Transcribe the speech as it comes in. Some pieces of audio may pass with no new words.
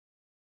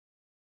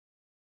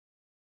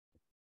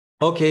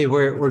Okay,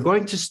 we're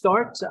going to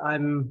start.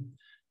 I'm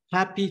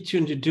happy to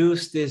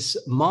introduce this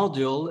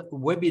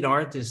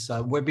webinar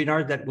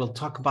that will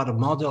talk about a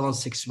module on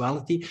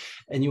sexuality,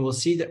 and you will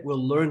see that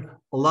we'll learn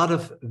a lot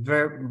of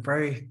very,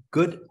 very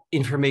good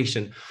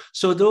information.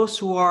 So those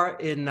who are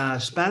in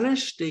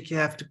Spanish, they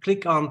have to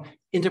click on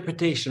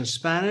Interpretation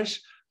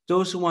Spanish.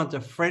 Those who want a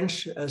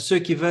French,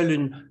 ceux qui veulent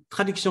une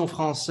traduction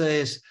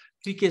française,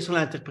 cliquez sur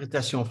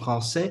l'interprétation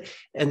français.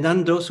 And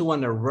then those who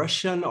want a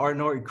Russian or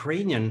no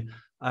Ukrainian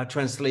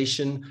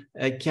translation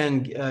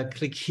can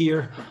click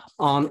here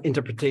on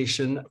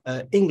interpretation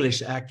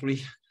English,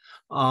 actually,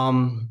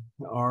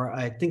 or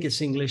I think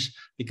it's English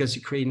because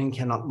Ukrainian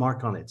cannot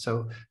mark on it.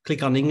 So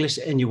click on English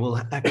and you will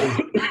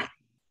actually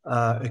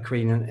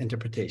Ukrainian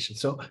interpretation.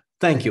 So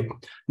thank you.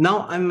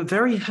 Now I'm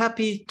very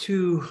happy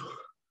to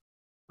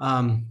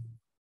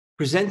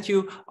present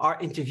you our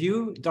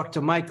interview.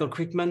 Dr. Michael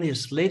Krickman,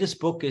 his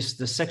latest book is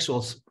The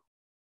Sexual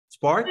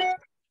Spark.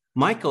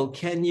 Michael,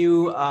 can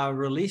you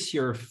release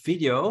your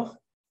video?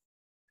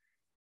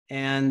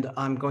 And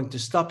I'm going to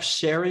stop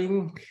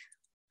sharing.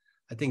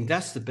 I think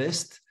that's the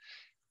best.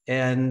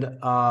 And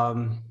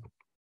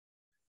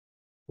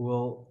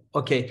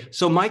okay.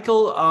 So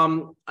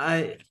Michael,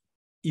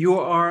 you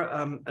are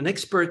an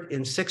expert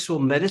in sexual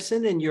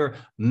medicine, and you're a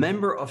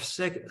member of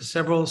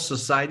several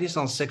societies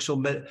on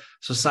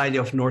Society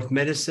of North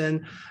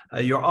Medicine.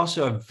 You're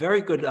also a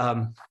very good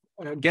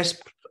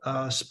guest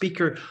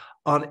speaker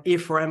on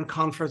A4M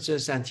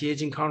conferences,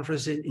 anti-aging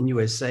conferences in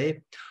USA.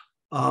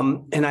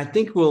 And I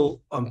think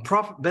will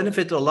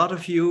benefit a lot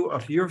of you,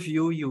 of your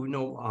view, you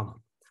know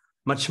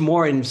much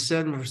more in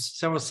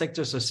several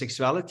sectors of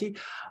sexuality.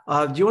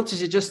 Do you want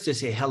to just to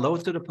say hello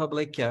to the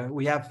public?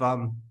 We have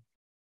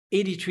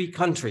 83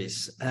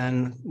 countries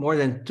and more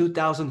than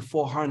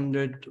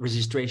 2,400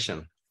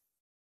 registration.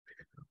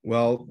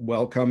 Well,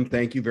 welcome.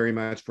 Thank you very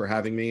much for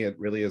having me. It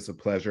really is a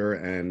pleasure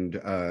and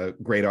a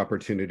great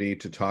opportunity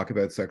to talk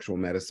about sexual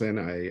medicine.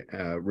 I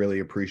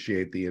really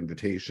appreciate the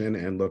invitation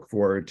and look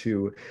forward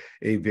to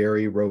a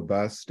very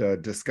robust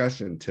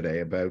discussion today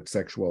about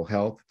sexual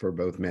health for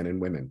both men and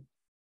women.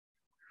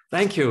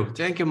 Thank you.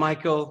 Thank you,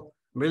 Michael.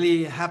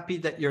 Really happy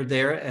that you're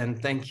there, and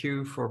thank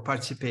you for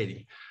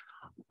participating.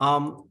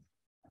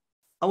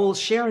 I will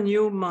share on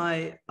you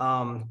my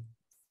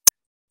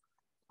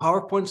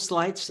PowerPoint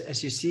slides,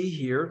 as you see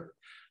here.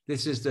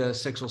 This is the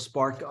Sexual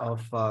Spark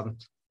of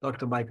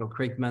Dr. Michael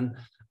Krickman.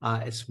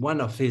 It's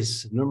one of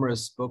his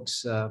numerous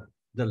books, the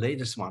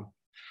latest one.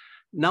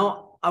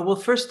 Now, I will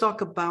first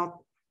talk about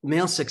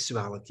male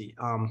sexuality.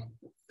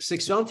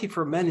 Sexuality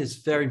for men is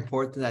very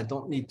important. I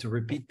don't need to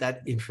repeat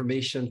that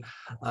information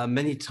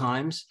many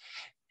times.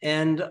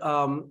 And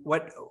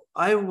what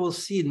I will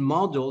see in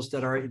modules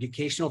that are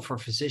educational for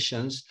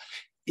physicians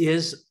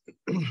is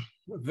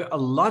a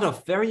lot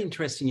of very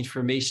interesting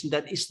information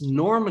that is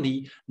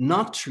normally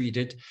not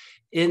treated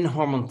in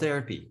hormone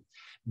therapy.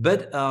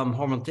 But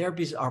hormone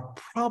therapies are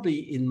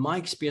probably, in my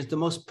experience, the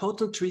most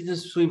potent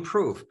treatments to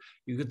improve.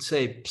 You could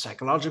say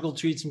psychological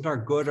treatments are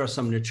good, or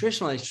some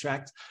nutritional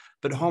extracts,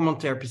 but hormone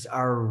therapies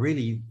are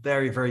really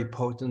very, very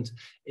potent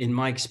in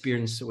my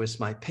experience with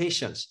my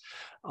patients.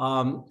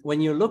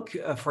 When you look,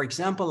 for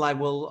example, I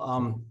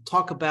will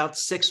talk about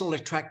sexual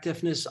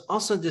attractiveness.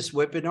 Also in this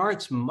webinar,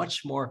 it's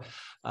much more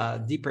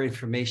deeper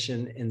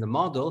information in the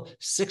model,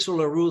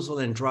 sexual arousal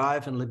and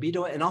drive and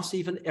libido, and also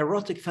even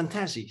erotic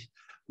fantasies.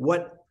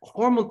 What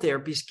hormone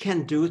therapies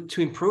can do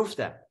to improve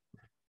that.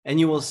 And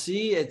you will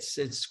see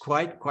it's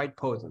quite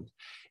potent.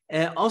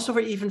 Also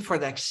even for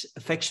the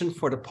affection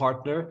for the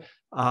partner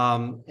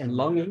and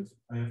longing.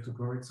 I have to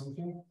correct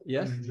something.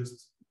 Yes.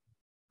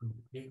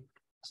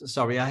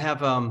 Sorry, I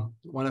have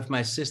one of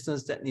my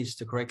assistants that needs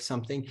to correct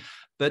something,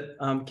 but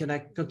can I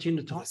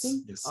continue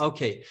talking? Yes.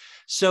 Okay,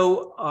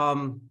 so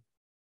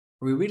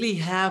we really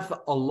have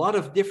a lot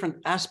of different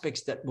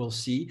aspects that we'll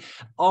see,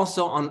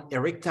 also on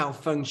erectile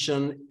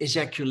function,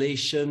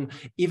 ejaculation,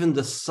 even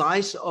the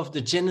size of the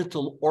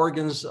genital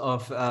organs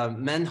of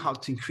men, how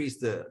to increase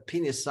the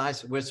penis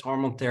size with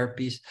hormone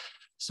therapies.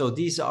 So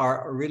these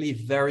are really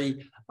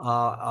very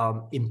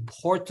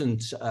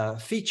important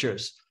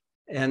features.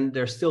 And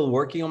they're still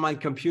working on my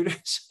computer,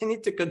 so I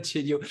need to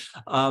continue.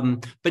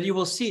 But you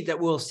will see that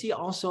we'll see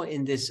also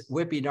in this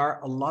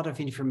webinar a lot of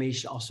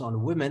information also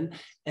on women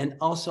and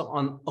also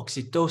on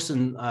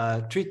oxytocin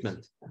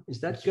treatment. Is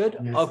that good?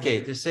 Yes.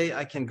 Okay, to say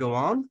I can go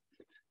on.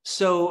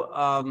 So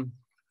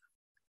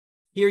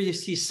here you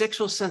see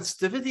sexual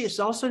sensitivity is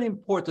also an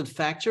important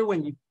factor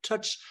when you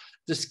touch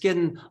the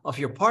skin of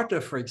your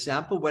partner, for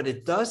example. What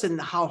it does and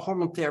how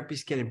hormone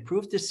therapies can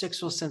improve this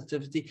sexual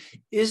sensitivity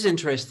is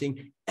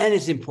interesting and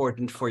is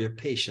important for your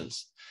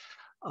patients.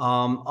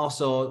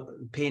 Also,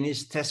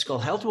 penis, testicle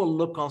health will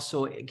look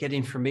also get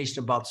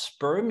information about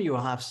sperm. You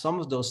will have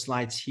some of those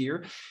slides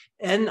here.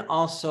 And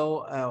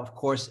also, of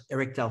course,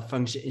 erectile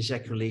function,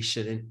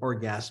 ejaculation, and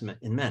orgasm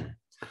in men.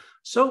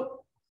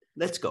 So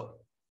let's go.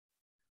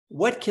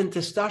 What can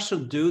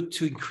testosterone do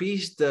to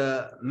increase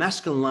the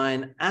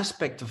masculine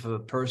aspect of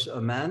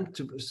a man,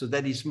 so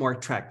that he's more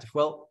attractive?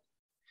 Well,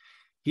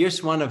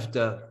 here's one of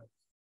the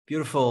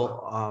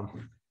beautiful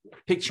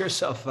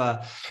pictures of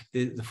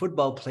the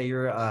football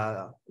player,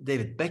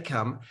 David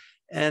Beckham.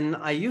 And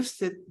I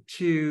used it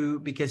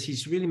because he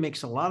really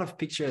makes a lot of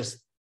pictures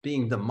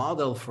being the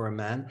model for a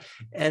man.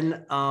 And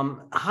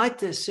high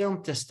serum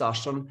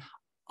testosterone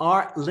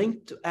are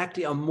linked to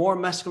actually a more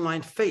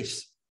masculine face.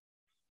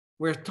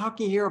 We're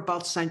talking here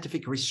about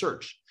scientific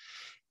research.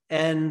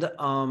 And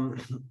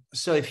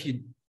so if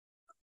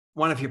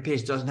one of your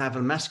patients doesn't have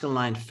a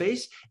masculine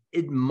face,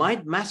 it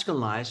might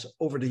masculinize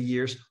over the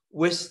years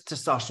with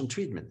testosterone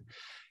treatment.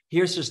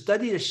 Here's a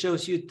study that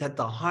shows you that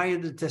the higher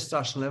the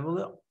testosterone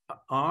level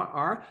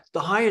are, the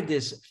higher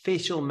this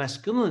facial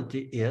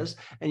masculinity is.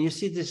 And you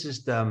see this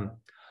is the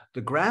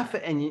graph,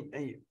 and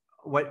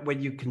what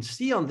you can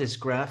see on this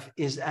graph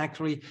is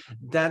actually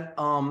that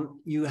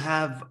you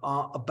have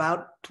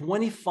about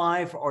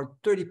 25 or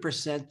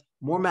 30%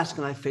 more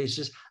masculine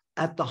faces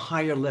at the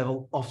higher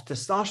level of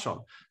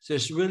testosterone. So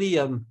it's really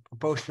a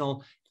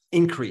proportional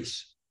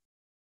increase.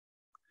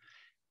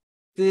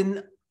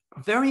 Then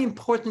very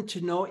important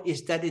to know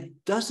is that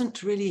it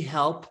doesn't really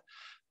help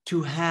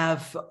to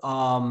have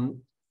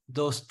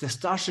those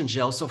testosterone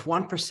gels of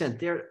 1%.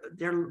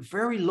 They're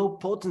very low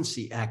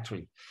potency,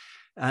 actually.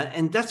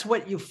 And that's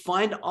what you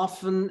find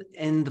often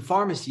in the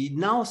pharmacy.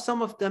 Now,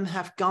 some of them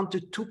have gone to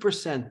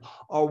 2%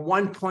 or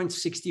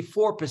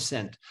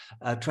 1.64%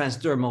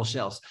 transdermal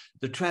gels.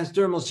 The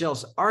transdermal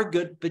gels are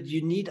good, but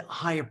you need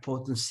higher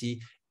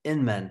potency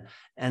in men.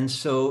 And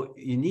so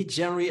you need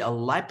generally a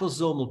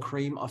liposomal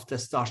cream of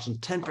testosterone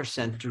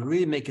 10% to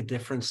really make a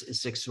difference in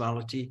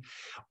sexuality,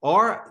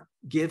 or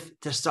give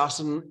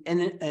testosterone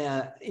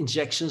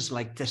injections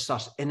like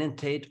testosterone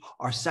enantate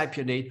or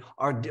cypionate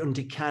or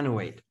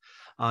undecanoate.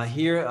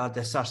 Here,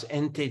 the testosterone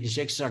enantate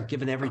injections are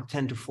given every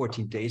 10 to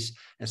 14 days.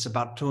 It's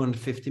about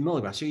 250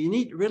 milligrams. So you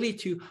need really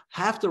to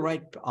have the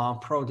right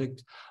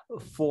product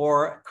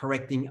for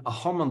correcting a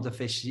hormone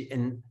deficiency,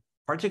 and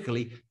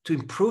particularly to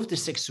improve the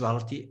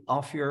sexuality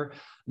of your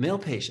male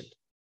patient.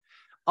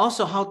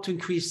 Also, how to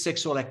increase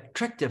sexual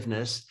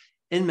attractiveness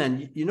in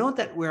men. You know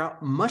that we're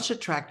much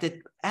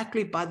attracted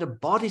actually by the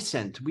body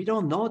scent. We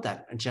don't know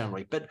that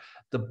generally, but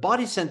the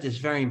body scent is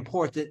very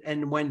important.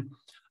 And when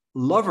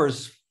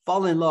lovers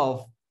fall in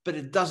love, but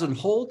it doesn't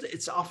hold,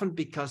 it's often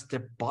because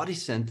their body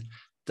scent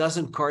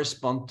doesn't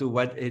correspond to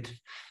what it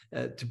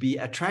to be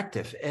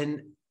attractive.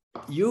 And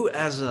you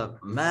as a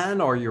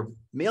man or your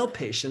male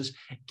patients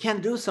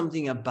can do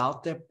something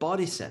about their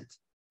body scent.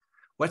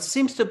 What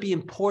seems to be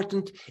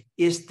important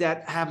is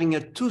that having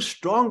a too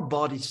strong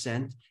body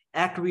scent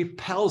actually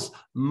repels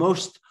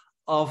most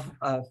of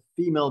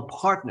female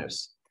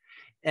partners.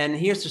 And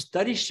here's a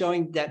study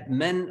showing that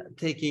men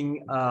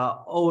taking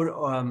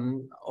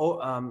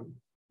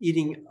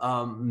eating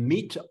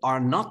meat or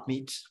not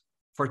meat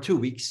for 2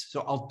 weeks. So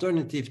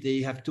alternative,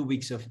 they have 2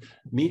 weeks of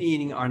meat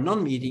eating or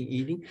non-meat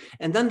eating.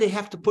 And then they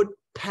have to put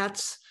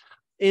pads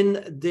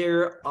in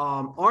their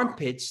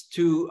armpits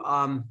to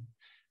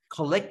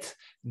collect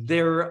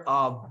their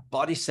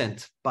body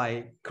scent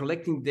by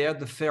collecting there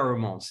the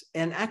pheromones.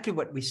 And actually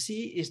what we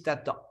see is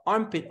that the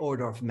armpit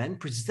odor of men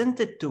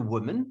presented to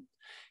women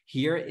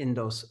here in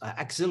those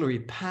axillary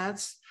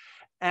pads,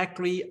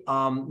 actually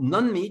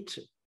non-meat,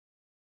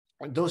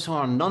 those who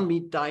are on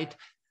non-meat diet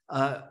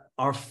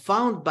are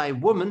found by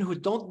women who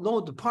don't know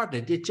the partner.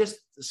 They just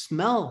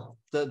smell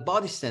the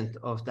body scent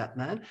of that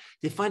man.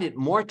 They find it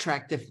more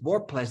attractive,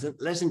 more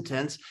pleasant, less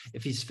intense.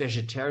 If he's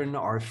vegetarian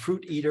or a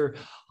fruit eater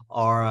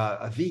or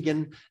a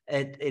vegan,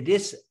 it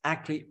is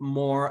actually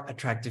more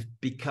attractive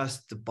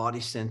because the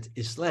body scent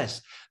is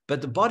less.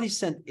 But the body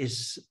scent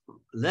is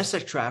less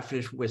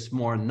attractive with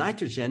more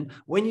nitrogen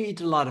when you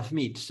eat a lot of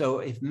meat. So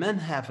if men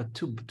have a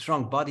too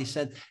strong body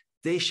scent,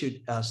 they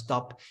should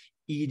stop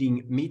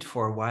eating meat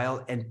for a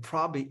while and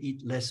probably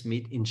eat less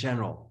meat in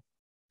general.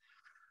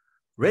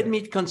 Red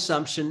meat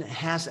consumption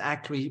has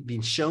actually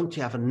been shown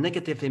to have a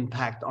negative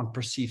impact on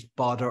perceived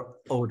body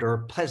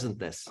odor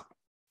pleasantness.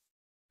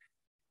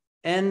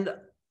 And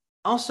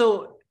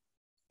also,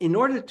 in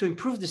order to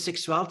improve the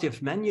sexuality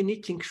of men, you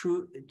need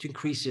to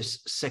increase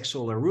his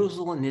sexual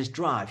arousal and his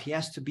drive. He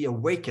has to be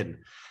awakened.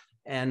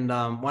 And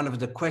one of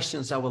the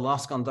questions I will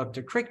ask on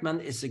Dr.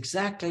 Crickman is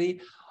exactly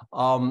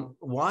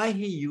why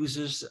he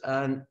uses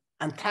an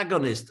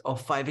antagonist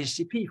of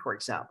 5-HTP, for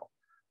example.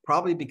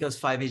 Probably because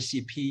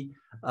 5-HTP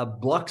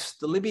blocks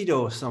the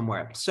libido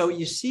somewhere. So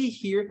you see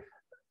here,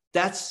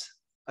 that's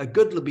a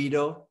good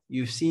libido.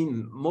 You've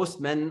seen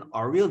most men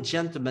are real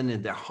gentlemen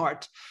in their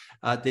heart.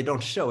 They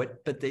don't show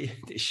it, but they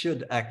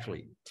should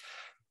actually.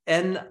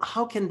 And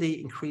how can they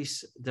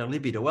increase their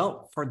libido?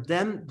 Well, for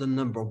them, the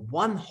number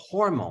one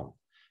hormone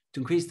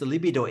to increase the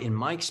libido, in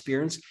my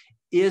experience,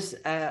 is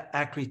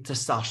actually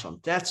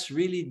testosterone. That's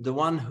really the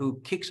one who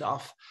kicks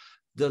off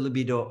the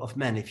libido of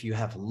men. If you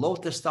have low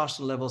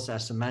testosterone levels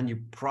as a man, you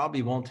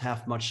probably won't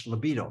have much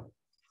libido.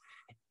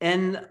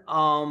 And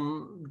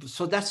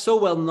so that's so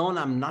well known.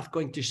 I'm not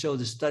going to show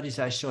the studies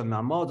I show in my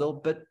model,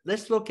 but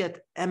let's look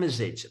at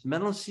MSH,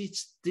 melanocyte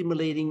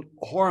stimulating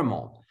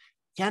hormone.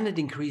 Can it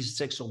increase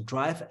sexual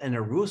drive and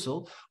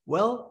arousal?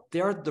 Well,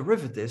 there are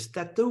derivatives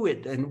that do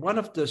it. And one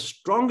of the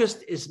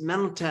strongest is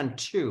melatonin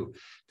 2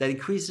 that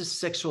increases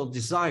sexual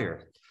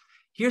desire.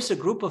 Here's a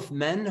group of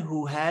men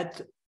who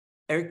had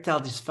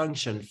erectile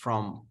dysfunction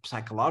from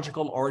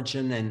psychological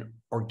origin and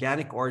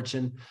organic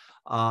origin,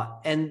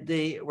 and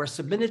they were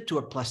submitted to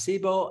a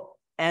placebo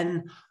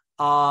and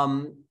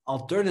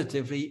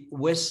alternatively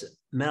with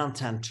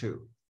melatonin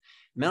 2.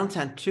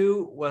 Melatonin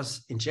 2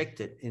 was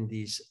injected in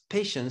these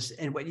patients,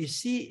 and what you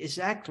see is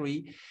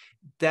actually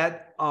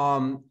that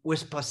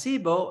with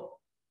placebo,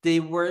 they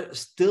were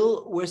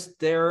still with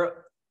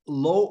their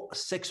low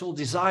sexual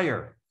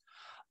desire.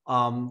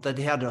 That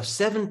they had a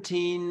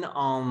 17,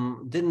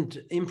 didn't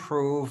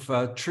improve,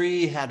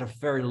 3 had a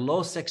very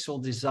low sexual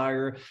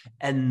desire,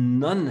 and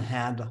none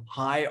had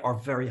high or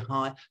very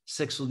high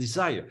sexual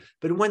desire.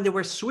 But when they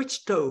were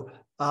switched to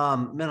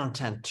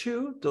melatonin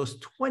 2, those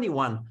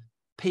 21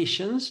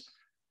 patients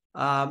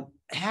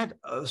had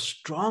a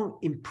strong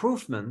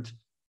improvement.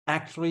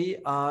 Actually,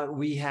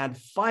 we had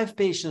 5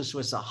 patients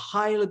with a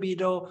high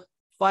libido,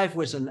 5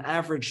 with an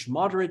average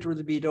moderate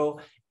libido,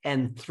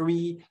 and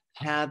 3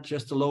 had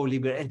just a low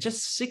libido, and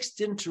just 6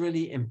 didn't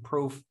really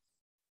improve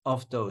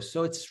of those.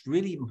 So it's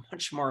really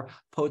much more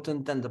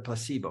potent than the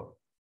placebo.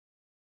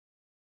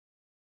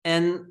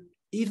 And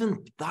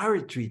even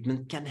thyroid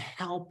treatment can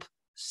help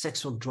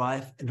sexual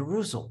drive and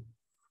arousal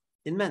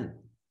in men.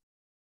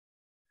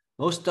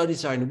 Most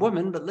studies are in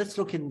women, but let's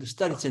look in the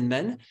studies in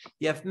men.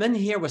 You have men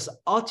here with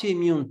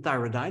autoimmune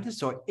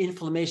thyroiditis, or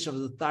inflammation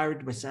of the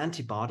thyroid with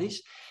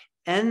antibodies,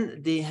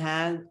 and they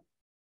had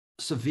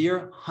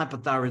severe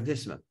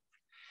hypothyroidism.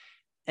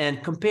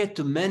 And compared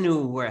to men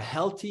who were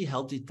healthy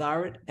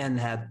thyroid and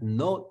had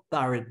no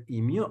thyroid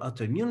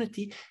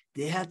autoimmunity,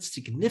 they had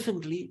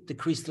significantly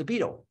decreased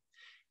libido.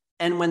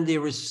 And when they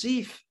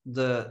received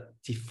the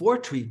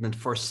T4 treatment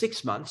for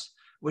 6 months,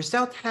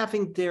 without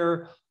having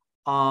their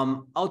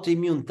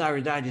autoimmune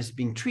thyroiditis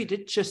being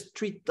treated, just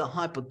treat the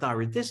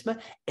hypothyroidism,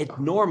 it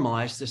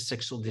normalized the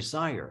sexual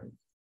desire.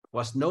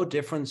 Was no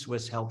difference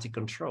with healthy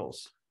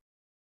controls.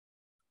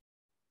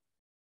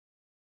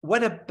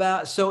 What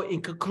about, so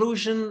in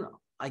conclusion,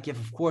 I give,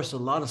 of course, a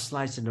lot of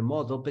slides in the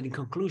model, but in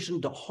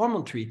conclusion, the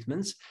hormone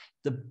treatments,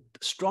 the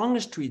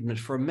strongest treatment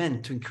for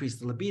men to increase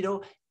the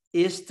libido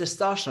is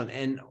testosterone.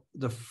 And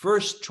the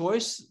first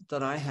choice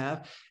that I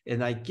have,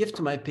 and I give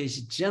to my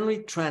patients, generally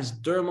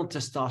transdermal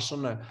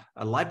testosterone,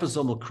 a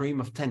liposomal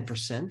cream of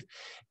 10%.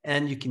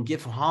 And you can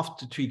give 0.5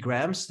 to 3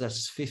 grams,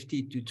 that's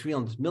 50 to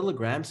 300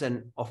 milligrams.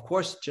 And of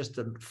course, just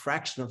a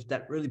fraction of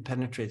that really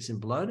penetrates in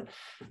blood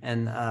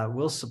and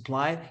will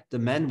supply the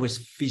men with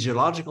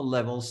physiological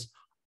levels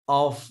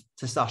of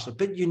testosterone.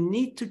 But you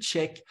need to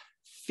check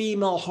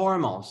female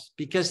hormones,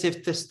 because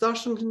if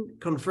testosterone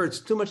converts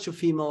too much to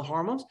female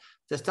hormones,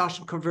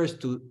 testosterone converts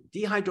to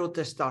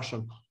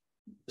dihydrotestosterone,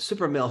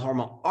 supermale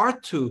hormone, or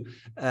to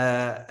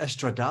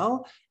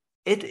estradiol,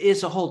 it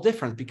is a whole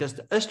different, because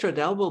the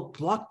estradiol will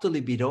block the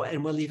libido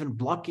and will even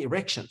block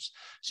erections.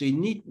 So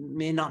you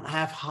may not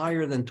have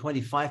higher than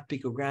 25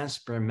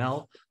 picograms per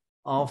ml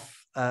of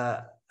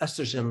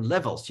estrogen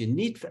levels. You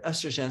need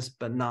estrogens,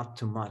 but not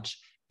too much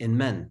in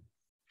men.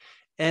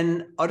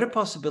 And other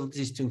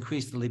possibilities to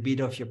increase the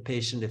libido of your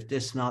patient, if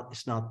this is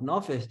not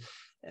enough,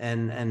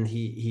 and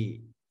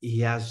he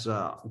has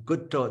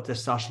good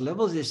testosterone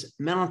levels, is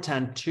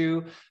melatonin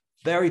 2,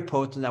 very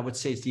potent. I would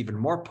say it's even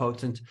more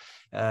potent.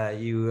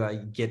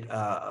 You get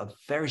a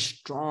very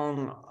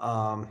strong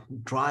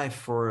drive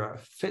for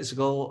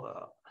physical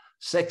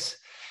sex.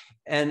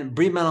 And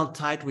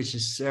bremelanotide, which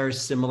is very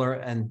similar,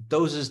 and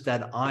doses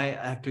that I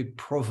actually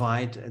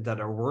provide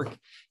that are work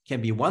can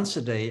be once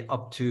a day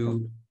up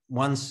to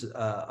once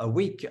a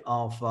week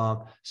of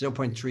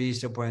 0.3,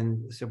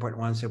 0.1,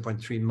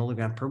 0.3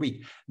 milligram per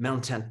week.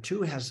 Melatonin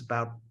 2 has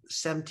about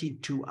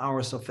 72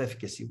 hours of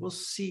efficacy. We'll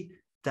see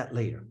that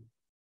later.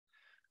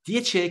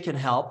 DHA can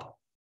help,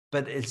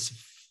 but it's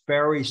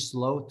very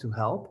slow to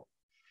help.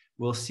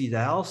 We'll see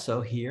that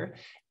also here.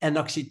 And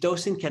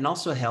oxytocin can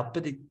also help,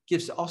 but it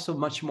gives also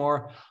much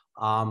more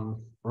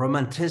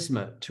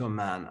romanticism to a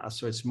man.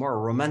 So it's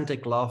more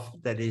romantic love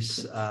that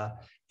is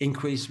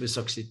increased with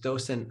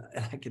oxytocin.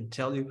 And I can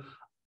tell you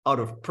out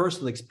of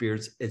personal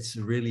experience, it's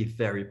really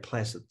very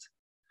pleasant.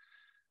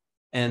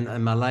 And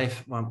in my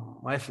life, my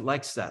wife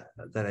likes that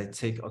I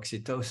take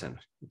oxytocin,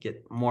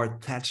 get more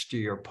attached to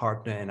your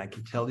partner. And I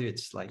can tell you,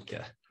 it's like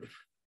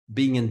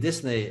being in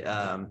Disney,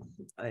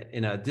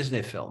 in a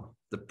Disney film,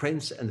 the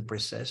prince and the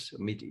princess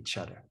meet each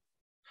other.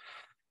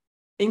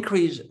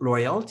 Increase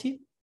loyalty.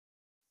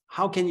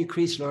 How can you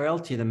increase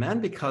loyalty in a man?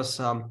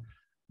 Because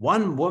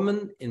one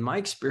woman, in my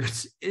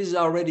experience, is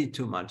already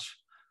too much.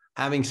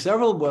 Having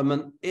several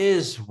women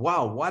is,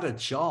 wow, what a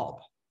job.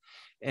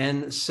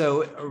 And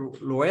so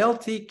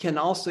loyalty can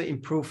also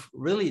improve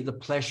really the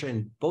pleasure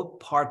in both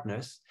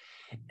partners.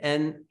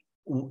 And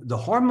the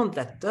hormone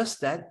that does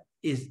that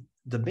is,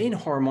 the main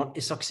hormone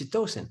is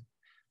oxytocin.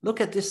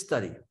 Look at this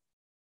study.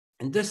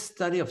 In this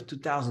study of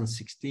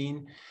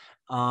 2016,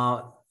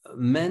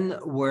 men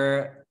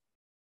were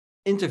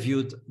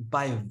interviewed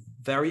by a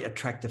very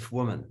attractive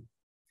woman.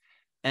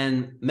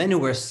 And men who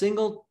were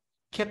single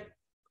kept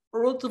a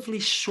relatively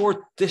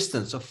short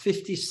distance of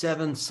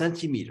 57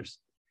 centimeters.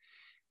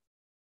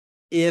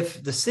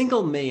 If the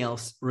single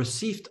males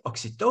received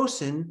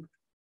oxytocin,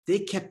 they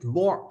kept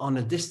more on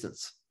a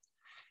distance.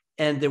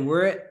 And there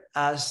were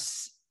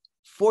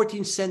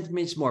 14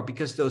 centimeters more,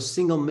 because those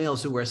single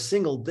males who were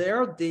single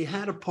there, they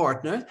had a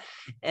partner.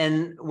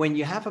 And when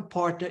you have a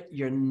partner,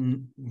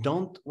 you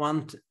don't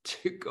want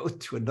to go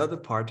to another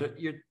partner.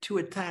 You're too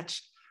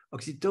attached.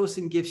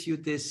 Oxytocin gives you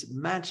this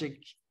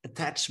magic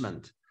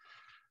attachment.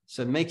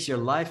 So it makes your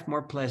life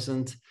more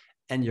pleasant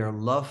and your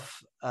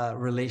love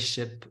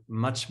relationship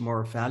much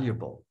more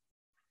valuable.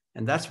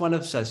 And that's one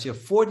of the says, your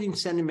 14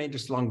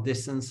 centimeters long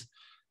distance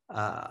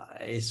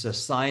is a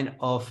sign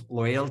of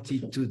loyalty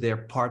to their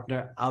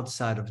partner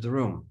outside of the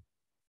room.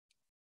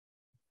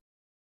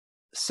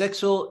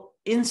 Sexual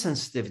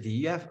insensitivity.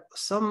 You have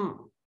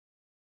some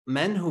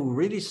men who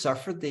really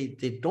suffer.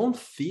 They don't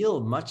feel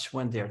much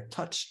when they're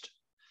touched.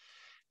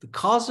 The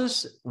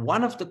causes,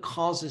 one of the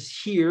causes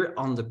here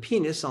on the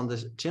penis, on the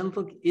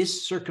genital,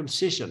 is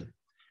circumcision.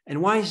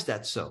 And why is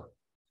that so?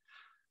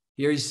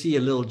 Here you see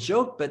a little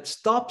joke, but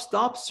stop,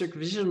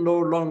 circumcision no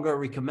longer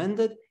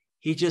recommended.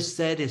 He just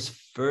said his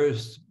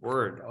first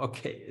word.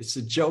 Okay, it's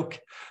a joke,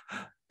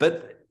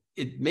 but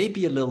it may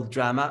be a little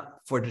drama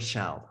for the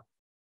child.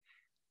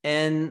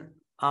 And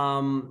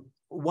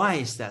why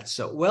is that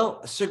so?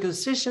 Well,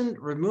 circumcision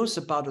removes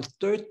about a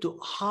third to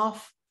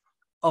half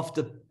of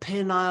the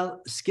penile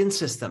skin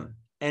system.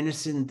 And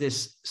it's in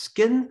this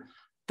skin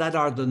that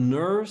are the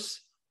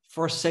nerves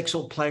for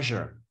sexual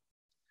pleasure.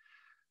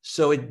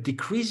 So it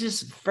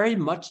decreases very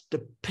much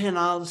the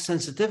penile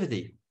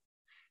sensitivity.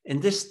 In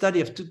this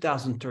study of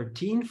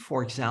 2013,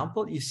 for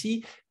example, you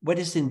see what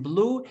is in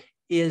blue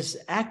is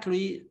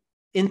actually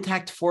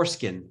intact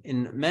foreskin.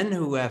 In men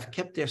who have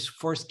kept their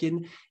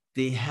foreskin,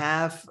 they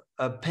have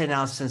a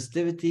penile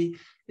sensitivity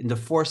in the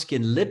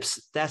foreskin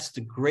lips. That's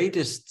the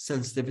greatest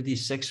sensitivity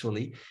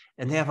sexually,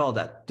 and they have all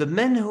that. The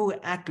men who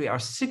actually are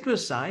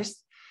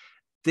circumcised,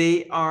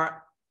 the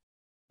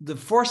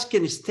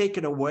foreskin is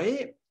taken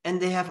away, and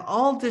they have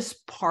all this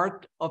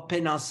part of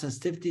penile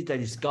sensitivity that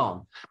is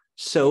gone.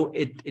 So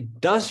it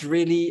does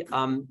really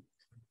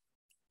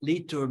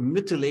lead to a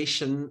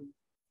mutilation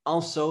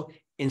also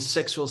in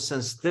sexual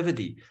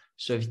sensitivity.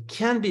 So it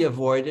can be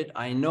avoided.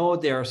 I know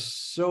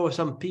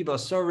some people are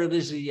so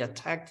religiously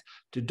attacked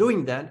to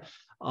doing that,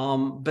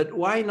 but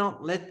why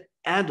not let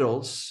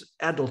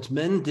adult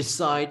men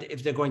decide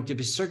if they're going to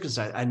be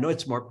circumcised? I know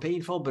it's more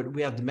painful, but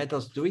we have the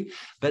methods doing.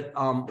 But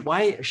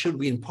why should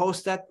we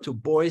impose that to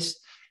boys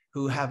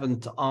who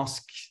haven't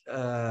asked,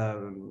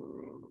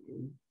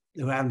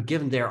 who haven't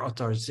given their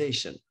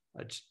authorization?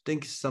 I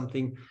think it's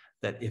something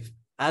that if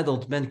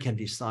adult men can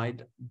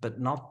decide, but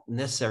not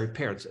necessary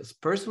parents. It's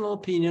personal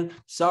opinion.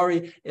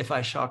 Sorry if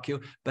I shock you,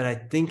 but I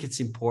think it's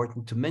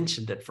important to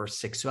mention that for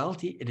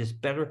sexuality, it is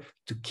better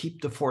to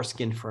keep the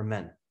foreskin for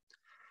men.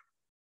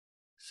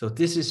 So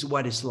this is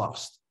what is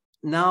lost.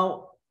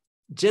 Now,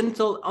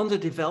 genital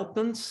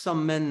underdevelopment,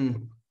 some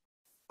men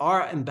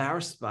are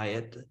embarrassed by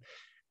it.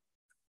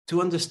 To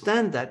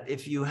understand that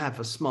if you have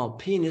a small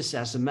penis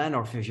as a man,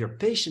 or if your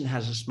patient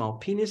has a small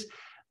penis,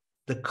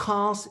 the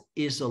cause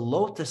is a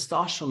low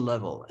testosterone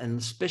level, and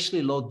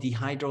especially low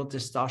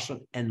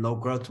dihydrotestosterone and low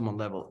growth hormone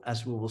level,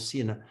 as we will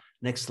see in the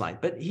next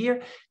slide. But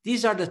here,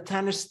 these are the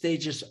 10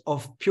 stages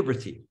of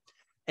puberty.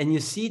 And you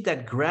see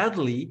that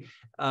gradually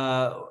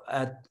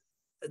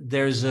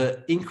there's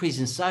an increase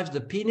in size of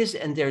the penis,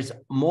 and there's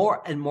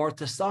more and more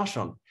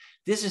testosterone.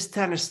 This is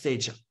 10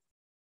 stage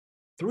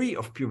 3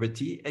 of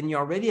puberty, and you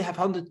already have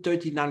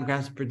 139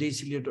 grams per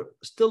deciliter,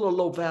 still a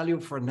low value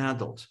for an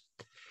adult.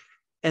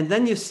 And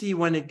then you see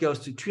when it goes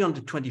to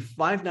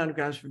 325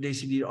 nanograms per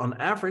deciliter on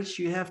average,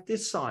 you have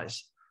this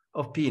size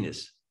of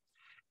penis.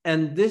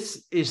 And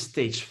this is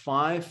stage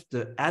 5.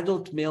 The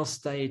adult male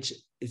stage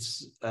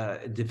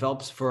it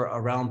develops for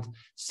around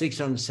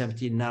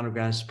 617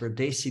 nanograms per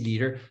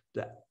deciliter.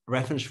 The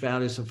reference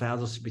values of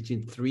adults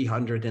between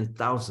 300 and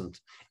 1,000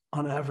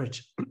 on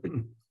average.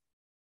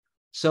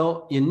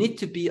 So you need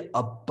to be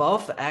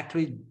above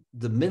actually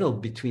the middle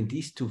between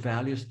these two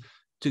values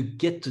to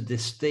get to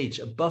this stage,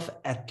 above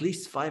at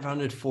least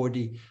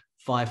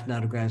 545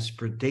 nanograms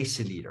per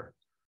deciliter.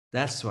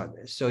 That's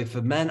what. So if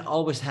a man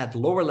always had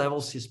lower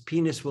levels, his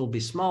penis will be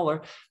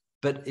smaller.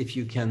 But if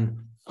you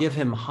can give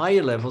him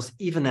higher levels,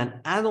 even at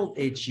adult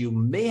age, you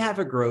may have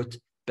a growth,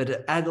 but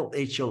at adult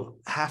age, you'll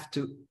have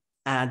to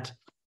add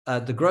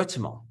the growth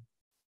hormone.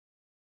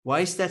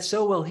 Why is that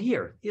so? Well,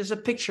 here's a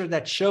picture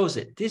that shows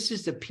it. This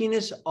is the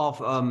penis of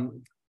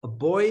a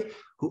boy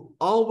who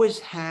always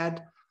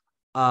had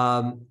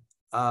a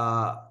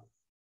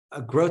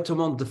growth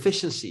hormone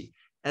deficiency.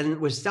 And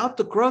without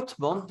the growth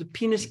hormone, the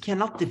penis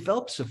cannot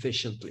develop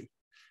sufficiently.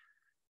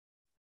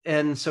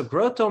 And so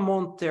growth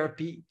hormone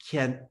therapy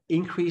can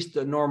increase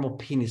the normal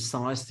penis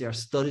size. There are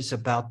studies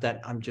about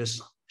that. I'm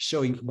just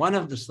showing one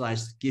of the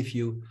slides to give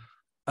you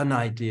an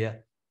idea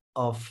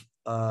of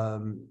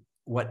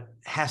what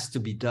has to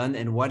be done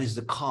and what is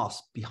the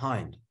cost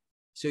behind.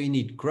 So you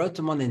need growth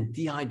hormone and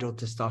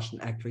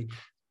dihydrotestosterone actually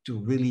to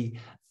really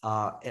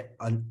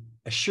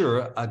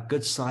assure a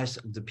good size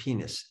of the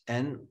penis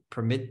and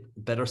permit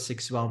better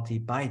sexuality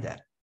by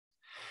that.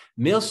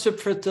 Male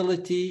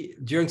subfertility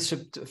during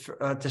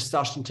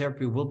testosterone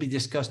therapy will be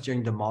discussed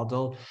during the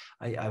model.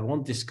 I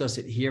won't discuss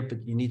it here,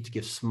 but you need to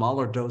give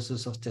smaller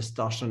doses of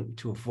testosterone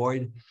to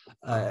avoid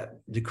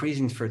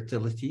decreasing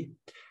fertility.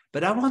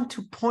 But I want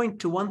to point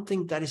to one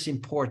thing that is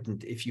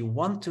important. If you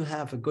want to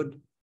have a good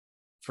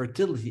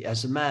fertility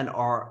as a man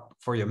or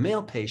for your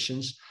male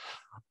patients,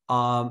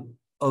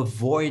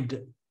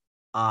 avoid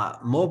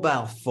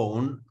mobile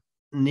phone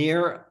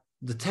near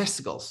the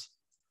testicles.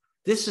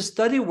 This is a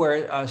study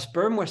where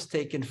sperm was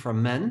taken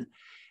from men,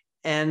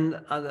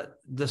 and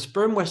the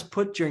sperm was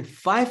put during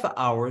 5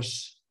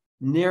 hours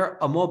near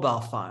a mobile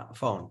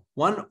phone.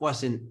 One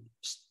was in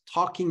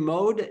talking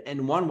mode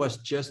and one was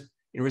just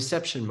in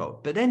reception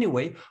mode. But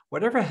anyway,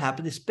 whatever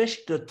happened,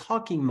 especially the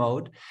talking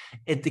mode,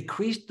 it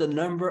decreased the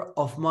number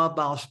of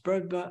mobile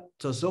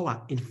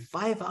spermatozoa in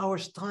 5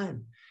 hours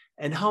time.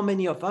 And how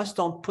many of us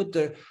don't put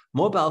the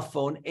mobile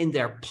phone in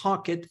their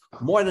pocket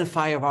more than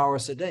 5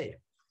 hours a day?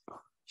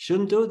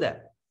 Shouldn't do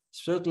that.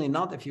 Certainly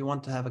not if you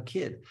want to have a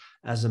kid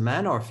as a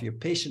man, or if your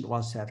patient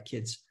wants to have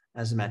kids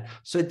as a man.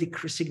 So it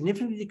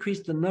significantly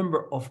decreased the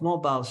number of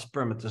mobile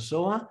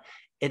spermatozoa.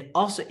 It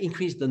also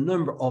increased the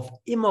number of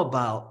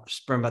immobile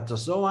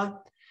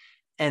spermatozoa,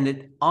 and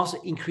it also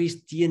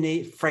increased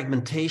DNA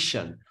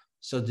fragmentation.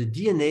 So the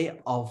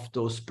DNA of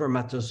those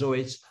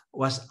spermatozoids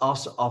was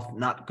also of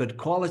not good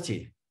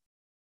quality.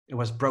 It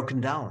was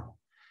broken down.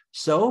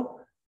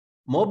 So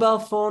mobile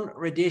phone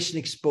radiation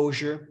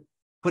exposure,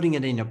 putting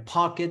it in your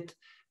pocket,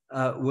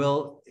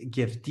 will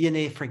give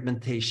DNA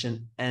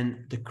fragmentation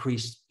and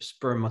decreased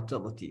sperm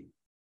motility.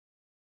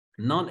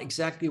 Not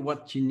exactly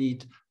what you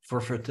need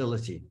for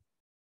fertility.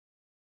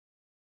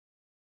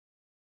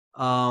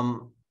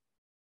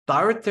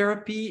 Thyroid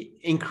therapy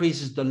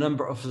increases the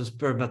number of the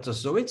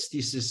spermatozoids.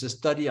 This is a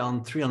study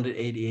on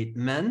 388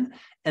 men.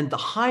 And the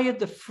higher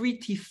the free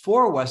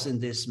T4 was in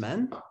this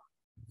men,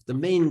 the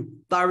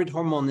main thyroid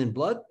hormone in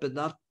blood,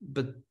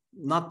 but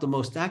not the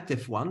most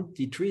active one.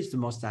 T3 is the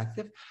most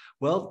active.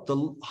 Well,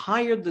 the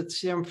higher the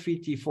serum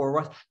free T4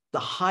 was, the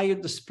higher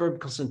the sperm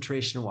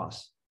concentration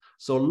was.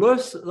 So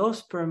low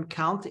sperm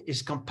count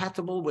is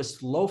compatible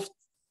with low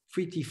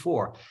free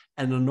T4,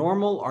 and a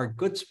normal or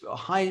good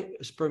high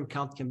sperm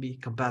count can be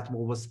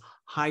compatible with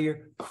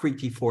higher free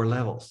T4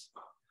 levels.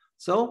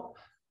 So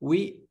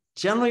we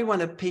generally,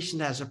 when a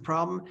patient has a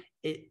problem,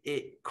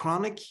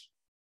 chronic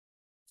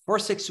for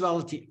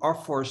sexuality or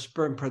for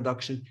sperm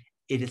production,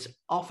 it is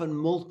often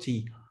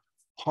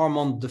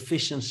multi-hormone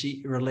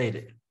deficiency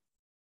related.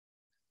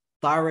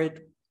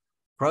 Thyroid,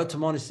 growth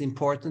hormone is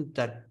important.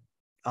 That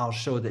I'll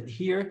show that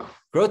here.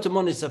 Growth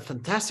hormone is a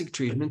fantastic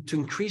treatment to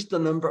increase the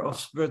number of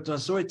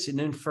spermatozoids in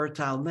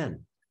infertile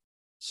men.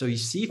 So you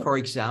see, for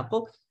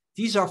example,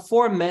 these are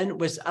 4 men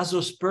with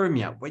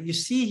azoospermia. What you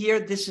see here,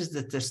 this is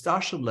the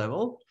testosterone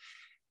level,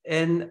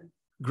 and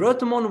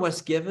growth hormone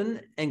was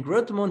given, and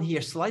growth hormone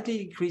here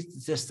slightly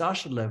decreased the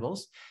testosterone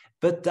levels,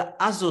 but the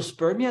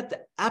azoospermia,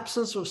 the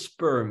absence of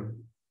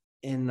sperm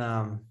in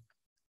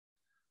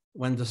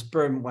when the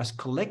sperm was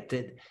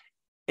collected,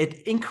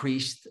 it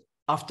increased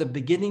after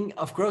beginning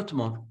of growth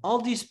hormone.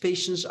 All these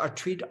patients are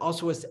treated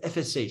also with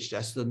FSH.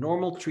 That's the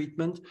normal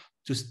treatment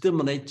to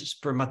stimulate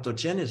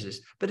spermatogenesis,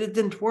 but it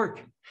didn't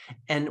work.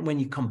 And when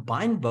you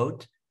combine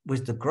both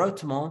with the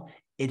growth hormone,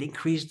 it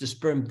increased the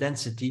sperm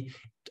density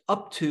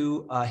up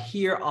to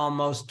here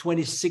almost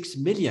 26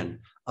 million.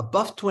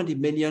 Above 20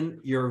 million,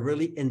 you're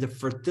really in the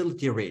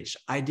fertility range.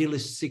 Ideally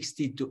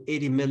 60 to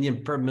 80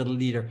 million per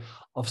milliliter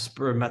of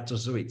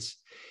spermatozoids.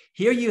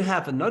 Here you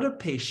have another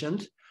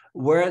patient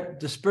where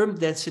the sperm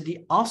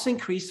density also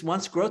increased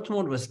once growth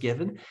hormone was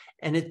given,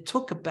 and it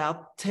took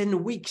about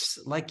 10 weeks,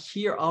 like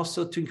here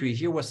also to increase.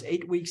 Here was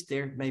 8 weeks,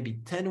 there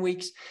maybe 10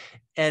 weeks,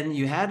 and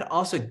you had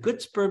also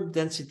good sperm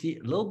density,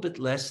 a little bit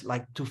less,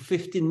 like to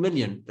 15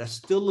 million. That's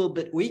still a little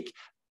bit weak,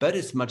 but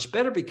it's much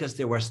better because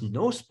there was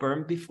no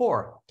sperm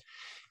before.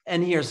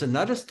 And here's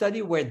another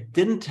study where it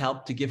didn't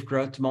help to give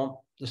growth hormone.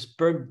 The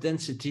sperm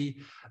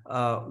density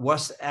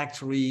was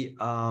actually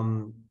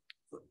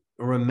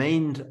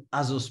remained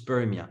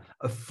azoospermia.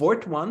 A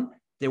 4th one,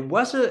 there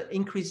was an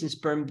increase in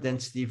sperm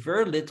density,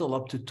 very little,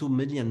 up to 2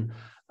 million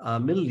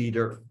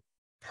milliliter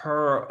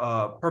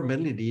per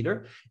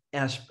milliliter.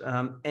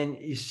 And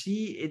you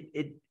see,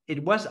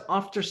 it was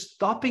after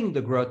stopping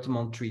the growth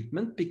hormone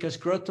treatment, because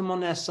growth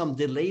hormone has some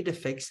delayed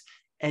effects,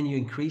 and you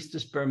increase the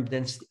sperm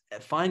density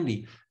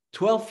finally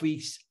 12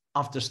 weeks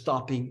after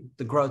stopping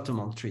the growth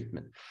hormone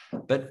treatment,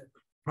 but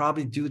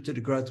probably due to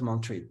the growth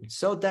hormone treatment.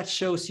 So that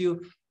shows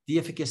you the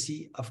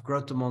efficacy of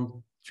growth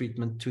hormone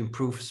treatment to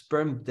improve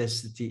sperm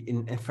density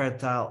in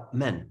infertile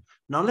men.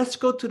 Now let's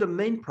go to the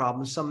main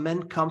problem. Some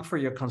men come for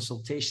your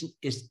consultation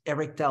is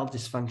erectile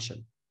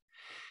dysfunction.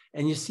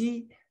 And you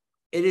see,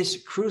 it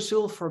is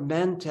crucial for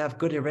men to have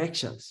good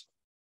erections.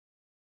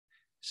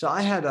 So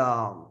I had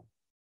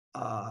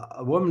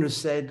a woman who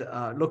said,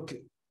 look,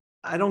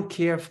 I don't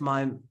care if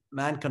my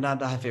man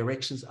cannot have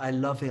erections. I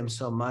love him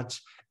so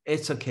much.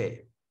 It's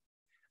okay.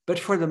 But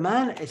for the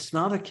man, it's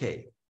not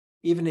okay,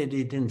 even if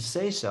he didn't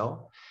say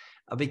so,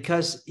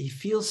 because he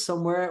feels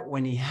somewhere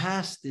when he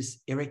has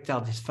this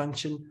erectile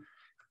dysfunction,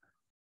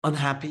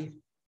 unhappy.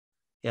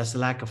 He has a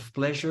lack of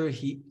pleasure.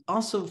 He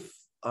also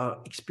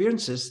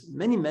experiences,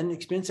 many men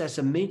experience as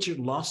a major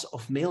loss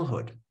of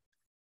malehood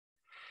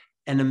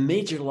and a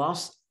major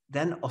loss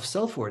then of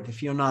self-worth.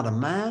 If you're not a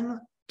man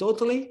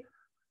totally,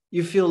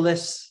 you feel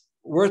less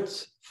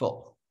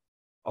worthful.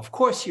 Of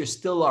course, you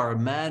still are a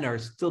man or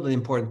still an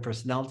important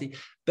personality,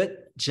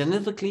 but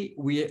genetically,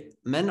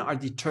 men are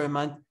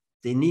determined,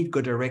 they need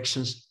good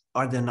erections,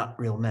 or they're not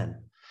real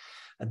men.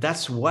 And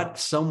that's what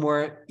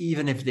somewhere,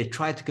 even if they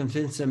try to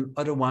convince them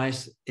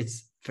otherwise,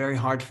 it's very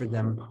hard for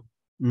them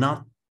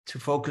not to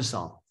focus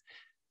on.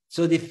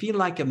 So they feel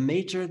like a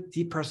major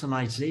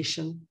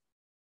depersonalization.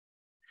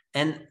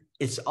 And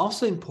it's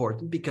also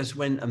important because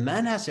when a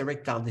man has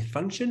erectile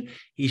dysfunction,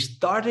 he's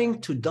starting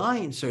to die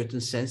in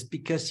certain sense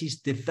because he's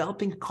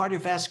developing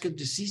cardiovascular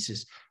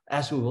diseases,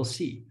 as we will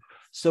see.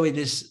 So it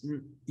is,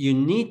 you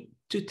need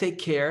to take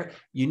care,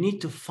 you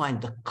need to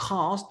find the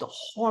cause, the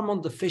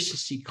hormone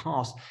deficiency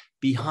cause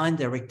behind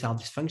the erectile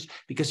dysfunction,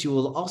 because you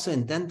will also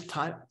in that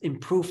time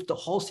improve the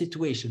whole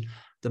situation,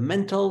 the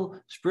mental,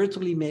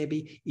 spiritually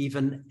maybe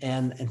even,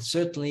 and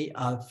certainly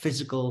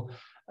physical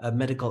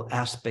medical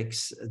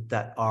aspects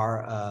that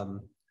are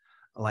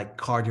like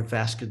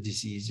cardiovascular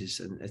diseases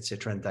and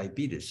etc. and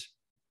diabetes.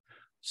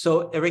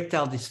 So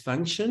erectile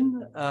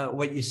dysfunction,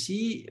 what you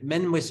see,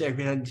 men with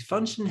erectile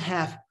dysfunction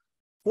have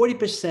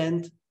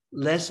 40%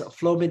 less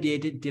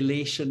flow-mediated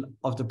dilation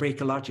of the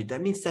brachial artery.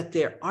 That means that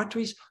their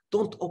arteries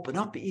don't open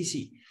up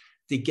easy.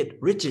 They get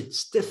rigid,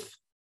 stiff.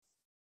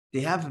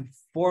 They have a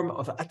form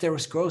of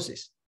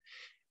atherosclerosis.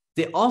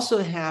 They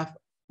also have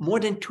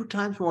more than 2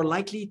 times more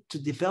likely to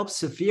develop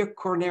severe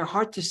coronary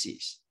heart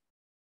disease.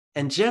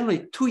 And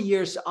generally 2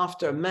 years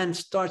after a man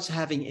starts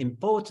having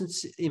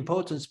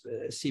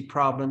impotency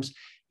problems,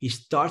 he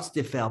starts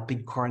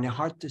developing coronary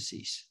heart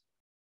disease.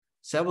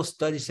 Several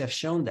studies have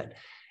shown that.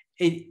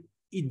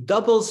 It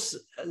doubles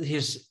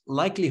his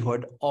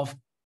likelihood of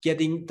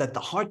getting that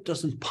the heart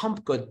doesn't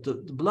pump good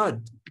the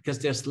blood because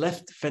there's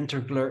left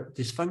ventricular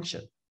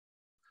dysfunction.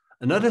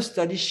 Another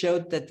study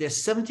showed that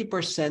there's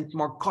 70%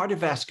 more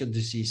cardiovascular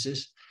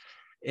diseases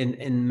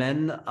in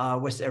men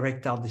with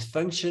erectile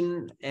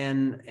dysfunction,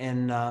 and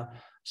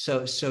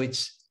so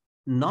it's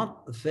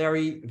not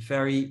very,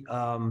 very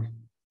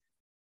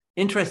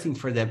interesting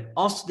for them.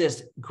 Also,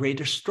 there's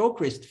greater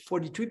stroke risk,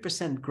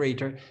 43%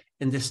 greater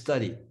in this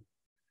study.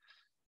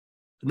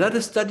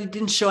 Another study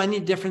didn't show any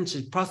difference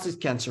in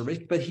prostate cancer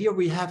risk, but here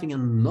we're having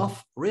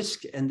enough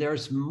risk, and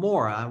there's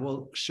more. I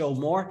will show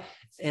more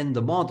in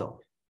the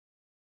model.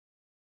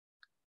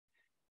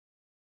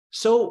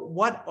 So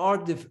what are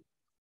the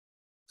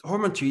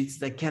hormone treatments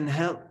that can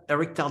help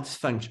erectile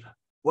dysfunction?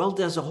 Well,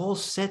 there's a whole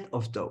set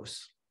of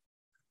those.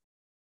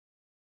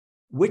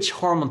 Which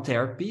hormone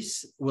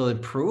therapies will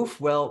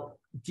improve? Well,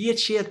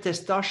 DHA and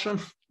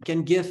testosterone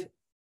can give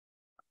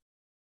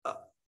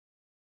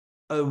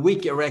a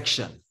weak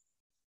erection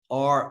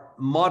or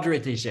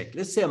moderate injection.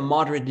 Let's say a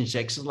moderate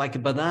injection like a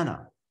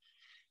banana.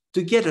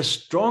 To get a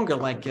stronger,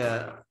 like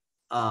a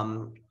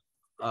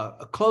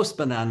closed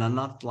banana,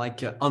 not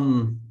like an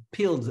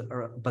unpeeled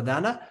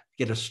banana,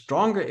 get a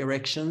stronger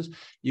erections,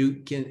 you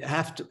can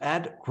have to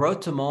add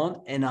growth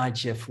hormone and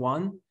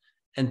IGF-1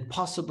 and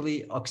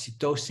possibly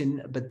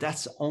oxytocin, but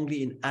that's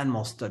only in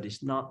animal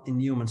studies, not in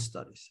human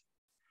studies.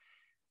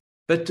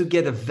 But to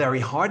get a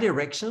very hard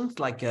erection,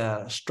 like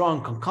a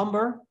strong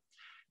cucumber,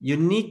 you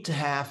need to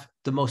have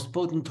the most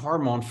potent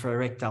hormone for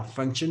erectile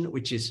function,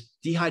 which is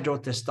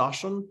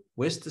dihydrotestosterone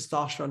with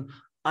testosterone,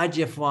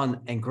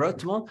 IGF-1 and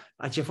growth hormone.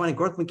 IGF-1 and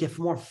growth hormone give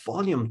more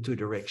volume to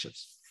the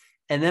erections.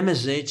 And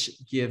MSH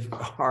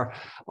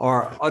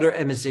or other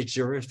MSH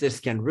derivatives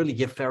can really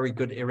give very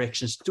good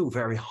erections too,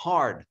 very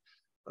hard,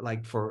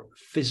 like for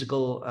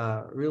physical,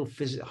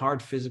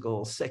 hard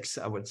physical sex,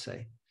 I would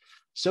say.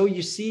 So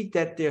you see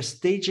that there are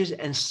stages,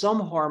 and some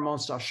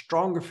hormones are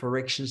stronger for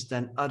erections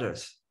than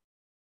others.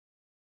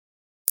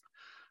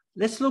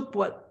 Let's look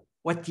what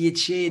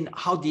DHA and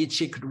how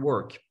DHA could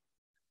work.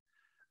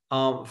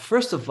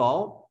 First of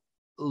all,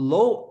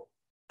 low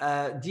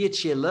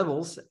DHA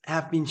levels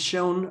have been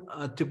shown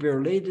to be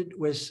related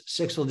with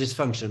sexual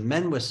dysfunction.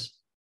 Men with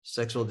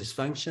sexual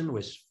dysfunction,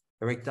 with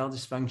erectile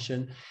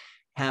dysfunction,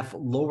 have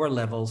lower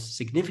levels,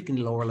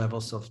 significantly lower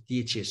levels of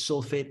DHA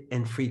sulfate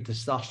and free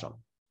testosterone.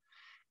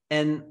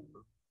 And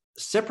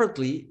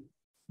separately,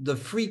 the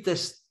free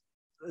testosterone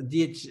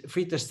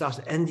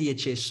and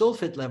DHA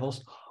sulfate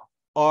levels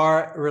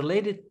are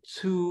related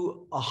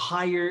to a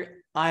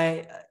higher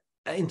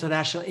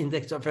International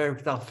Index of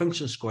Erectile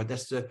Function score.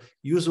 That's the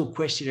usual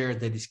questionnaire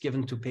that is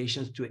given to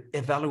patients to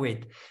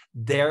evaluate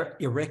their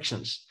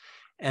erections.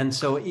 And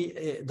so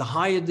the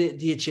higher the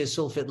DHA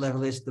sulfate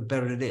level is, the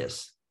better it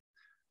is.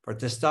 For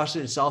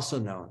testosterone, it's also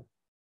known.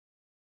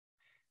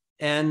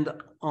 And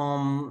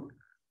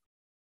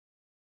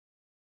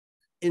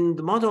in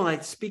the model, I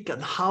speak on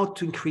how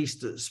to increase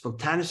the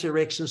spontaneous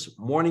erections,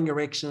 morning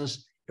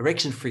erections,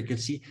 erection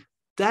frequency.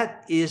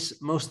 That is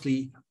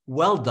mostly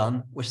well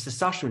done with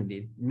testosterone.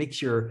 It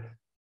makes your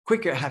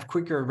have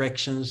quicker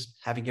erections,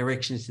 having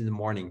erections in the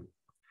morning.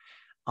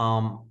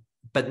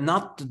 But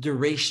not the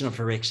duration of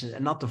erections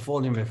and not the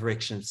volume of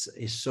erections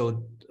is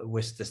so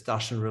with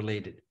testosterone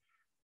related.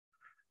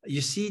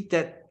 You see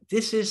that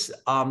this is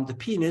the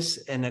penis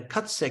and a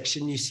cut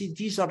section. You see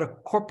these are the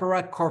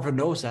corpora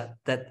cavernosa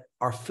that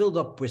are filled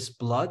up with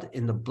blood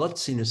in the blood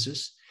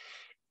sinuses.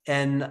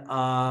 And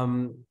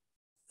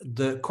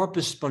the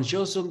corpus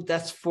spongiosum,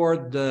 that's for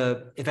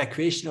the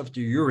evacuation of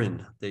the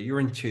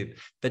urine tube.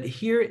 But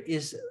here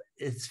is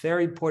it's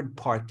very important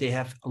part. They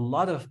have a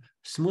lot of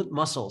smooth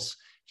muscles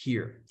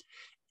here.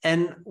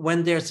 And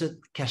when there's a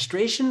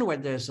castration,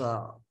 when there's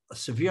a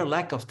severe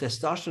lack of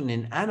testosterone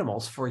in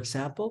animals, for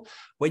example,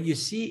 what you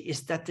see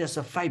is that there's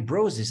a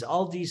fibrosis.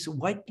 All these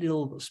white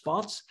little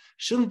spots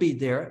shouldn't be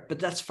there, but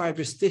that's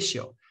fibrous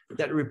tissue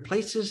that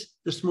replaces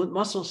the smooth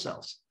muscle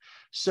cells.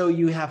 So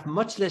you have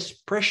much less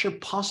pressure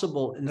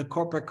possible in the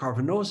corpora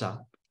cavernosa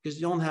because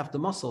you don't have the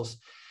muscles.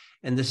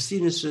 And the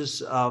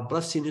sinuses,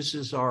 blood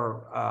sinuses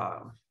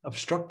are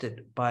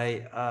obstructed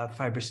by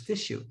fibrous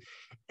tissue.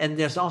 And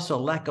there's also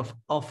a lack of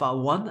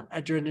alpha-1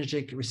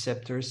 adrenergic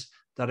receptors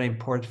that are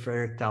important for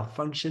erectile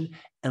function,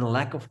 and a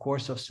lack, of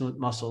course, of smooth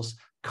muscles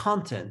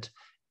content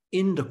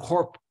in the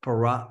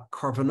corpora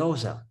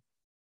cavernosa.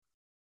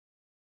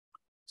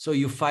 So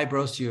you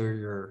fibrose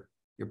your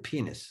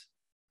penis.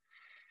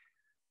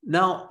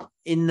 Now,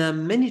 in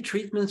many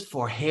treatments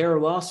for hair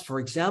loss, for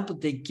example,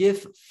 they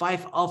give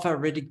 5-alpha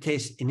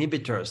reductase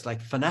inhibitors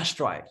like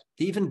finasteride.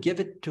 They even give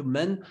it to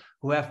men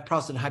who have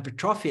prostate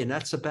hypertrophy, and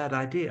that's a bad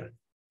idea.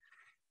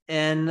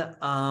 And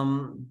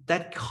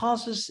that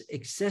causes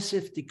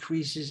excessive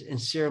decreases in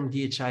serum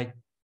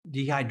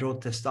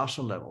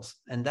dihydrotestosterone levels,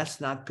 and that's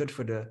not good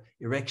for the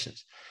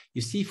erections.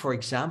 You see, for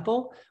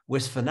example,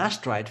 with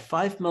finasteride,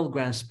 5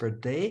 milligrams per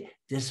day,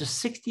 there's a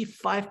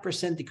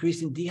 65%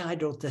 decrease in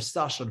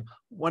dihydrotestosterone,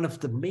 one of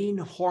the main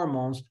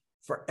hormones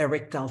for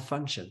erectile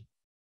function.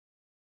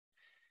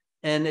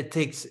 And it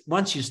takes,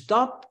 once you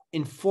stop,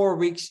 in 4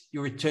 weeks,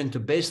 you return to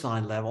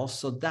baseline levels,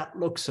 so that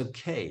looks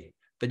okay.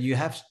 But you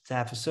have to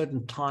have a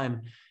certain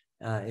time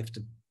if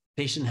the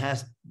patient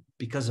has,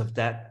 because of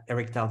that,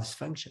 erectile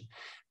dysfunction.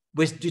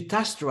 With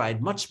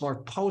dutasteride, much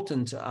more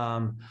potent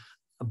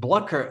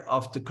blocker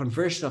of the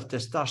conversion of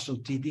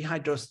testosterone to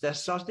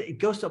dihydrotestosterone, it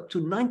goes up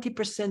to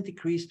 90%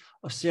 decrease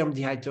of serum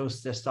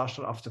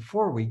dihydrotestosterone after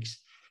 4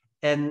 weeks.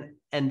 And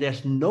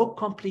there's no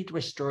complete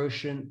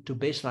restoration to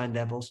baseline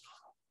levels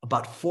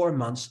about 4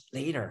 months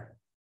later.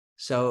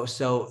 So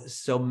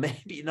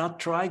maybe not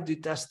try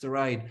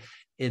dutasteride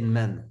in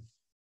men.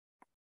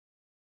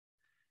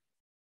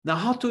 Now,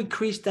 how to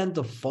increase then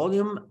the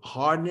volume,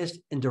 hardness,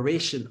 and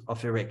duration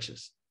of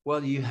erections?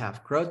 Well, you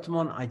have growth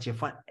hormone,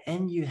 IGF-1,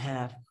 and you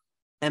have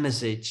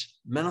MSH,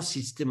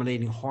 menocyte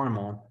stimulating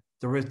hormone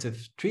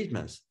derivative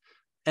treatments.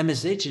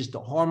 MSH is the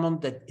hormone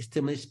that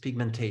stimulates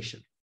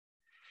pigmentation.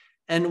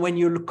 And when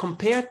you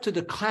compare to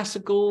the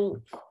classical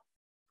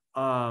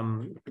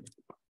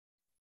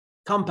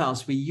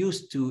compounds we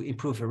use to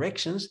improve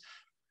erections,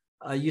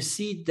 you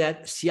see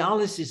that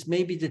Cialis is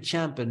maybe the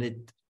champion.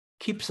 It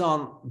keeps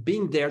on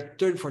being there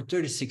for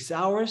 36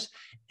 hours.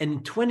 And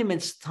in 20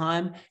 minutes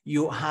time,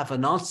 you have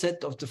an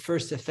onset of the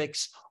first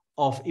effects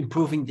of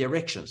improving the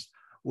erections.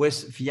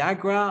 With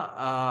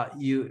Viagra,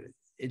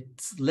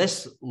 it's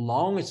less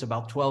long. It's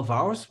about 12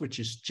 hours, which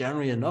is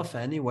generally enough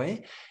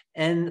anyway.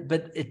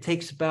 But it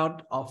takes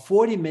about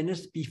 40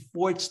 minutes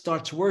before it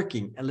starts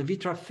working. And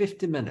Levitra,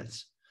 50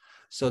 minutes.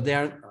 So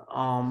there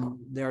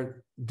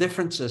are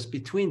differences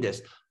between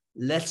this.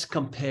 Let's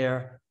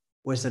compare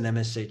with an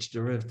MSH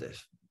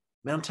derivative.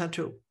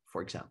 Melatonin,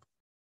 for example.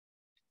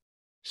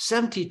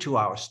 72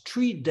 hours,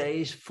 3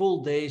 days,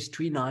 full days,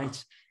 3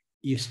 nights,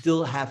 you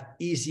still have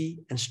easy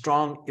and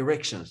strong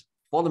erections,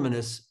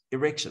 voluminous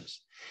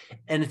erections.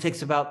 And it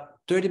takes about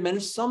 30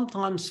 minutes,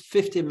 sometimes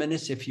 50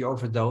 minutes if you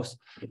overdose.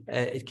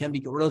 It can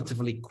be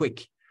relatively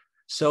quick.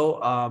 So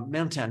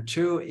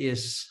Melatonin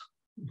is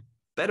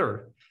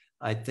better,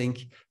 I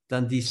think,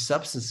 than these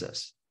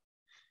substances.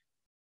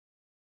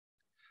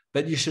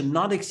 But you should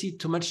not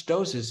exceed too much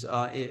doses,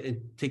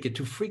 take it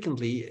too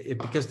frequently,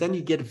 because then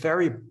you get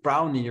very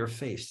brown in your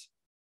face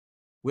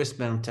with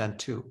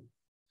Melatonin.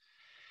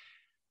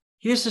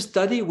 Here's a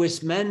study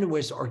with men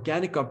with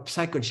organic or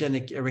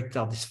psychogenic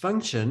erectile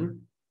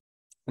dysfunction,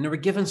 and they were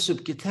given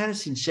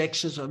subcutaneous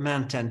injections of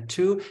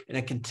Melatonin, and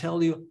I can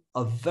tell you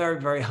a very,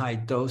 very high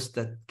dose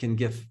that can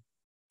give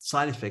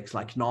side effects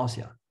like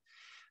nausea.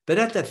 But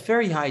at that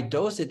very high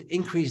dose, it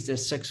increased their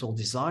sexual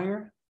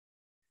desire.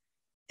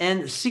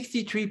 And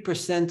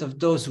 63% of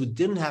those who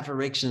didn't have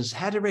erections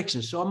had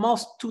erections. So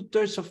almost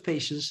 2/3 of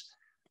patients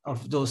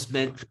of those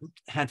men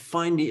had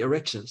finally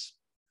erections.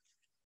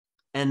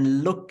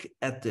 And look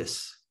at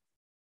this.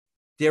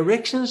 The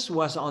erections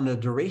was on a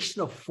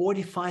duration of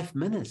 45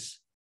 minutes,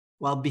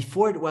 while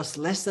before it was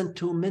less than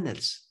 2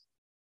 minutes.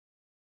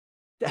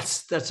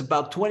 That's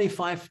about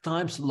 25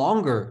 times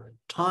longer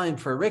time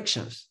for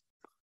erections.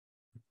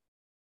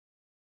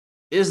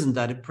 Isn't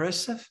that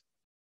impressive?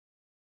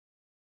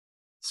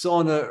 So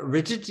on a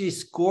rigidity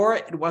score,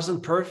 it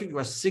wasn't perfect. It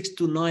was 6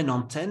 to 9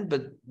 on 10,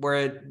 but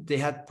where they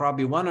had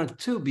probably 1 or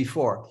 2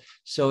 before.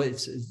 So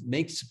it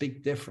makes a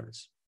big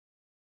difference.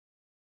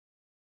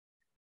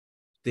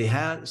 They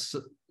had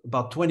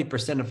about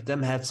 20% of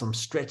them had some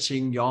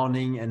stretching,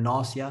 yawning, and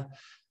nausea.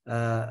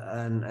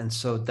 And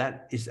so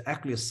that is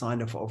actually a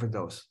sign of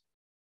overdose.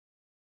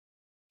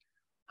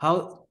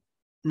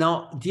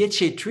 Now,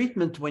 DHA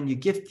treatment, when you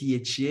give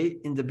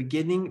DHA in the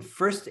beginning,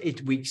 first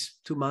 8 weeks,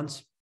 2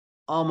 months,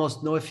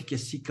 almost no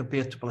efficacy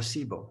compared to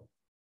placebo.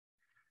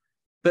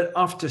 But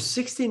after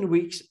 16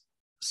 weeks,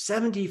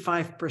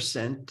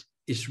 75%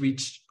 is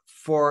reached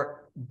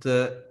for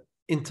the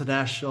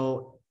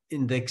International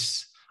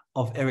Index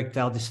of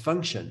Erectile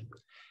Dysfunction,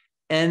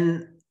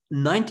 and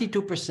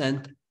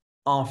 92%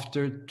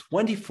 after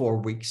 24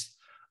 weeks,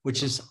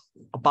 which is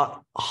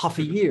about half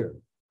a year.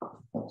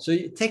 So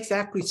it takes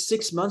actually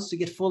 6 months to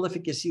get full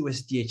efficacy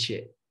with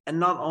DHA, and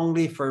not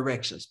only for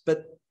erections,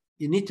 but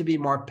you need to be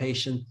more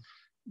patient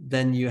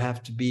than you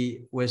have to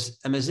be with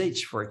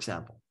MSH, for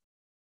example.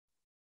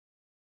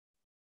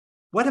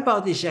 What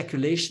about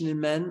ejaculation in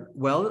men?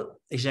 Well,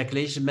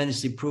 ejaculation in men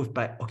is improved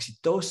by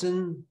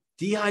oxytocin,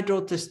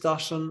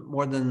 dihydrotestosterone,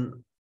 more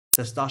than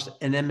testosterone,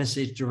 and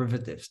MSH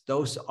derivatives.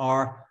 Those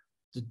are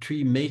the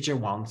 3 major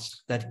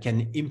ones that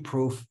can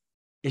improve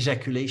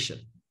ejaculation.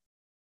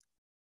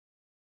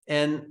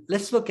 And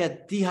let's look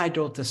at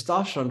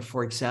dihydrotestosterone,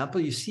 for example.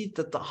 You see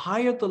that the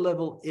higher the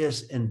level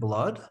is in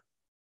blood,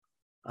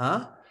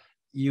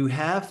 you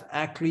have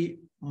actually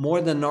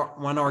more than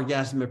 1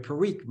 orgasm per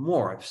week,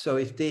 more. So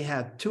if they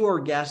had 2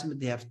 orgasms,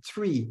 they have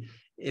 3.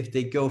 If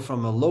they go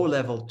from a low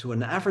level to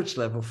an average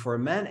level for a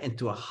man and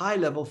to a high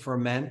level for a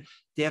man,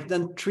 they have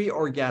done 3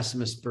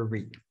 orgasms per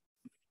week.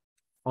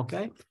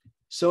 Okay,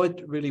 so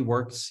it really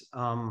works,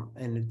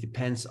 and it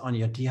depends on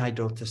your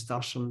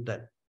dihydrotestosterone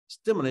that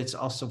stimulates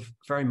also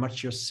very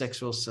much your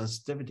sexual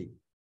sensitivity.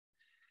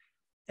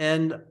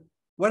 And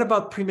what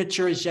about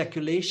premature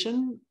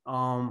ejaculation?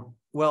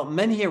 Well,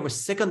 men here with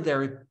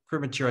secondary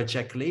premature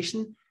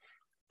ejaculation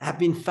have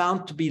been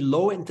found to be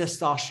low in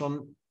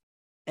testosterone,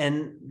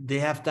 and they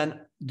have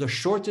done the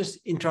shortest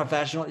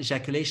intravaginal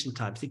ejaculation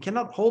times. They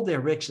cannot hold their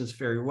erections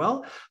very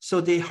well, so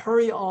they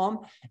hurry on,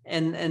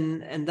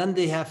 and then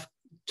they have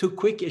too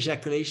quick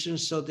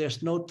ejaculations, so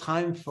there's no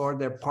time for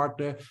their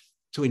partner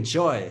to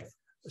enjoy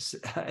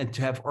and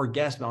to have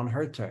orgasm on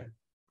her turn.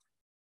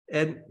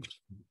 And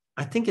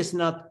I think it's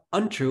not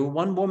untrue.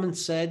 One woman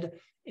said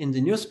in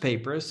the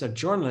newspapers, a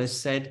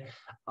journalist said,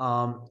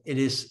 it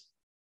is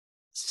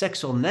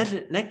sexual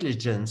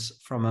negligence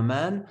from a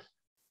man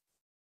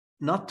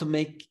not to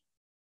make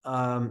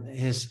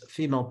his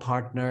female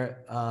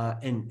partner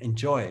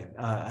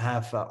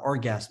have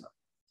orgasm.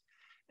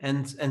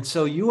 And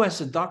so you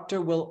as a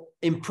doctor will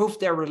improve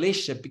their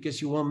relationship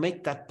because you will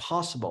make that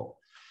possible,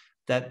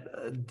 that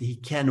he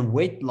can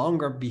wait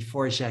longer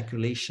before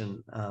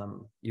ejaculation,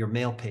 your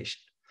male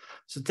patient.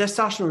 So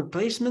testosterone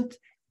replacement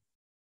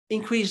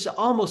increases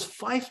almost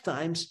 5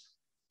 times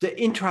the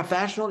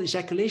intravaginal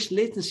ejaculation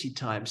latency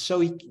time. So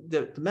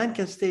the man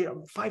can stay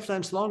 5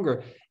 times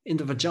longer in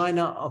the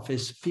vagina of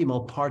his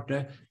female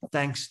partner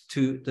thanks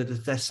to the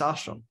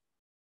testosterone.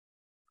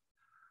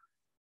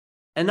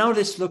 And now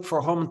let's look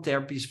for hormone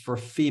therapies for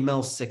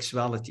female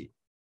sexuality.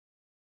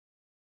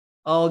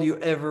 All you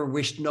ever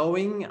wished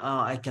knowing,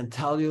 I can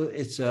tell you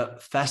it's a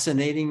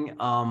fascinating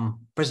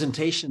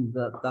presentation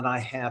that I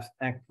have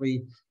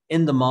actually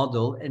in the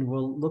module, and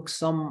we'll look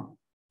some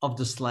of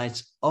the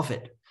slides of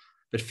it.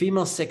 But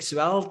female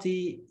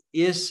sexuality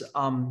is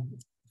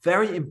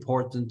very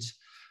important.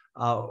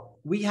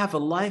 We have a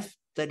life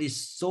that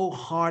is so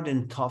hard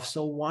and tough,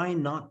 so why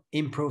not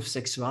improve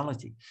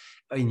sexuality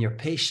in your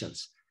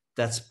patients?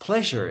 That's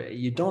pleasure.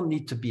 You don't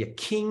need to be a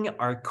king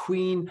or a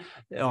queen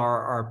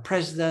or a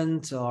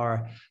president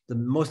or the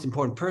most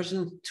important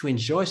person to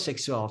enjoy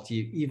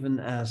sexuality. Even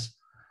as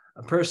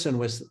a person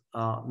with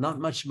not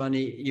much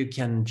money, you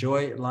can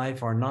enjoy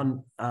life, or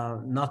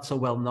not so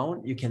well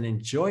known. You can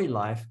enjoy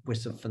life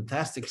with a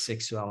fantastic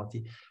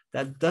sexuality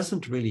that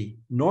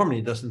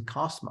normally doesn't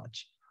cost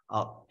much.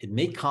 It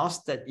may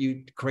cost that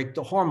you correct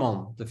the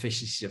hormone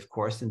deficiency, of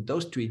course, and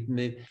those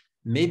treatments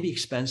may be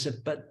expensive,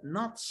 but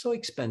not so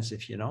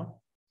expensive, you know.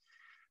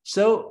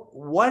 So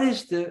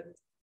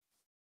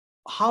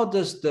how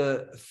does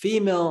the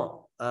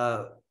female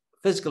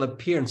physical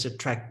appearance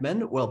attract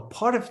men? Well,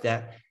 part of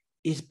that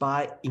is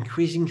by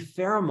increasing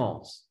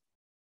pheromones.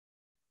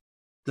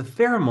 The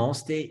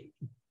pheromones, they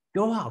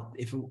go out.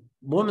 If a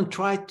woman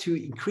tried to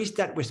increase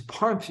that with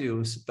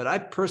perfumes, but I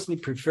personally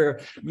prefer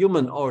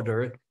human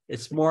odor,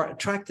 it's more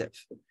attractive.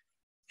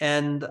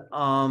 And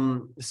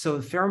so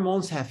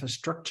pheromones have a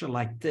structure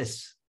like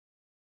this.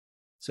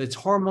 So it's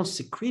hormones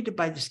secreted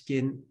by the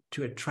skin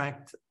to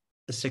attract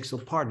a sexual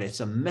partner. It's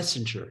a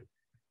messenger.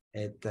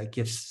 It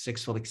gives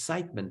sexual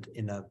excitement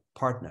in a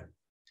partner.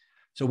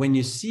 So when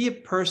you see a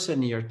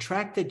person, you're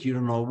attracted, you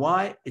don't know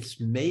why, it's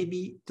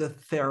maybe the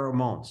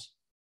pheromones.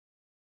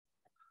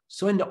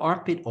 So in the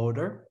armpit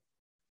odor,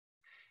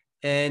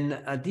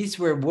 and these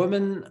were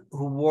women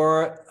who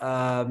wore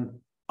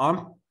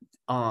arm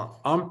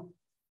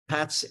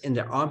pads in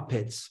their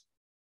armpits.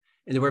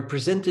 And they were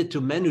presented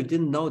to men who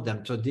didn't know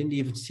them, so didn't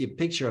even see a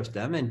picture of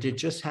them, and they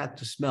just had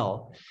to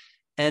smell.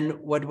 And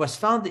what was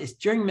found is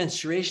during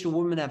menstruation,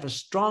 women have a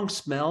strong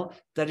smell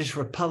that is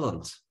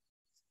repellent.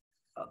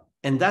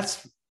 And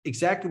that's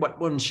exactly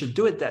what women should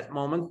do at that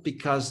moment,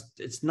 because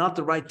it's not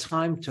the right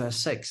time to have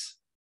sex.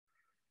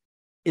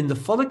 In the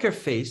follicular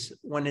phase,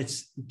 when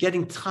it's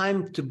getting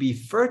time to be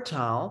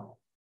fertile,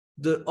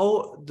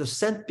 the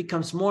scent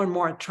becomes more and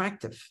more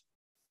attractive.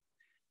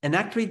 And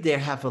actually, they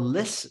have a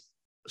less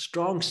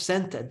strong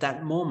scent at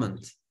that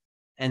moment.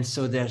 And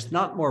so there's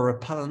not more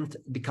repellent,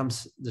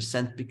 the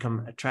scent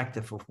becomes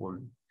attractive of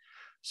women.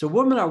 So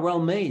women are well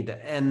made,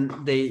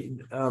 and they,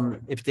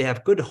 if they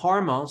have good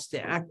hormones, they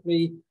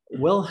actually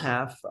will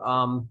have,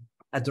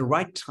 at the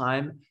right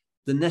time,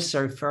 the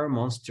necessary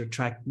pheromones to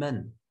attract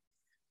men.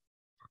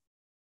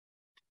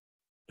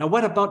 Now,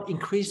 what about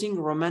increasing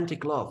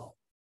romantic love?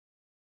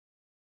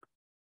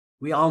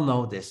 We all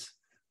know this.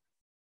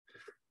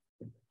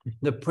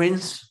 The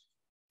prince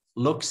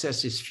looks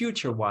at his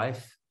future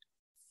wife,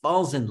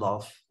 falls in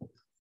love,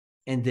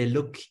 and they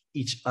look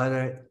each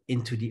other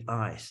into the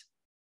eyes.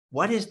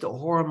 What is the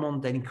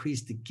hormone that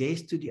increases the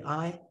gaze to the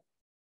eye?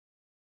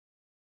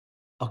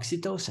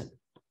 Oxytocin.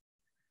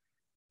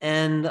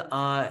 And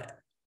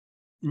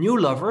new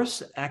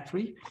lovers,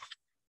 actually,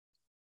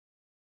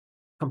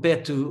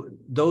 compared to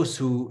those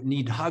who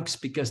need hugs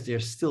because they're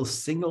still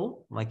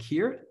single, like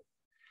here,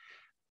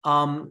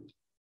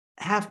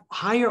 have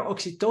higher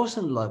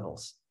oxytocin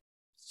levels.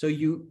 So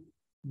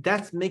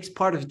that makes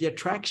part of the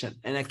attraction.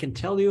 And I can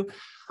tell you,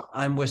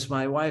 I'm with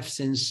my wife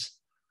since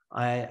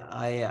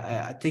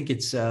I think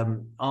it's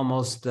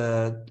almost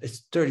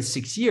it's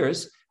 36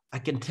 years. I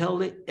can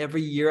tell it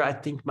every year. I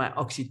think my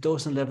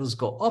oxytocin levels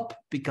go up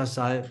because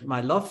my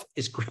love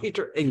is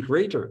greater and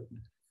greater.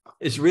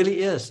 It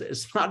really is.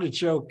 It's not a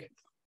joke.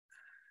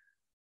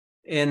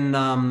 And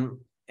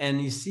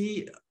you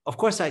see, of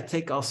course, I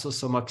take also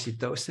some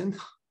oxytocin.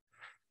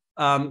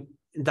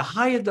 The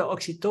higher the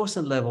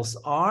oxytocin levels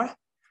are,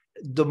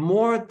 the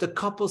more the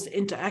couples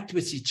interact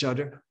with each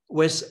other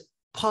with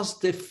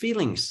positive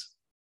feelings,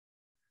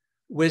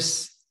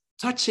 with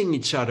touching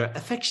each other,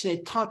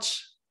 affectionate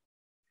touch,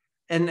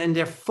 and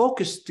they're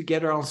focused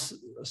together on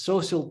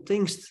social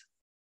things.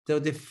 So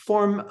they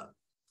form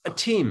a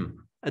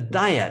team, a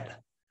dyad,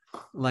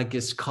 like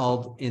it's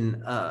called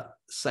in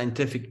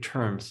scientific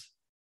terms.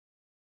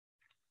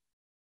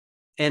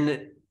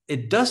 And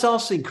it does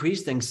also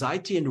increase the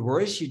anxiety and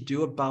worries you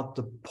do about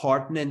the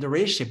partner and the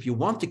relationship. You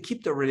want to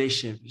keep the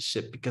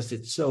relationship because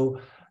it's so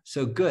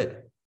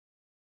good.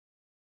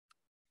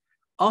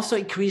 Also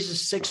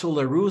increases sexual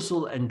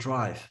arousal and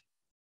drive.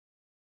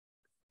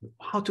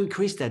 How to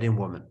increase that in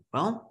women?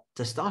 Well,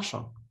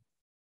 testosterone.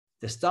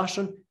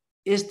 Testosterone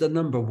is the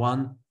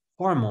 #1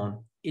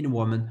 hormone in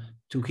women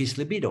to increase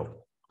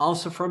libido,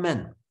 also for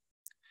men.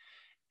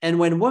 And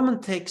when women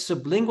take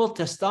sublingual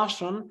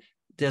testosterone,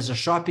 there's a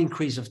sharp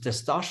increase of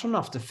testosterone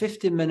after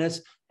 15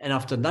 minutes, and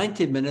after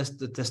 90 minutes,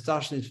 the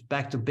testosterone is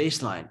back to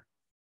baseline.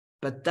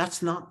 But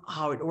that's not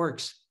how it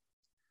works.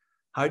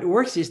 How it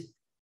works is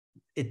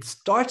it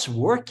starts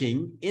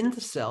working in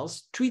the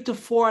cells 3 to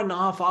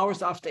 4.5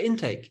 hours after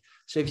intake.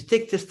 So if you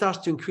take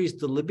testosterone to increase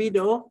the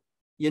libido,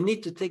 you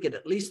need to take it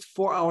at least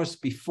 4 hours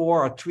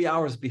before or 3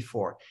 hours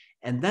before.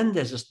 And then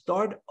there's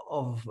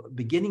a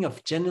beginning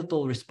of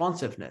genital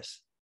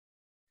responsiveness.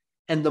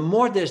 And the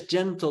more there's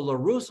genital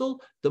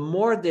arousal, the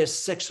more there's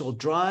sexual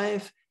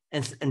drive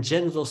and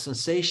genital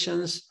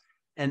sensations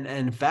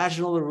and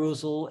vaginal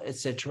arousal,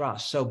 etc.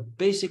 So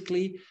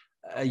basically,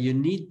 you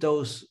need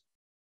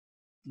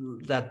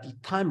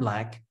that time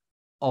lag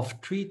of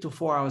 3 to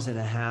 4 hours and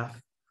a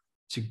half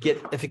to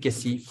get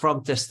efficacy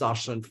from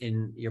testosterone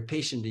in your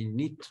patient. You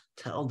need to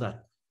tell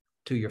that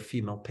to your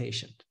female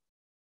patient.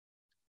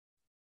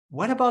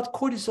 What about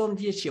cortisol and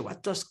DHEA?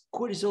 What does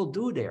cortisol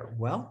do there?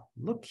 Well,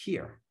 look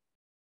here.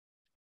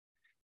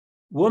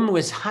 Women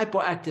with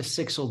hypoactive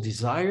sexual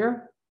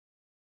desire,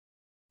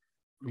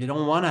 you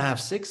don't want to have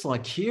sex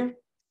like here.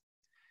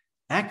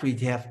 Actually,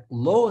 they have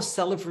low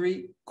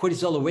salivary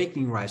cortisol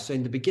awakening rise. So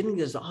in the beginning,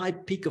 there's a high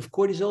peak of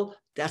cortisol,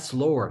 that's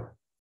lower.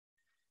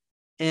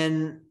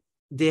 And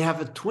they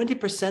have a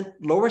 20%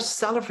 lower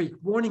salivary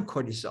morning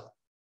cortisol.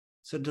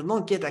 So they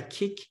don't get a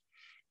kick.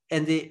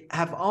 And they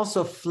have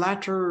also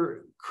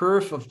flatter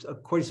curve of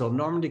cortisol.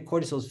 Normally,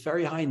 cortisol is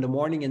very high in the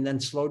morning and then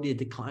slowly it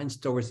declines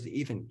towards the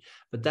evening.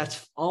 But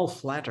that's all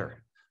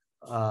flatter,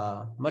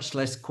 much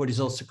less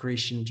cortisol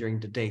secretion during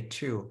the day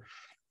too.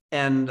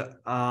 And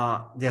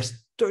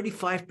there's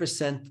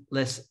 35%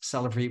 less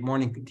salivary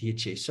morning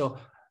DHA. So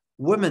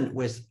women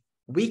with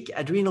weak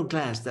adrenal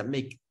glands that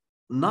make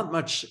not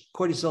much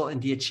cortisol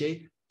and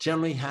DHA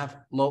generally have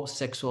low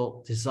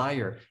sexual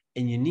desire.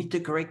 And you need to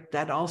correct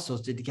that also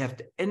so that you have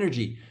the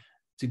energy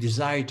to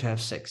desire to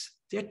have sex.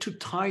 They're too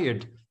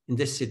tired in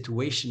this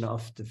situation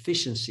of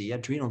deficiency,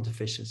 adrenal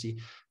deficiency,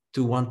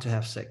 to want to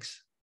have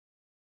sex.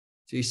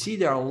 So you see,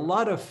 there are a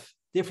lot of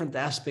different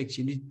aspects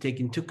you need to take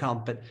into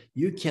account, but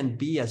you can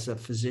be, as a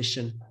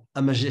physician,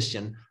 a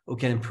magician who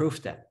can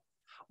improve that.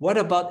 What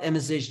about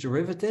MSH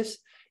derivatives?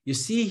 You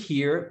see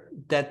here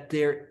that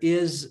there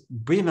is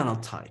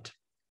bremelanotide.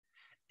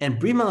 And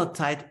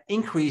bremelanotide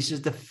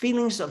increases the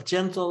feelings of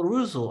genital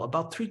arousal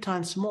about 3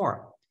 times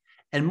more,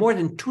 and more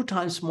than 2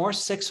 times more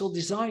sexual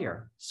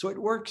desire. So it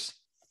works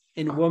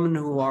in women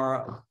who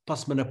are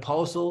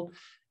postmenopausal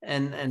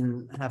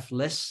and have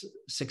less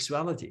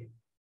sexuality.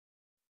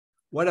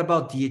 What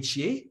about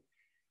DHEA?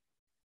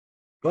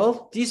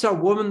 Well, these are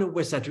women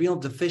with adrenal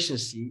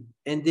deficiency,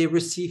 and they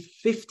receive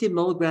 50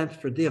 milligrams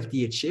per day of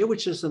DHEA,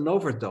 which is an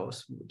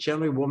overdose.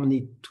 Generally, women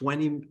need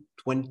 20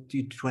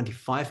 to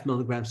 25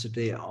 milligrams a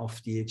day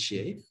of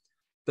DHEA.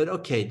 But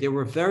okay, they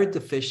were very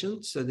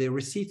deficient, so they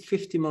received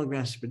 50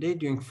 milligrams per day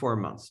during 4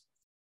 months.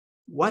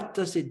 What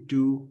does it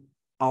do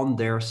on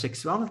their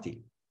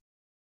sexuality?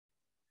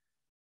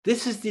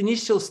 This is the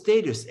initial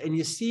status, and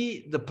you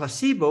see the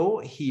placebo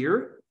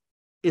here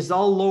is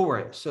all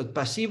lower. So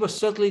placebo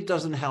certainly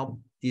doesn't help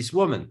these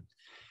women.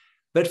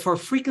 But for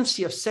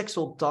frequency of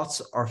sexual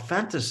thoughts or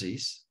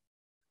fantasies,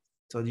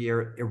 so the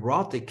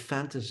erotic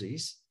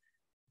fantasies,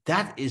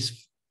 that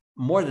is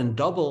more than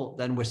double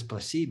than with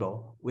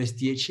placebo with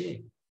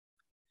DHEA.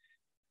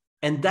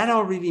 And that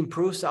already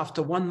improves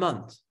after 1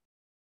 month.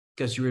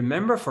 Because you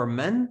remember, for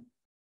men,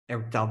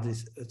 erectile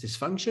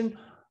dysfunction,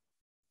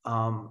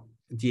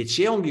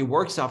 DHEA only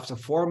works after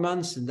 4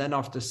 months, and then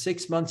after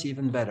 6 months,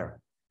 even better.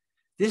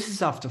 This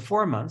is after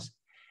 4 months.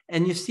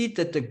 And you see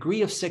that the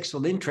degree of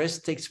sexual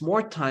interest takes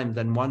more time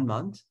than 1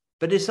 month,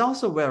 but it's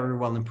also very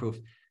well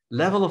improved.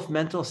 Level of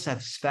mental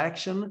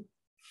satisfaction,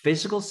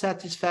 physical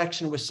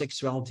satisfaction with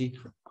sexuality,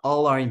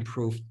 all are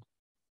improved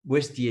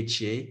with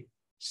DHEA,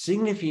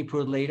 significantly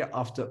improved later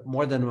after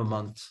more than 1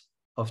 month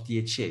of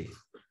DHEA.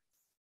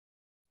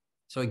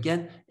 So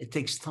again, it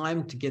takes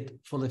time to get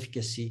full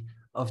efficacy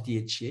of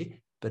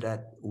DHEA, but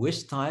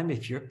with time,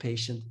 if you're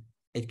patient,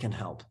 it can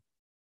help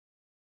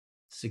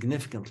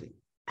significantly.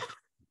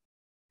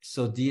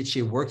 So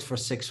DHEA works for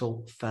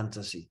sexual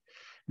fantasy.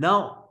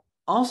 Now,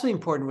 also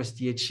important with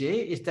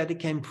DHEA is that it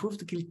can improve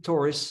the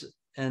clitoris.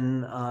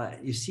 And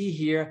you see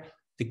here,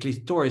 the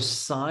clitoris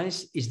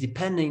size is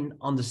depending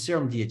on the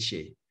serum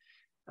DHEA.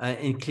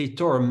 In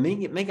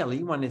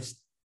clitoromegaly, when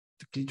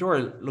the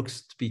clitoris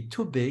looks to be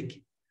too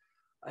big,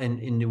 and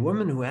in the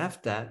women who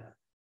have that,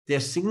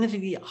 there's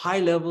significantly high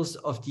levels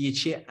of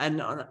DHEA and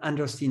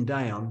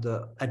androstenedione,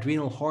 the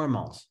adrenal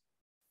hormones.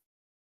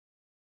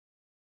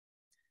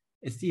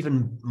 It's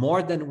even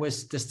more than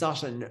with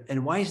testosterone.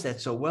 And why is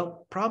that so?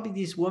 Well, probably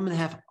these women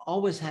have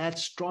always had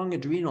strong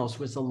adrenals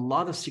with a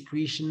lot of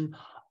secretion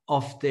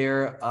of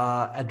their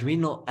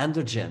adrenal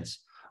androgens,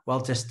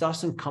 while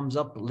testosterone comes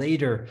up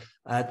later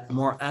at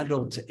more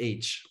adult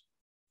age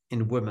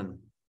in women.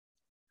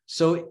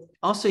 So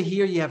also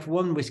here you have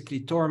one with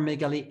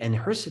clitoromegaly and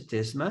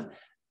hirsutism.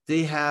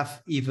 They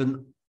have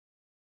even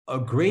a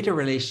greater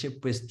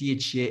relationship with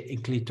DHEA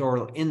and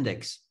clitoral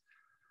index.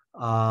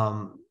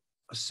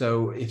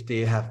 So if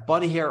they have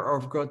body hair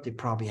overgrowth, they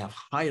probably have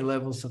high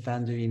levels of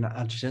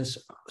androgens.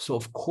 So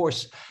of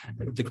course,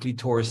 the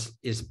clitoris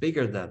is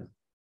bigger then.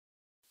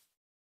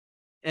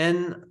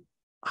 And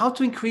how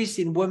to increase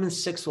in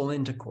women's sexual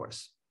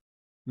intercourse?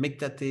 Make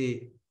that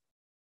they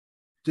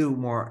do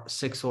more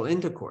sexual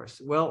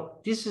intercourse.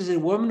 Well, this is a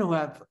woman who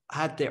have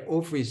had their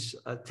ovaries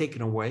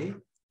taken away.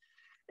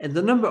 And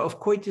the number of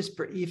coitus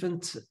per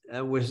event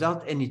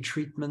without any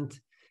treatment,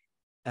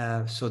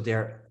 so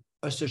they're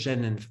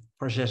estrogen and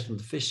progesterone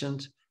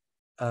deficient,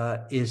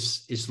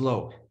 is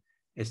low.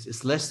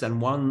 It's less than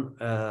 1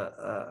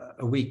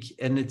 a week,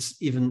 and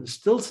it's even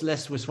still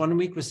less with 1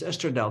 week with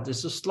estradiol.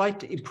 There's a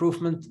slight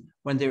improvement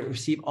when they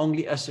receive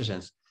only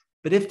estrogens.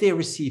 But if they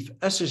receive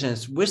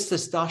estrogens with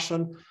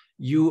testosterone,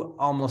 you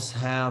almost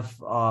have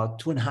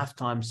 2.5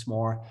 times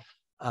more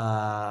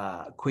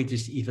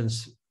coitus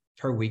events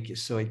per week.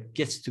 So it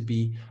gets to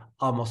be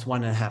almost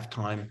 1.5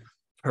 times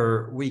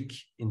per week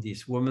in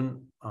these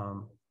women,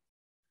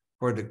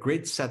 for the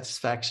great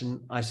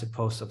satisfaction, I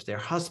suppose, of their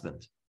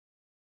husband.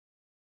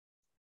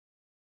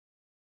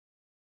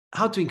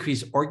 How to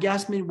increase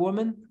orgasm in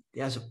women?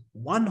 There's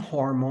one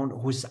hormone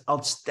who's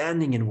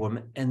outstanding in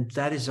women, and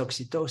that is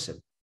oxytocin.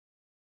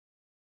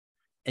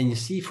 And you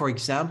see, for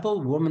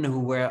example, women who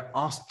were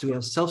asked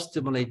to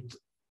self-stimulate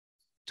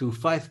to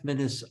 5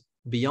 minutes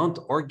beyond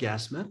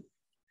orgasm,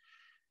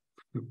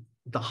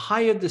 the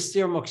higher the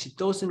serum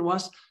oxytocin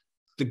was,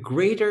 the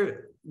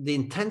greater the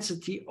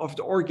intensity of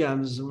the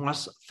orgasm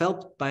was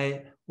felt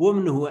by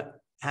women who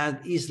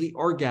had easily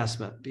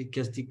orgasm,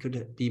 because they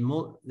could be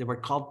they were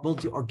called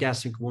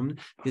multi-orgasmic women,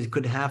 because they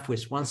could have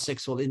with one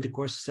sexual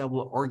intercourse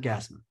several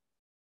orgasms.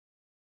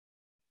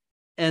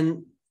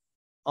 And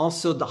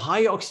also the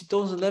higher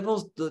oxytocin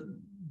levels,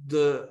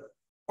 the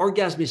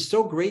orgasm is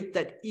so great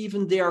that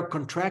even there are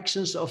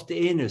contractions of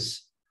the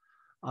anus,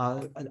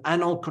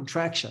 anal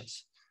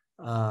contractions.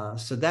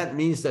 So that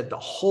means that the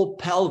whole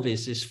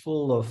pelvis is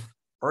full of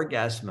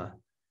orgasm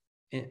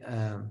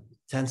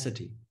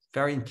intensity,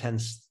 very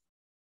intense.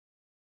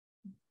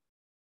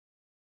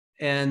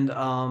 And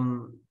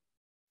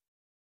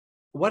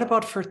what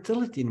about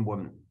fertility in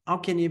women? How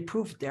can you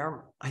improve? There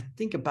are, I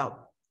think,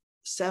 about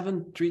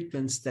 7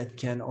 treatments that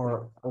can,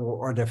 or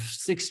the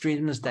 6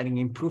 treatments that can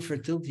improve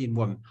fertility in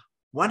women.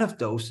 One of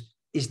those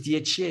is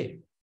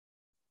DHEA.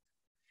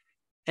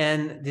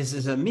 And this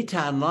is a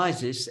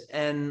meta-analysis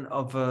and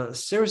of a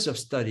series of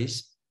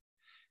studies,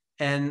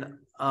 and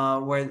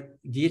where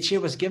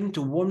DHEA was given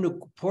to women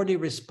who poorly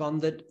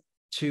responded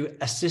to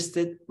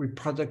assisted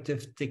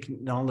reproductive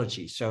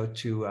technology, so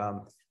to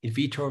in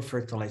vitro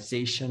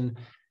fertilization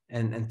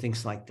and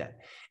things like that.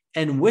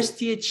 And with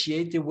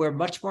DHEA, they were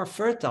much more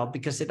fertile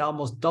because it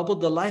almost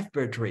doubled the live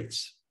birth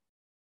rates.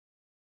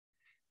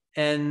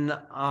 And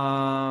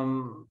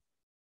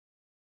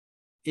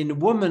in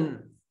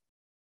women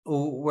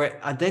who were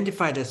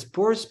identified as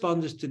poor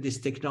responders to this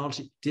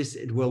technology,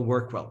 it will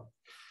work well.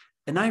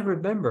 And I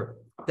remember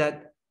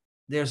that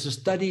there's a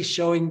study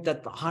showing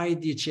that the higher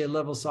DHEA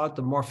levels are,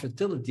 the more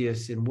fertility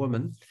is in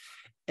women.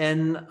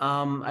 And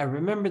I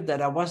remember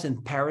that I was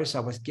in Paris, I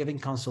was giving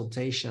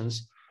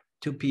consultations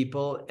to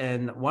people,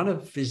 and one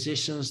of the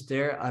physicians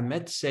there I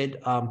met said,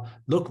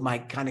 look, my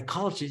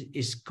gynecologist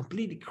is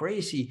completely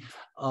crazy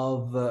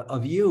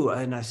of you.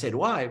 And I said,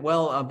 why?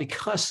 Well,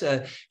 because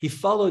he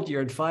followed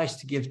your advice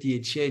to give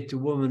DHEA to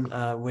women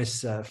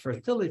with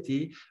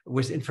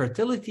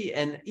infertility,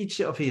 and each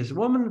of his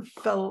women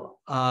fell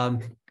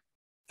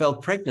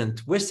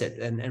pregnant with it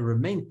and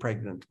remained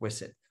pregnant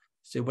with it.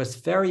 So it was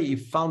he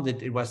found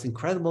it was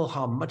incredible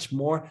how much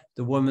more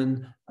the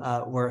women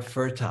were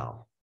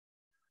fertile.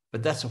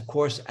 But that's, of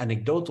course,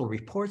 anecdotal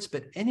reports.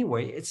 But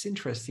anyway, it's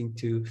interesting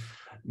to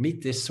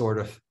meet this sort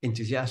of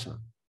enthusiasm.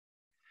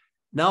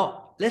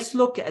 Now, let's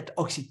look at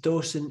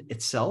oxytocin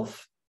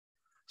itself.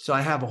 So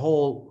I have a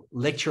whole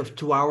lecture of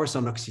 2 hours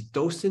on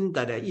oxytocin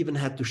that I even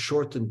had to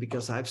shorten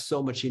because I have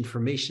so much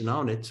information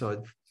on it. So it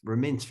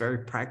remains very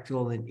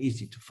practical and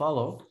easy to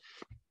follow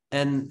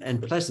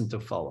and pleasant to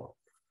follow.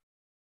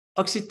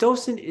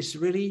 Oxytocin is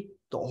really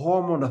the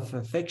hormone of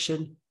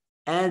affection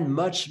and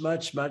much,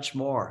 much, much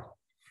more.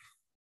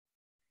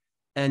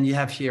 And you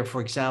have here, for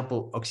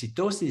example,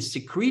 oxytocin is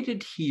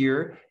secreted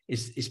here,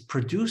 is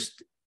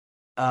produced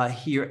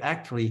here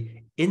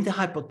actually in the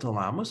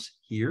hypothalamus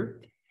here.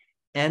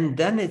 And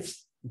then it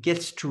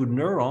gets through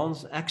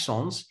neurons,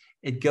 axons,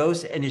 it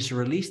goes and is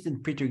released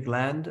in pituitary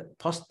gland,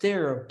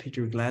 posterior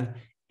pituitary gland,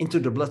 into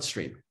the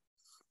bloodstream.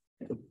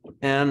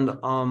 And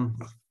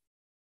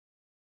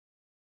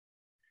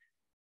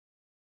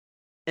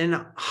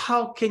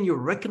how can you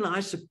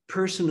recognize a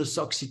person who's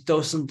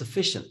oxytocin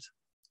deficient?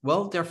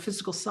 Well, there are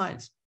physical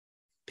signs.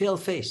 Pale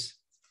face.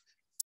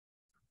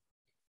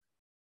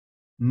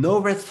 No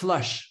red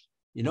flush.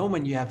 You know,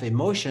 when you have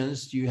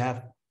emotions,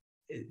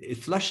 it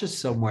flushes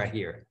somewhere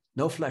here.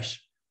 No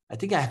flush. I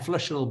think I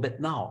flush a little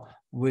bit now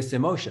with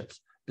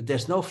emotions, but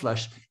there's no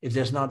flush if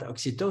there's not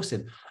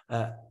oxytocin.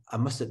 I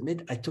must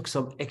admit, I took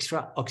some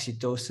extra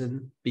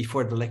oxytocin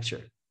before the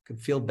lecture. Could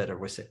feel better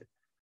with it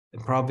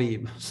and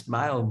probably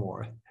smile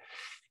more.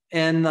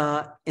 And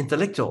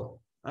intellectual,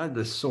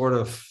 the sort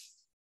of,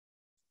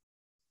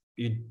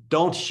 you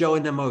don't show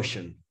an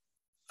emotion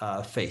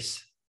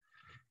face,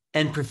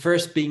 and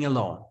prefers being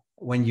alone.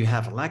 When you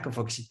have a lack of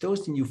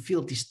oxytocin, you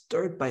feel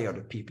disturbed by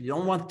other people. You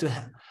don't want to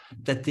have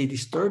that they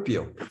disturb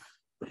you.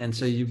 And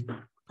so you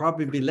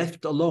probably be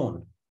left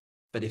alone.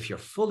 But if you're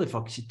full of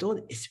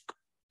oxytocin, it's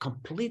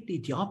completely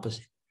the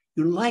opposite.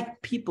 You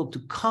like people to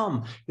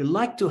come. You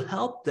like to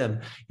help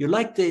them. You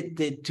like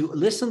to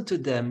listen to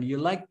them. You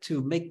like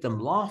to make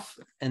them laugh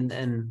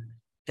and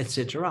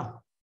etc.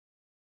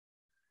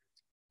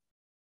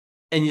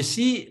 And you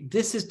see,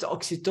 this is the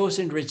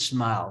oxytocin-rich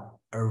smile,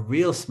 a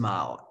real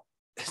smile.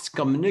 It's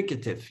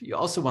communicative. You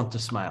also want to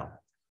smile.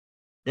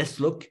 Let's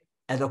look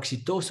at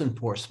oxytocin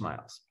poor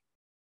smiles.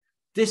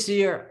 This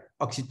here,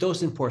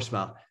 oxytocin poor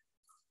smile.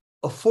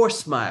 A forced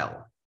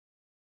smile.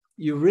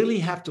 You really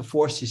have to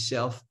force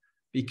yourself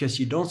because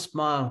you don't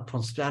smile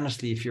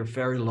spontaneously if you're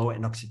very low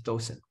in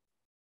oxytocin.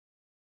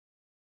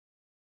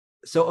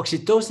 So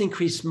oxytocin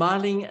increases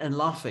smiling and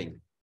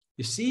laughing.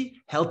 You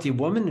see, healthy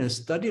women in a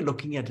study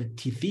looking at a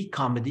TV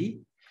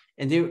comedy,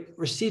 and they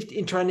received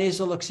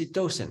intranasal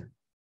oxytocin.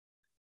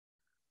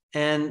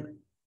 And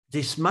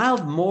they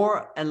smiled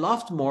more and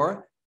laughed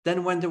more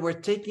than when they were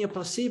taking a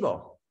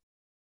placebo.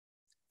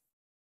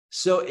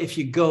 So if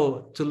you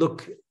go to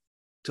look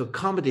to a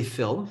comedy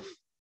film,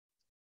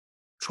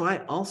 try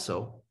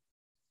also,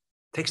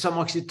 take some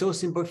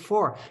oxytocin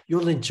before,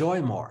 you'll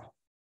enjoy more.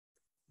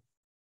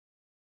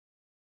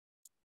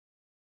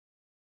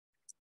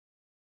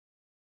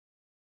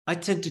 I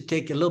tend to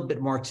take a little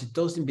bit more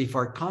oxytocin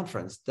before a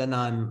conference, then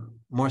I'm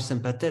more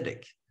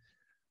sympathetic.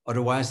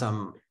 Otherwise,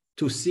 I'm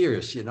too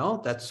serious, you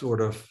know, that sort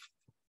of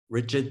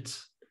rigid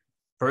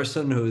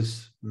person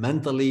who's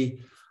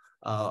mentally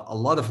a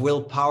lot of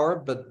willpower,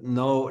 but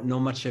no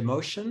much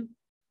emotion.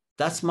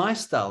 That's my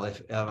style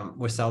if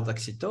without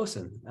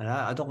oxytocin, and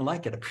I don't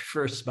like it. I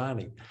prefer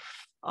smiling.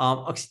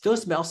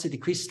 Oxytocin may also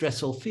decrease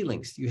stressful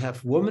feelings. You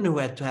have women who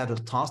had to have a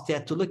task. They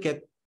had to look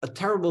at a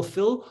terrible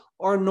film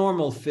or a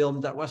normal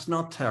film that was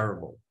not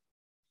terrible.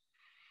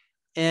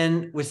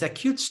 And with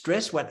acute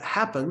stress, what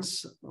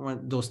happens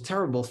when those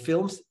terrible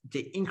films,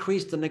 they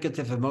increase the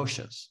negative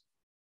emotions.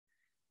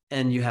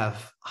 And you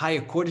have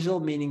higher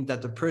cortisol, meaning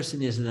that the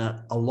person is in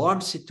an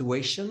alarm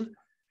situation,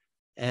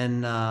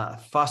 and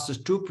faster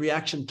troop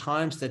reaction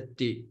times, that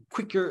they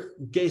quicker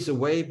gaze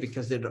away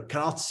because they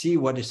cannot see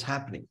what is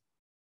happening.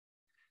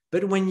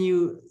 But when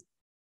you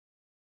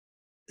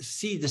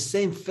see the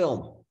same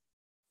film,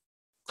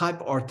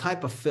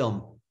 type of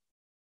film,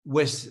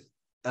 with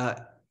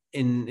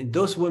in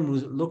those women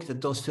who looked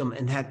at those films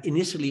and had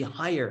initially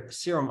higher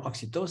serum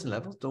oxytocin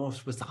levels,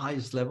 those with the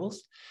highest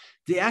levels,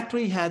 they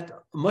actually had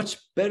a much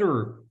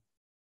better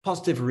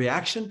positive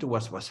reaction to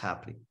what was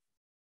happening.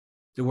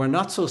 They were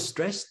not so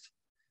stressed.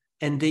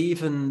 And they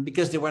even,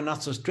 because they were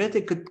not so stressed,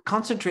 they could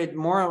concentrate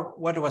more on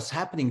what was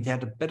happening. They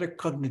had a better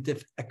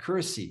cognitive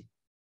accuracy.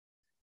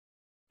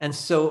 And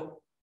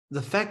so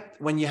the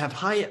fact when you have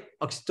high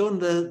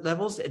oxytocin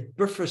levels, it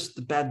buffers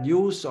the bad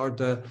news or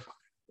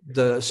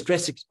the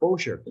stress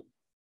exposure.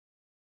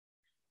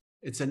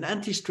 It's an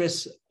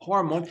anti-stress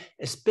hormone,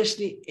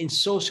 especially in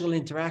social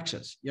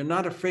interactions. You're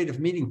not afraid of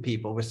meeting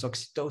people with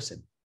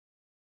oxytocin.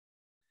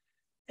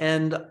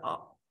 And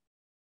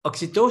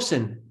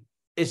oxytocin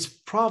is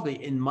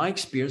probably, in my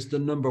experience, the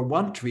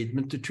 #1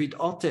 treatment to treat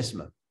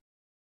autism.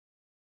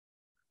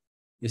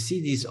 You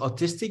see these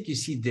autistic, you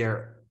see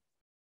their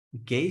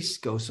gaze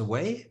goes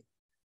away,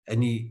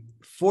 and he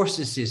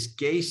forces his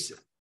gaze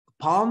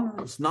upon.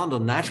 It's not a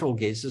natural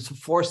gaze, it's a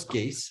forced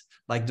gaze,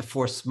 like the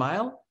forced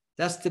smile.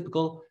 That's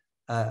typical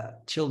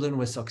children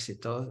with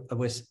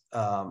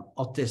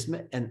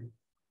autism, and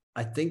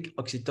I think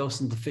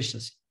oxytocin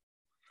deficiency.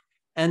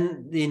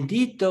 And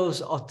indeed,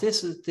 those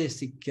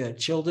autistic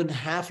children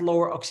have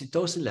lower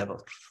oxytocin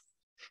levels.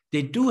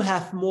 They do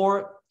have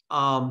more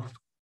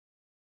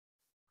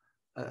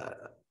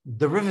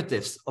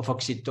derivatives of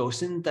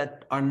oxytocin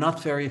that are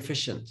not very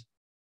efficient.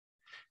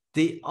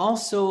 They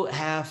also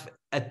have,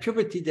 at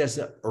puberty, there's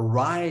a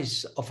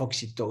rise of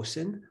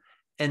oxytocin,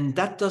 and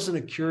that doesn't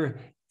occur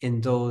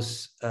in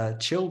those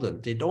children.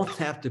 They don't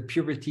have the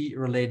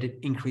puberty-related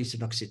increase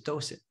in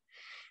oxytocin.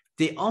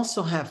 They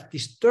also have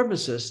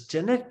disturbances,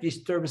 genetic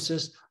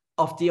disturbances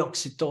of the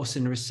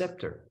oxytocin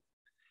receptor.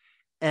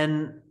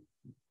 And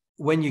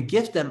when you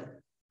give them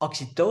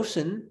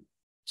oxytocin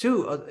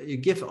you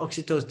give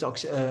oxytocin to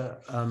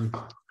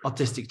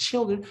autistic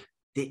children,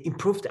 they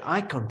improve the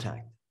eye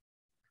contact.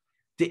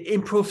 They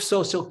improve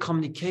social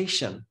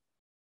communication.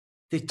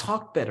 They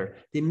talk better.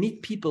 They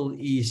meet people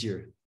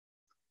easier.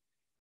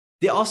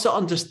 They also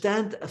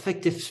understand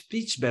effective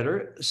speech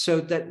better.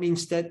 So that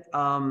means that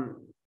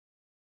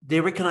they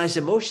recognize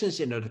emotions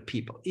in other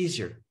people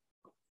easier.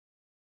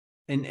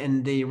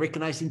 And they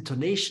recognize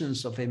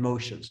intonations of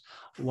emotions.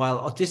 While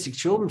autistic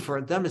children,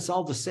 for them, it's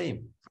all the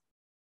same.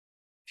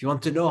 If you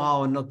want to know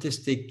how an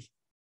autistic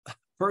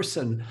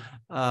person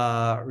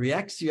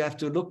reacts, you have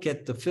to look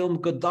at the film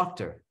Good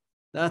Doctor.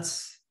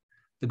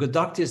 The Good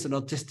Doctor is an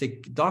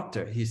autistic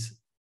doctor. He's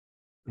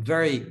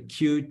very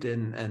cute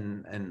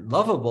and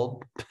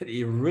lovable, but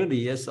he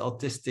really is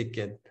autistic.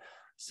 And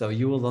so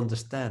you will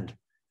understand.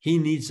 He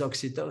needs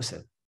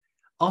oxytocin.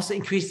 Also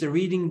increase the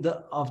reading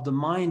of the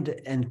mind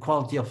and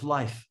quality of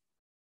life.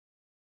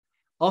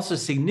 Also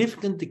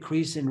significant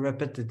decrease in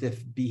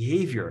repetitive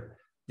behavior.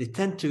 They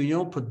tend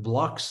to, put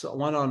blocks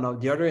one on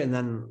the other, and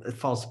then it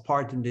falls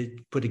apart, and they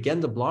put again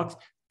the blocks.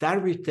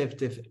 That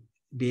repetitive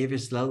behavior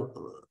is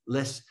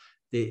less.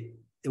 They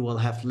will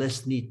have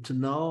less need to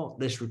know,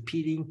 less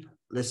repeating,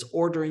 less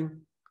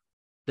ordering,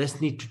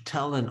 less need to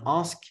tell and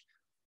ask.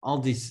 All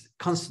these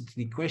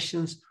constantly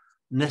questions,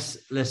 less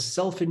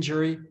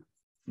self-injury,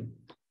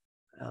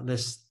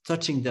 less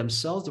touching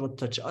themselves. They will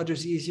touch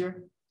others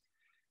easier.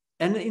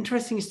 And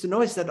interesting is to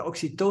know is that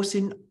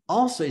oxytocin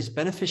also is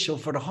beneficial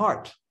for the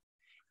heart.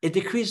 It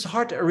decreases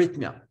heart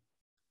arrhythmia.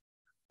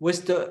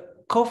 With the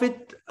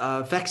COVID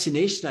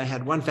vaccination, I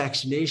had one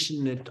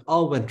vaccination, it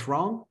all went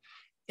wrong.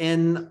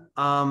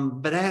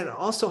 But I had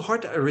also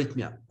heart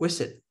arrhythmia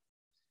with it.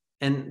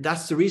 And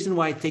that's the reason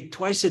why I take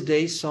twice a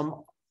day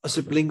some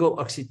sublingual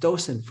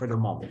oxytocin for the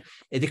moment.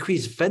 It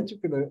decreases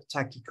ventricular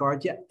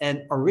tachycardia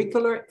and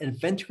auricular and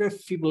ventricular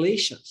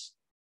fibrillations.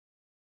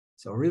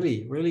 So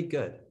really, really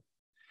good.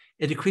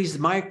 It decreases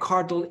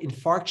myocardial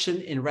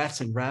infarction in rats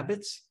and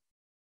rabbits.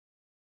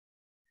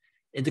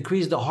 It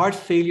decreased the heart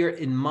failure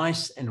in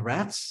mice and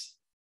rats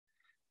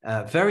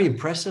very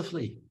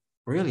impressively,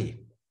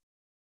 really.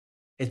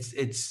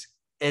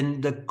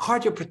 And the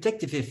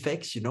cardioprotective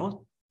effects,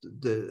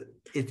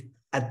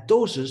 at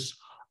doses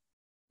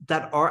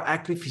that are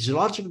actually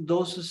physiological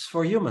doses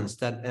for humans,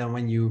 that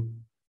when you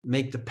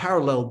make the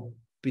parallel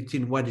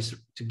between what is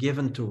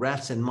given to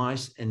rats and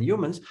mice and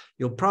humans,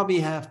 you'll probably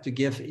have to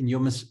give in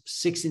humans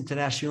 6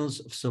 international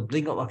units of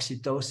sublingual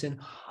oxytocin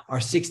or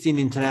 16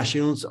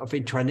 international units of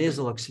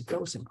intranasal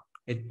oxytocin.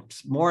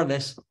 It's more or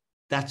less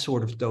that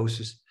sort of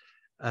doses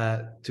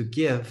to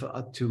give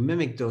to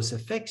mimic those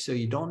effects, so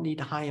you don't need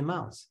high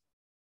amounts.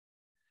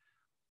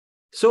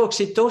 So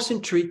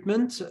oxytocin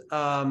treatment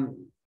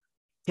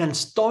can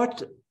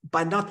start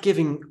by not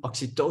giving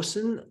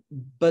oxytocin,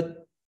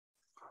 but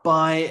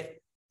by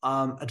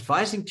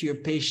advising to your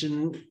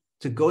patient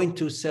to go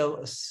into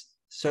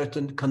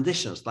certain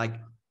conditions like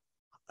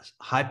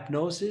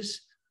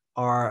hypnosis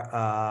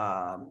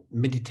or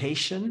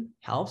meditation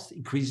helps,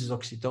 increases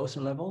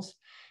oxytocin levels,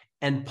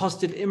 and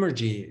positive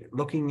imagery,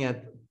 looking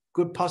at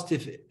good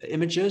positive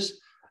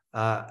images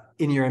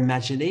in your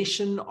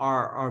imagination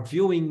or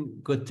viewing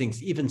good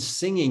things. Even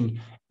singing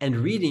and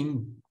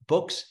reading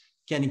books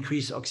can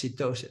increase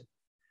oxytocin.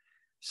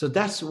 So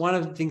that's one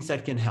of the things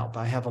that can help.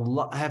 I have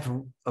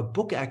a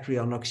book actually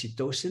on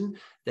oxytocin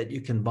that you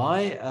can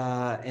buy,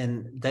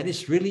 and that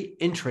is really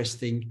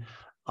interesting.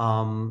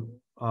 And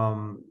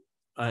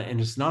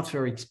it's not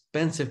very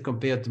expensive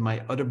compared to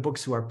my other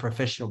books, who are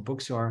professional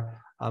books, who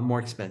are more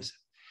expensive.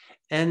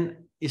 And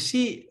you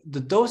see,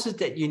 the doses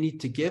that you need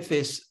to give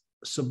is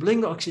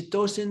sublingual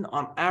oxytocin.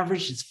 On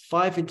average, it's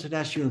 5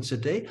 international units a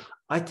day.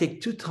 I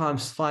take 2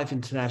 times 5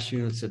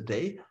 international units a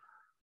day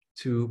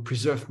to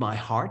preserve my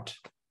heart.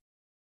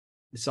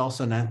 It's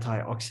also an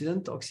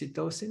antioxidant,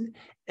 oxytocin.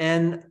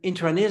 And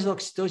intranasal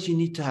oxytocin, you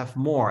need to have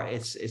more.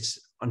 It's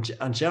on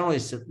general,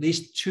 it's at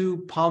least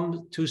 2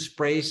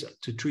 sprays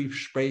to 3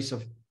 sprays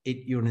of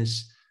 8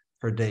 units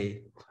per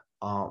day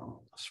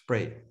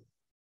spray.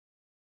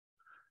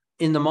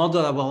 In the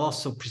model, I will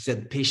also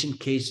present patient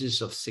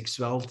cases of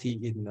sexuality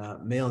in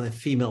male and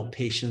female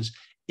patients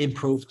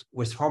improved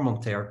with hormone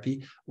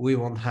therapy. We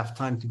won't have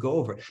time to go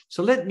over.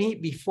 So let me,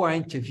 before I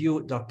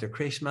interview Dr.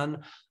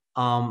 Kreisman,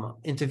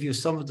 interview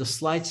some of the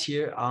slides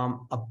here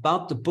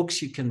about the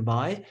books you can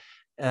buy.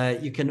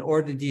 You can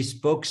order these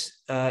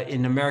books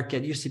in America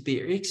at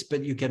UCPRX,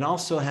 but you can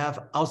also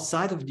have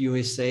outside of the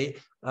USA,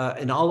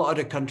 in all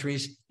other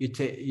countries,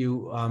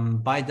 you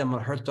buy them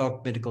at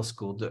Hertoghe Medical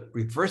School. The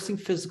Reversing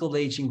Physical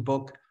Aging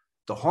book,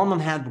 the Hormone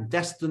Handbook,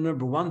 that's the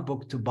 #1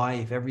 book to buy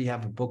if ever you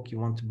have a book you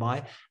want to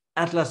buy.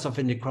 Atlas of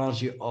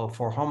Endocrinology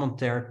for Hormone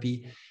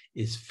Therapy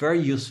is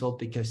very useful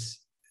because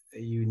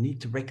you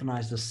need to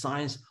recognize the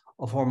signs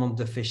of hormone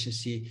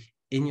deficiency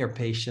in your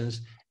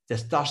patients.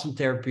 Testosterone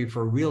therapy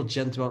for real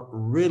gentlemen,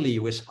 really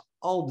with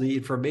all the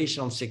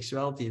information on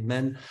sexuality in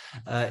men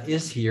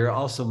is here,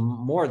 also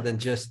more than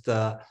just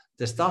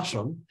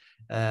testosterone,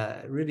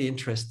 really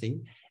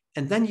interesting.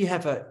 And then you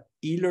have a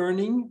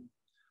e-learning.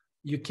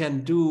 You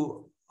can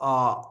do,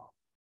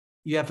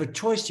 you have a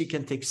choice. You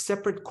can take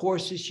separate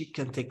courses. You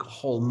can take a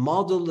whole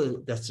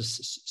model that's a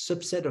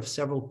subset of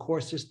several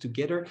courses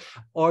together,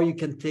 or you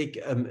can take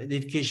an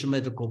educational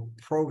medical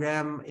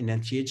program in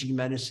anti-aging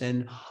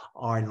medicine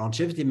or in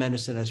longevity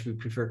medicine, as we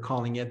prefer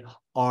calling it,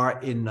 or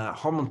in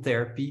hormone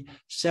therapy.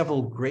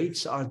 Several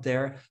grades are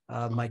there.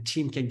 My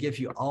team can give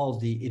you all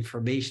the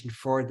information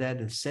for that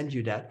and send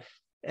you that.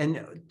 And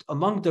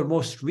among the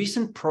most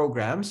recent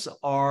programs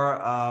are,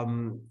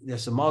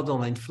 there's a model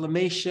on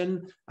inflammation,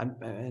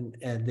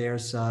 and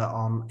there's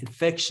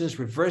infections.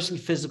 Reversing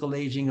Physical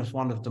Aging is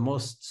one of the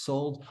most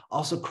sold.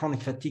 Also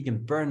chronic fatigue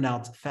and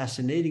burnout,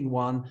 fascinating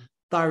one.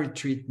 Thyroid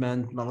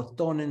treatment,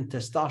 melatonin,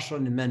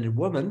 testosterone in men and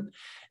women.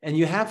 And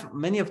you have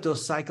many of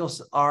those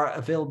cycles are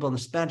available in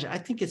Spanish. I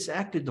think it's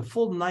actually the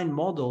full 9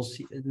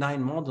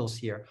 models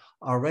here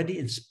already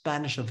in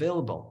Spanish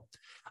available.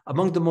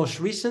 Among the most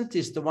recent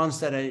is the ones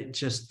that I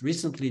just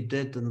recently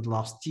did in the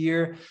last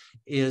year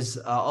is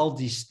all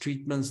these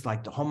treatments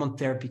like the hormone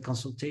therapy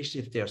consultation.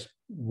 If there's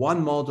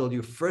one model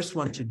you first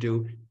want to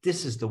do,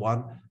 this is the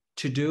one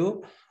to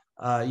do.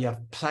 You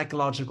have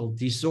psychological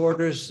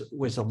disorders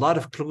with a lot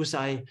of clues.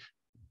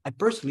 I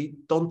personally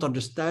don't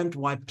understand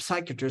why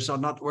psychiatrists are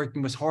not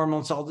working with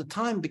hormones all the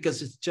time,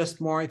 because it's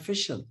just more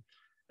efficient.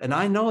 And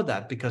I know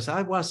that because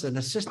I was an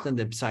assistant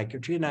in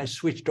psychiatry and I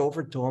switched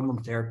over to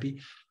hormone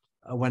therapy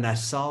when I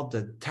saw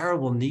the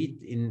terrible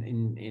need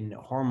in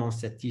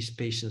hormones that these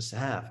patients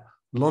have.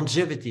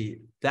 Longevity,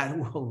 that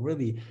will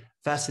really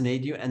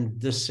fascinate you. And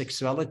the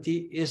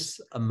sexuality is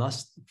a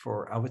must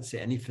for, I would say,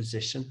 any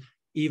physician,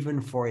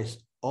 even for his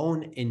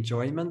own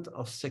enjoyment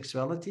of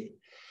sexuality.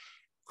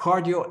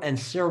 Cardio and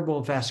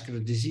cerebral vascular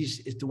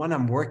disease is the one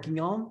I'm working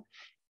on,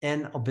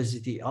 and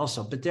obesity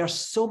also. But there's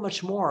so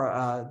much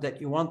more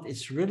that you want.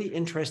 It's really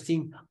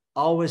interesting,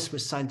 always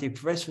with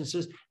scientific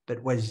references,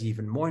 but what is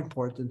even more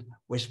important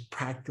was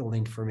practical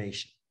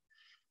information.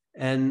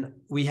 And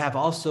we have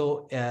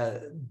also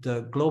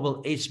the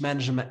Global Age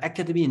Management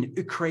Academy in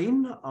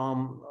Ukraine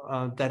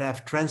that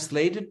have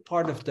translated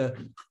part of the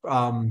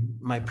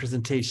my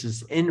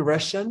presentations in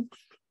Russian.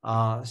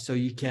 So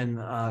you can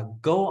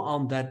go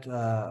on that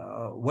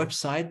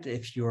website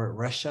if you're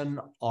Russian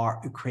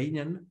or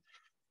Ukrainian.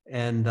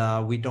 And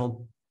we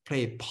don't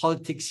play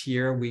politics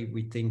here.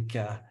 We think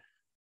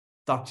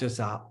doctors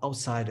are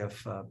outside of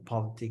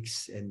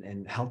politics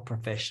and health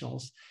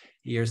professionals.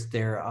 Here's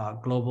their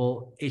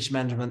Global Age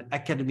Management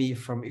Academy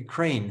from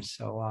Ukraine.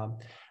 So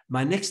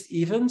My next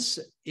events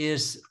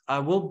is I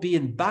will be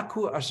in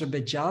Baku,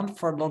 Azerbaijan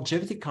for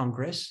Longevity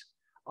Congress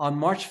on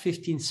March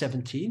 15,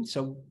 17.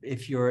 So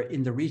if you're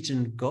in the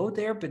region, go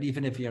there. But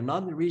even if you're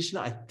not in the region,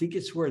 I think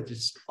it's worth it.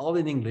 It's all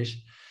in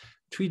English.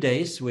 3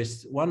 days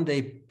with 1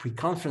 day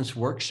pre-conference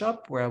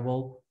workshop where I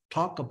will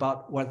talk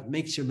about what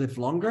makes you live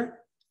longer,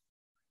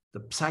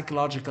 the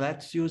psychological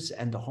attitudes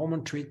and the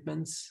hormone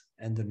treatments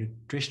and the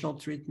nutritional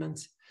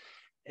treatments.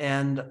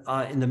 And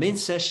in the main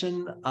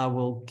session, I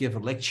will give a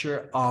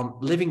lecture on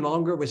living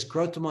longer with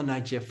growth hormone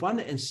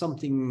IGF-1 and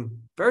something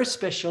very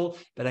special,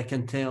 but I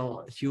can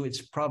tell you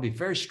it's probably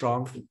very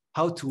strong,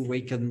 how to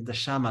awaken the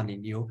shaman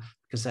in you,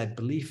 because I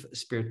believe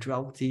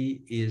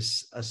spirituality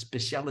is a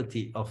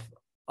specialty of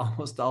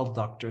almost all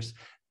doctors.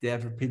 They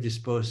have a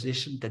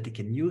predisposition that they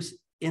can use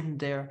in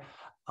their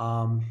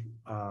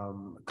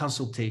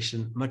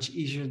consultation much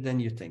easier than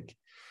you think.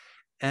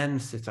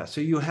 And etc.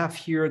 So you have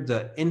here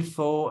the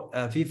info,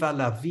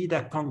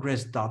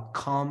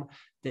 vivalavidacongress.com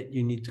that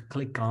you need to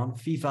click on,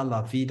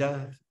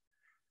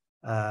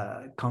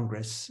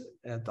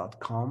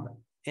 vivalavidacongress.com.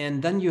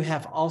 And then you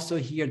have also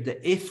here the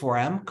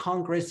A4M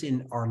Congress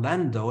in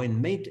Orlando in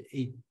May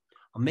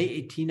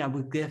 18. I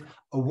will give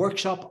a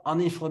workshop on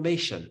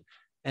inflammation.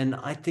 And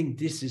I think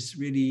this is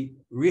really,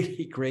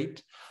 really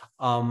great,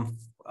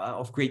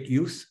 of great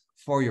use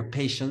for your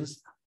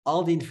patients.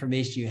 All the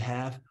information you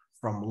have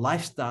from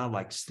lifestyle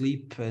like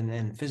sleep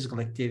and physical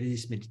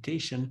activities,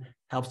 meditation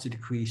helps to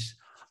decrease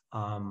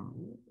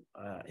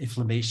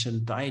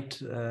inflammation,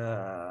 diet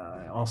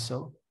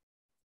also.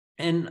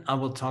 And I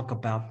will talk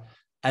about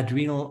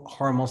adrenal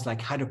hormones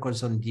like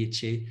hydrocortisone and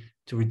DHA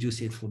to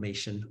reduce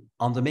inflammation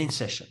on the main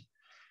session.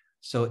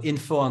 So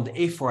info on the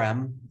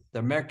A4M, the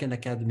American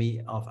Academy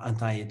of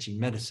Anti-Aging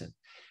Medicine.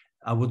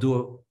 I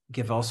will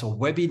give also a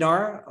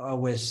webinar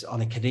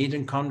on a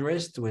Canadian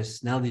Congress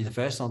with Nelly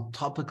DeVers on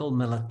topical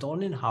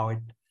melatonin, how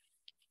it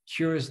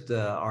cures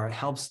or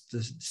helps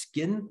the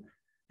skin.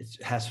 It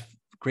has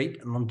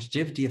great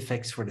longevity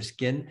effects for the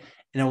skin.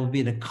 And I will be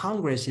in a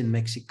Congress in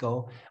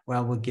Mexico where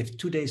I will give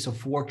 2 days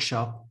of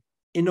workshop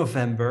in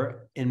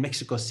November in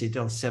Mexico City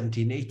on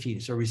 17,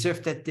 18. So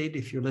reserve that date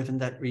if you live in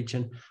that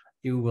region.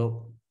 You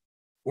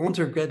won't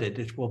regret it.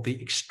 It will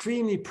be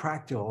extremely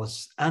practical. It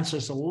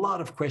answers a lot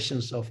of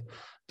questions of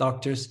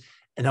doctors.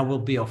 And I will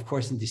be, of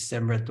course, in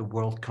December at the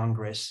World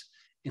Congress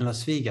in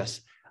Las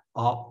Vegas.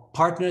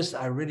 Partners,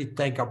 I really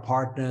thank our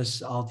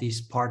partners, all these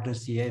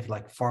partners you have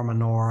like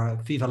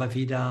Pharmanor, Viva La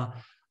Vida,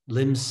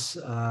 LIMS,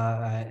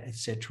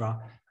 etc.,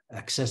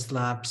 Access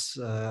Labs,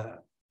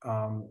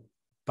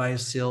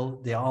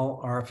 BioSil. They all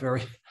are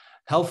very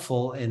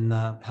helpful in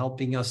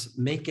helping us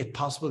make it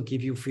possible to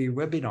give you free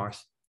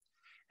webinars.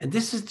 And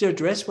this is the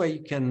address where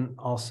you can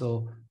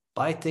also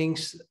buy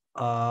things,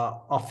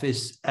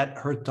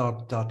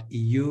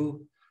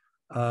 office@hertoghe.eu.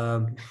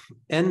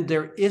 And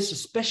there is a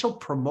special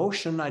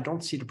promotion. I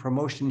don't see the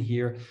promotion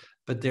here,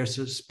 but there's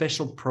a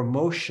special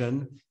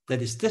promotion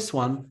that is this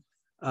one.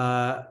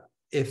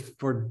 If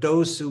for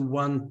those who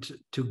want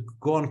to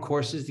go on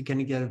courses, they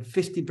can get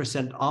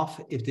 50% off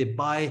if they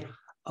buy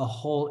a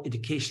whole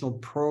educational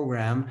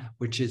program,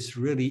 which is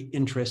really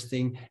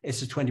interesting.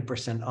 It's a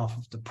 20% off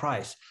of the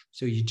price.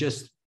 So you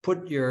just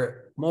put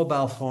your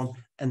mobile phone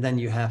and then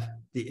you have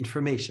the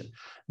information.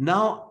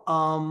 Now,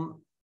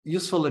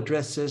 useful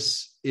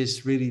addresses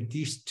is really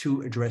these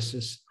two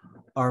addresses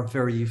are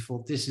very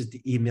useful. This is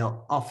the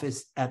email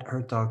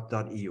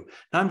office@hertoghe.eu.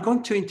 Now I'm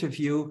going to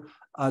interview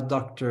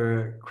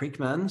Dr.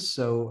 Krickman.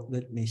 So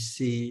let me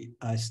see,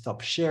 I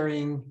stop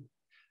sharing.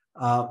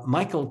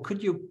 Michael,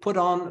 could you put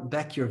on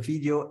back your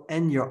video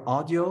and your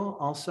audio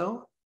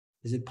also?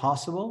 Is it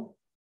possible?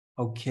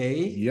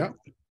 Okay. Yep.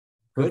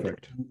 Good.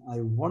 Perfect. I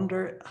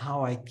wonder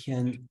how I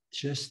can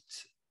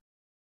just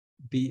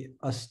be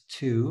us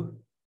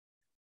two.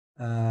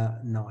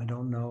 No, I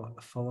don't know.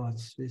 Follow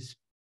this.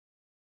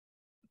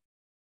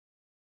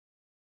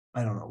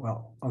 I don't know.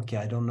 Well, okay,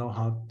 I don't know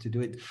how to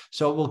do it.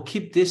 So we'll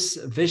keep this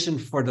vision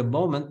for the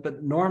moment,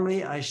 but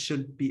normally I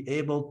should be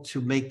able to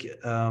make,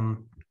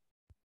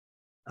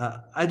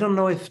 I don't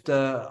know if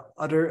the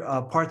other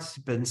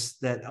participants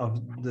that of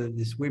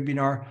this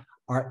webinar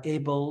are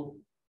able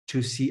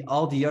to see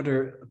all the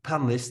other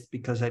panelists,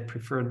 because I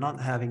prefer not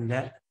having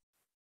that.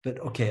 But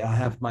okay, I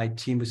have my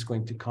team who's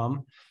going to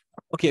come.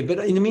 Okay, but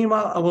in the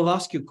meanwhile, I will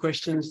ask you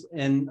questions.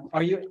 And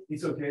are you?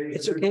 It's okay.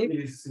 It's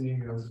okay.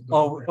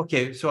 Oh,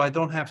 okay. So I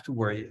don't have to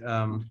worry.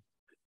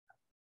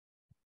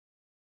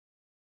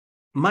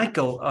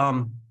 Michael,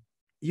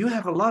 you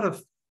have a lot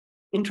of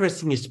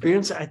interesting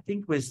experience, I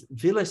think, with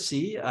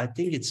Vilacy. I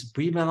think it's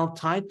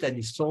bremelanotide that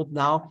is sold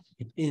now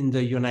in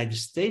the United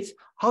States.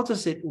 How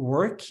does it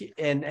work,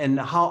 and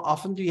how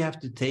often do you have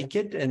to take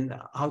it, and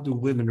how do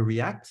women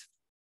react?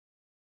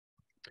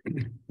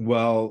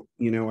 Well,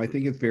 I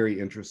think it's very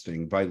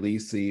interesting.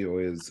 Vilacy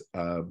is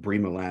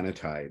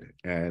bremelanotide,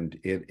 and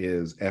it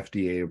is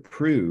FDA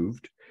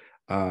approved.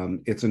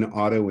 It's an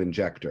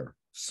auto-injector.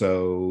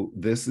 So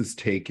this is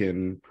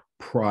taken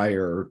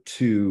prior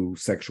to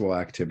sexual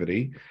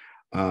activity,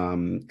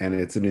 and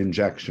it's an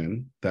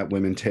injection that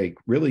women take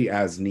really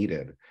as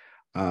needed.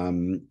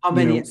 How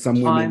many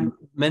some women,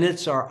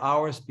 minutes or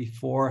hours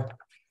before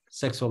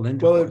sexual well,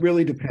 intercourse? it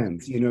really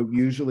depends.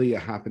 Usually a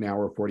half an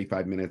hour,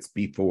 45 minutes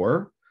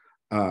before,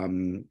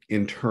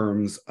 in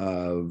terms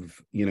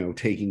of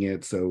taking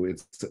it. So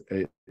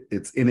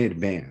it's in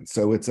advance.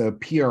 So it's a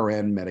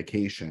PRN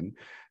medication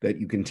that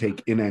you can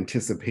take in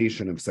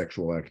anticipation of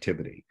sexual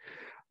activity.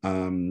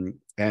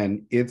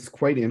 And it's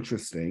quite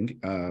interesting,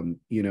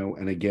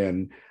 and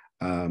again,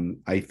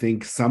 I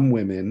think some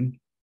women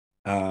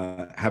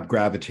have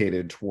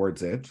gravitated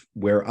towards it,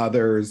 where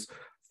others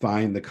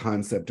find the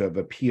concept of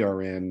a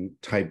PRN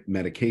type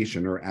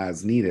medication or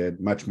as needed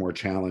much more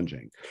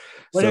challenging.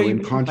 What So are you in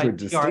mean by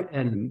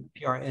contradistinction,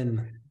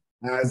 PRN?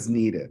 as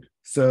needed.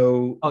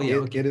 So Oh yeah,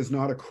 okay. it is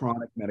not a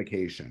chronic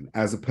medication,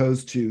 as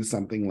opposed to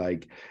something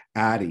like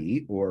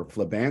Addy or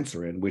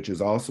flibanserin, which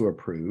is also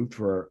approved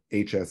for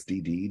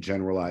HSDD,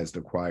 generalized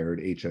acquired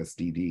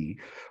HSDD,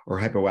 or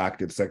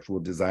hypoactive sexual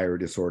desire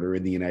disorder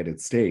in the United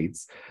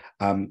States.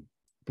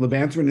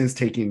 Flibanserin is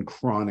taken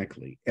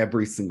chronically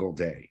every single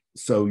day.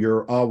 So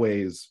you're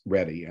always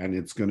ready, and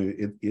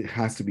it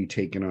has to be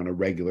taken on a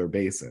regular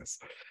basis.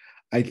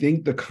 I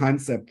think the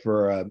concept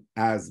for a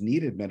as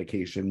needed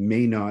medication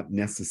may not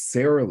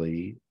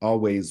necessarily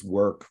always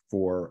work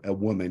for a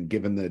woman,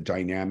 given the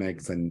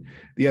dynamics and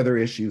the other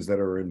issues that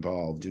are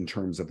involved in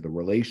terms of the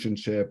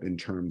relationship, in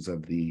terms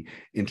of the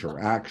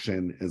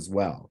interaction as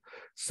well.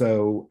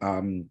 So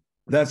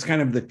that's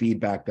kind of the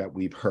feedback that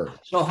we've heard.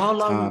 So how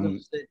long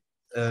does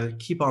it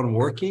keep on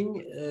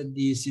working,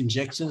 these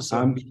injections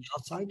of being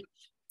outside?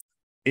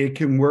 It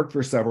can work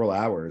for several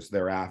hours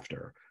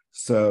thereafter.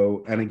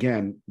 So, and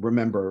again,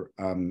 remember,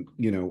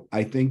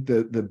 I think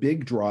the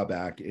big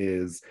drawback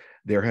is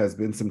there has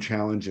been some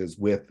challenges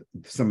with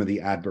some of the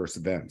adverse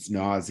events,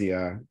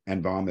 nausea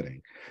and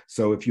vomiting.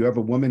 So if you have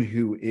a woman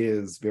who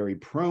is very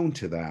prone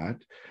to that,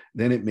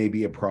 then it may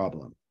be a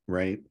problem,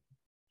 right?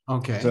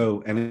 Okay.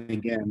 So, and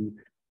again,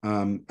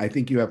 I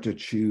think you have to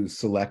choose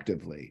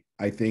selectively.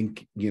 I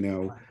think,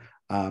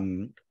 Vyleesi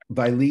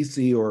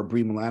or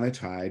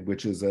bremelanotide,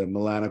 which is a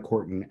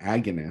melanocortin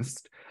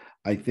agonist,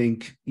 I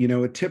think,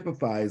 it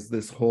typifies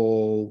this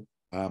whole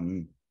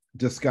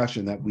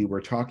discussion that we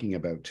were talking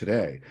about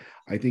today.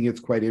 I think it's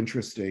quite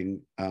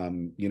interesting,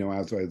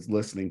 as I was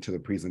listening to the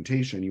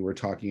presentation, you were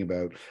talking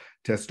about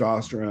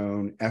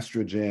testosterone,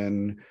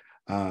 estrogen,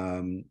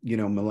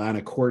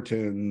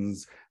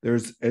 melanocortins.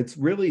 It's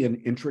really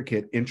an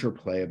intricate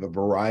interplay of a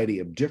variety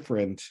of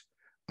different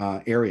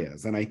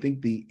areas. And I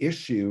think the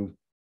issue,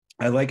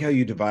 I like how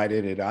you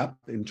divided it up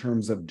in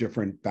terms of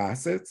different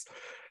facets.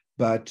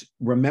 But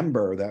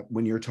remember that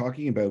when you're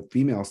talking about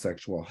female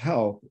sexual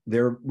health,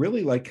 they're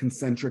really like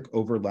concentric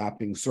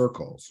overlapping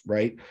circles,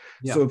 right?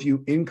 Yeah. So if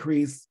you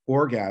increase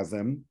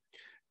orgasm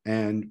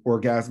and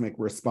orgasmic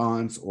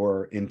response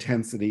or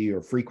intensity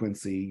or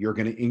frequency, you're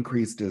going to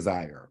increase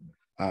desire.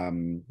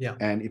 And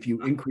if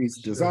you increase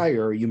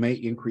desire, you may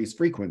increase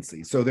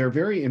frequency. So they're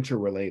very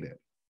interrelated.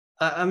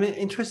 I'm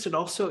interested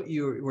also,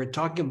 you were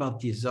talking about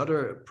these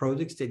other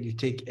products that you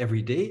take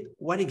every day.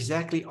 What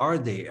exactly are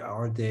they?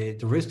 Are they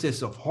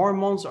derivatives of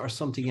hormones or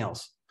something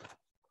else?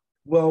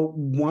 Well,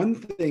 one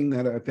thing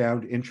that I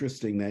found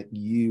interesting that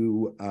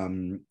you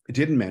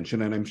didn't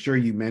mention, and I'm sure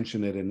you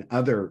mentioned it in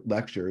other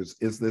lectures,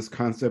 is this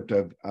concept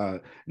of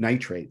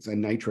nitrates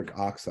and nitric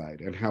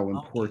oxide and how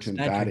important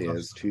that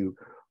is to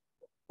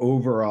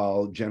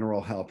overall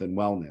general health and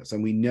wellness.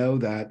 And we know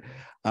that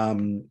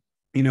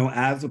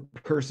as a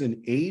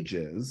person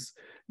ages,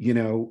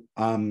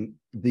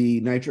 the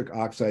nitric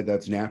oxide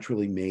that's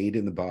naturally made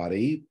in the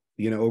body,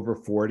 over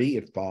 40,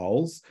 it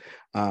falls.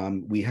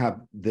 We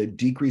have the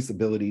decreased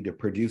ability to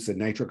produce a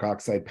nitric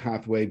oxide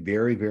pathway,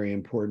 very, very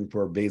important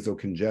for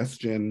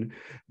vasocongestion,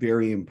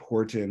 very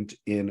important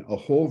in a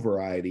whole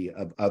variety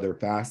of other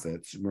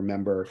facets.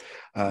 Remember,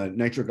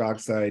 nitric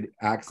oxide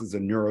acts as a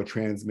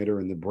neurotransmitter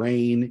in the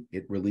brain.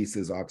 It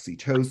releases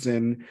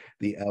oxytocin,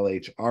 the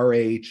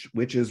LHRH,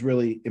 which is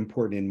really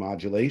important in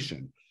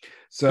modulation.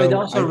 So it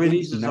also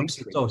releases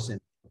oxytocin.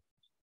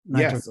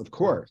 Yes, of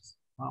course.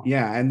 Wow.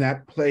 Yeah, and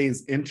that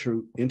plays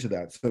into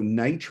that. So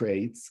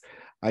nitrates,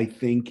 I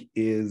think,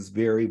 is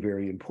very,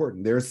 very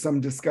important. There's some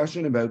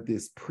discussion about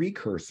these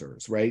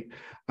precursors, right?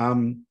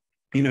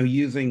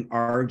 Using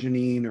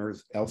arginine or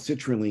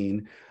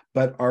L-citrulline,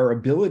 but our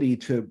ability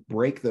to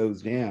break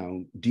those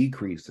down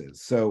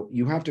decreases. So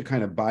you have to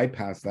kind of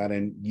bypass that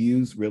and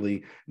use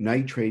really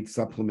nitrate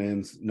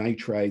supplements,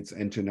 nitrites,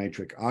 and to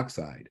nitric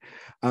oxide.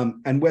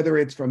 And whether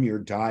it's from your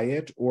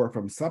diet or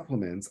from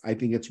supplements, I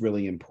think it's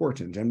really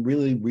important, and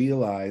really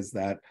realize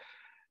that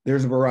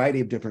there's a variety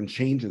of different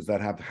changes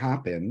that have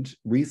happened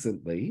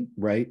recently,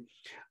 right?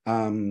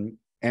 And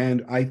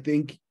I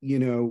think,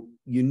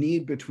 you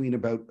need between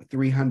about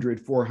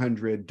 300,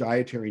 400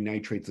 dietary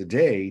nitrates a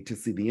day to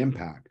see the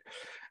impact.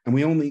 And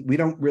we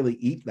don't really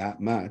eat that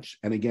much.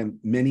 And again,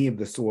 many of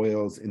the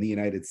soils in the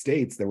United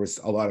States, there was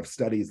a lot of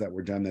studies that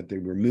were done that they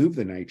removed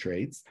the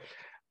nitrates.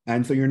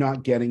 And so you're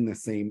not getting the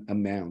same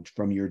amount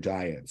from your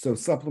diet. So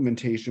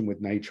supplementation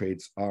with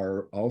nitrates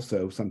are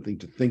also something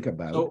to think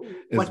about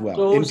as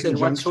well.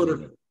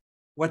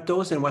 What what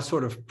dose and what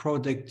sort of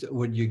product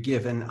would you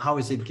give, and how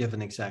is it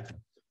given exactly?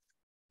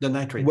 The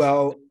nitrates.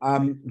 Well,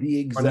 the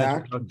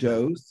exact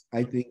dose,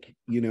 I think,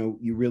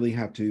 you really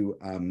have to,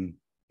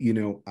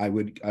 I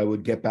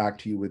would get back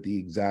to you with the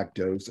exact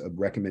dose of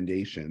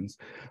recommendations,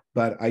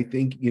 but I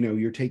think,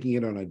 you're taking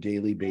it on a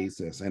daily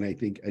basis. And I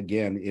think,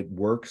 again, it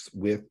works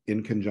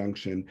in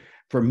conjunction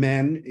for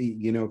men,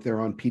 if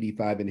they're on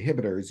PD-5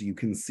 inhibitors, you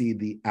can see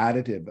the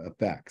additive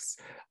effects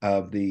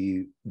of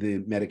the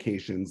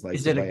medications like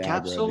is it a Viagra,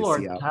 capsule or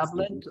a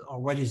tablet, or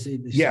what is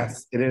it?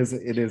 Yes, it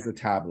is a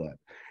tablet.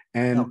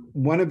 And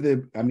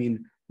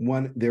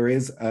there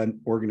is an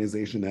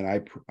organization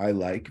that I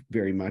like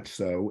very much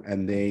so,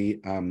 and they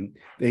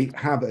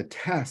have a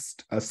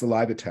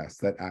saliva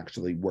test that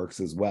actually works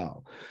as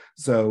well.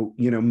 So,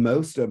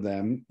 most of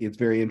them, it's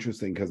very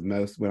interesting because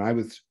when I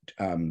was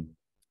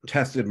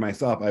tested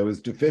myself, I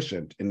was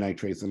deficient in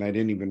nitrates and I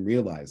didn't even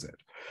realize it.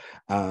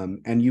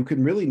 And you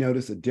can really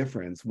notice a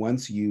difference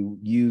once you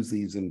use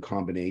these in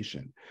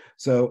combination.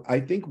 So I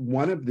think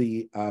one of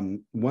the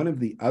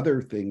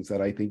other things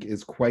that I think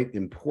is quite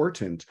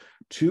important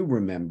to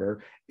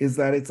remember is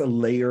that it's a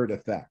layered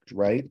effect,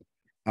 right?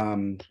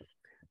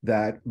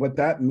 That what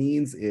that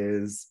means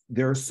is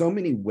there are so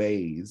many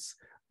ways,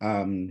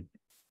 to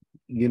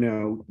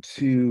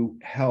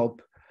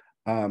help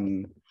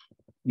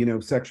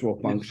sexual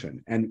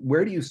function. And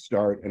where do you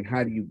start and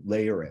how do you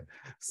layer it?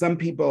 Some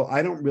people,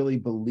 I don't really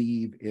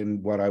believe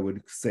in what I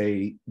would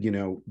say,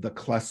 the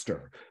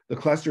cluster. The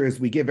cluster is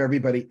we give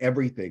everybody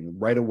everything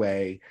right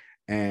away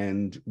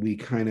and we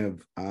kind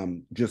of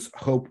just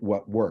hope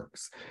what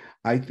works.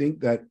 I think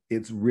that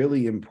it's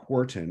really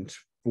important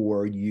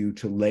for you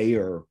to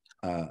layer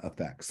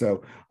effects.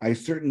 So I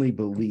certainly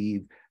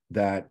believe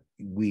that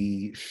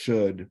we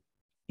should,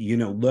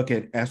 look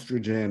at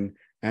estrogen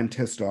and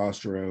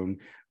testosterone.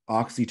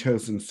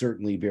 Oxytocin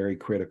certainly very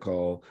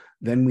critical.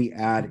 Then we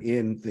add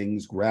in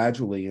things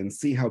gradually and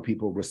see how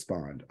people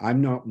respond. I'm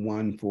not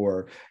one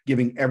for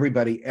giving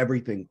everybody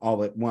everything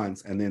all at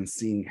once and then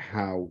seeing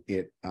how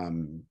it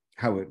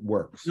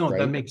works. No, right?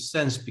 That makes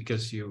sense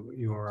because the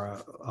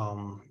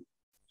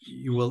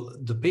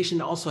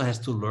patient also has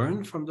to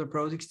learn from the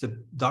products.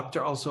 The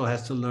doctor also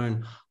has to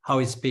learn how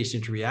his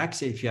patient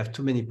reacts. If you have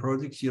too many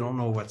products, you don't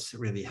know what's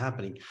really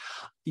happening.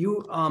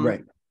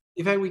 Right.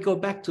 If we go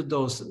back to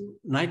those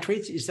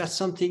nitrates, is that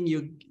something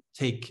you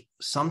take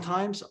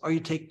sometimes or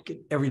you take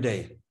it every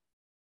day?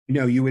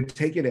 No, you would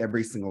take it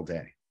every single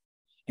day.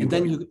 And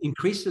then you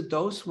increase the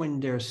dose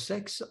when there's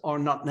sex or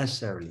not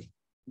necessarily?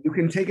 You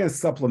can take a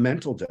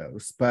supplemental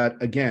dose,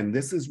 but again,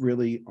 this is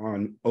really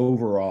on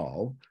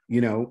overall,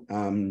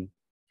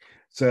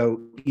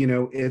 so,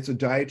 it's a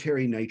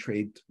dietary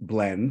nitrate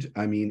blend.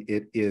 I mean,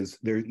 it is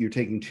there, you're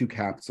taking 2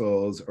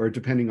 capsules or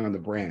depending on the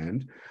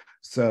brand.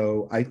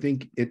 So I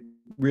think it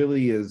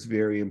really is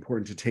very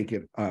important to take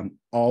it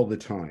all the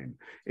time.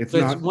 It's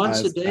not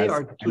once a day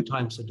or 2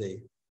 times a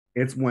day?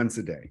 It's once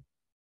a day.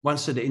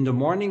 Once a day, in the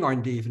morning or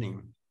in the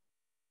evening?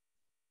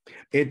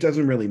 It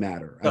doesn't really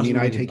matter.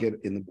 I take it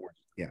in the morning.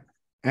 Yeah.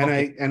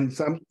 And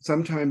okay.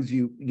 Sometimes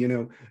you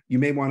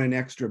may want an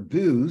extra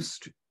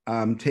boost,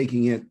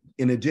 taking it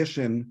in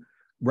addition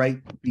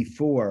right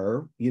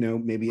before,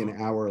 maybe an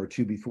hour or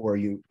 2 before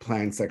you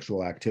plan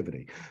sexual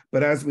activity.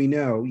 But as we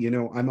know,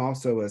 I'm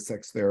also a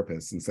sex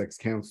therapist and sex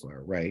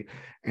counselor, right?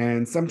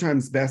 And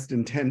sometimes best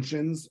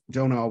intentions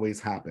don't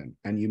always happen.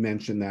 And you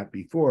mentioned that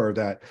before,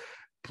 that,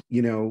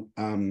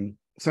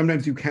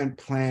 sometimes you can't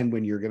plan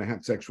when you're going to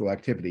have sexual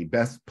activity.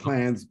 Best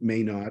plans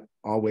may not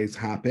always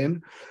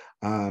happen.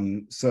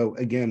 So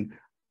again,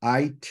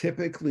 I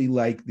typically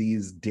like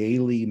these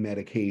daily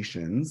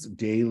medications,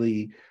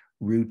 daily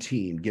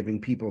routine, giving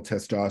people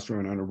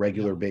testosterone on a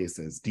regular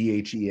basis,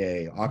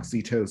 DHEA,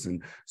 oxytocin.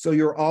 So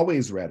you're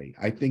always ready.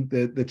 I think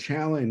that the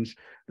challenge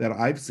that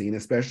I've seen,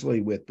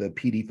 especially with the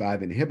PD-5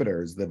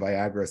 inhibitors, the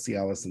Viagra,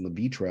 Cialis, and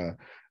Levitra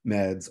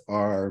meds,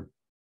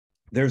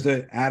 there's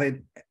an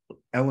added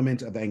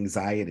element of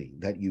anxiety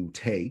that you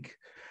take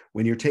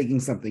when you're taking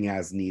something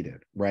as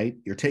needed, right?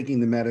 You're taking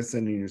the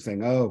medicine and you're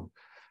saying, oh,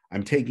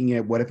 I'm taking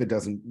it. What if it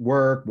doesn't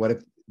work? What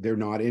if they're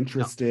not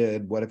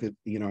interested? What if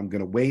I'm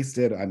going to waste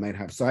it? I might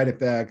have side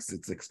effects.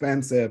 It's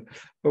expensive.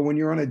 But when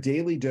you're on a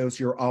daily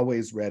dose, you're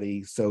always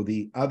ready. So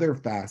the other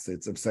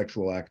facets of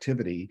sexual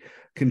activity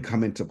can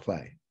come into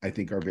play, I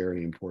think are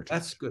very important.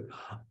 That's good.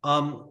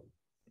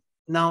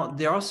 Now,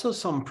 there are also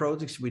some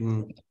products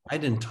I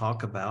didn't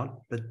talk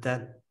about, but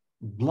that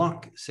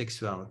block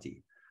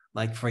sexuality.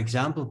 Like, for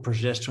example,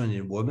 progesterone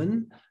in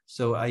women.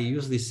 So I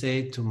usually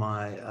say to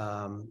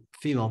my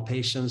female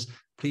patients,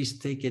 please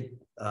take it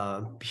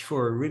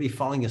before really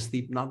falling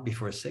asleep, not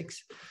before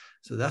sex.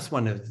 So that's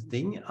one of the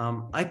things.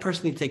 I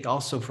personally take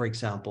also, for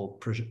example,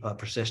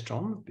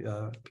 progesterone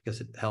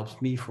because it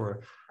helps me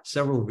for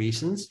several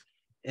reasons.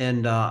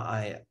 And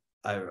I'm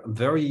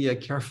very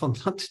careful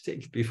not to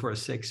take it before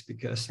sex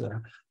because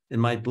it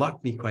might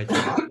block me quite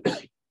a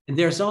bit. And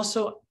there's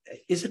also,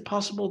 is it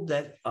possible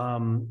that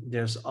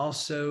there's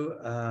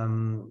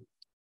also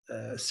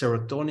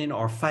serotonin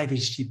or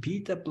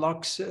 5-HTP that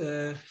blocks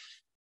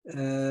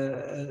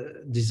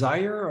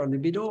desire or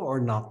libido or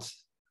not?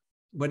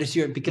 What is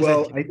your, because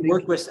I think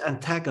work with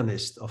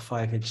antagonist of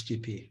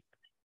 5-HTP.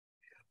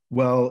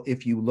 Well,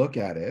 if you look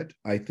at it,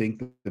 I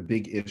think the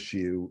big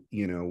issue,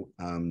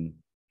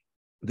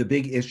 the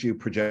big issue,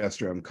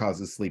 progesterone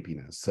causes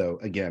sleepiness. So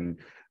again,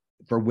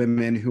 for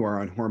women who are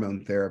on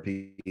hormone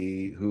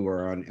therapy, who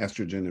are on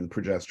estrogen and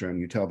progesterone,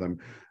 you tell them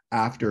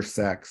after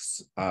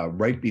sex,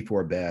 right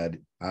before bed.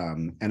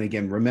 And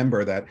again,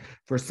 remember that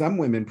for some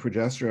women,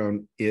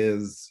 progesterone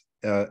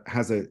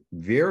has a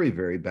very,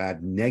 very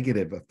bad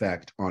negative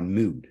effect on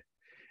mood.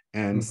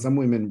 And some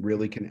women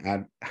really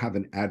can have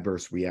an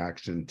adverse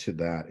reaction to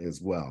that as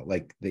well.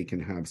 Like they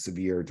can have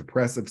severe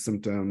depressive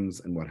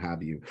symptoms and what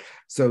have you.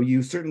 So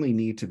you certainly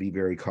need to be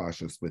very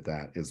cautious with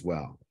that as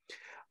well.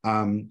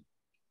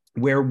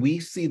 Where we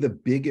see the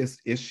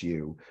biggest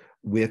issue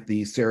with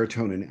the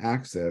serotonin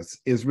axis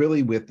is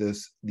really with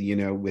this,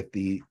 with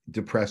the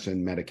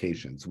depression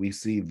medications. We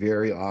see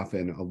very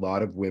often a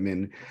lot of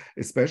women,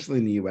 especially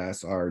in the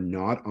US, are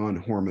not on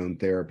hormone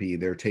therapy.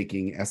 They're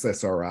taking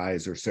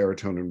SSRIs or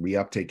serotonin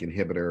reuptake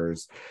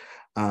inhibitors,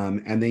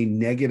 and they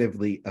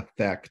negatively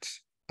affect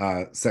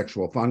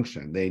sexual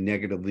function. They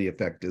negatively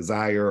affect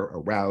desire,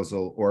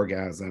 arousal,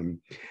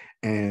 orgasm.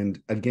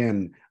 And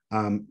again,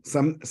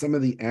 some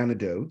of the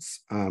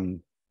antidotes,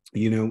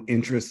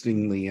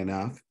 interestingly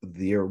enough,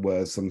 there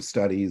was some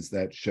studies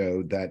that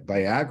showed that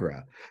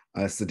Viagra,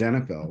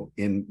 sildenafil,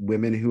 in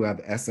women who have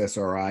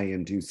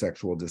SSRI-induced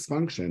sexual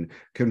dysfunction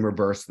can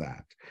reverse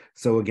that.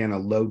 So again, a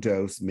low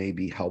dose may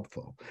be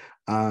helpful.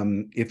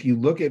 If you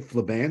look at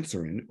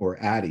flibanserin or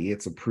Addy,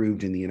 it's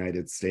approved in the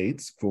United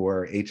States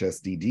for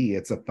HSDD.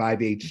 It's a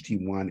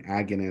 5-HT1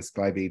 agonist,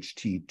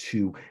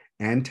 5-HT2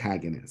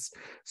 antagonist.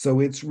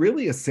 So it's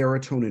really a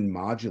serotonin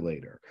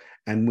modulator.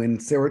 And when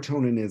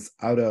serotonin is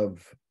out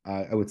of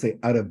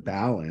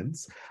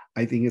balance,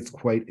 I think it's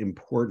quite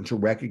important to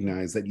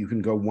recognize that you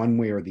can go one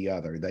way or the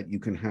other, that you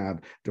can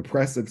have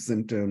depressive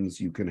symptoms,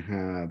 you can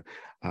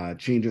have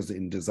changes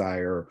in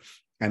desire.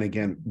 And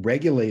again,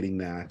 regulating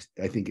that,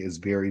 I think, is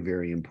very,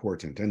 very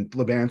important. And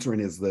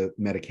flibanserin is the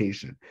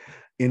medication.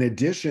 In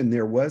addition,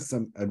 there was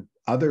some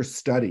other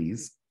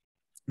studies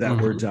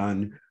that were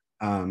done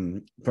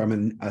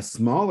from a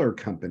smaller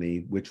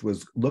company, which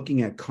was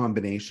looking at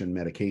combination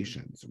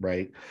medications,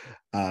 right,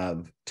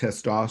 of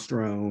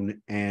testosterone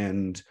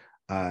and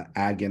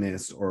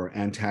agonists or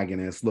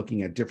antagonists,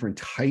 looking at different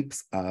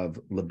types of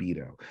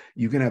libido.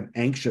 You can have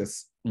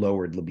anxious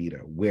lowered libido,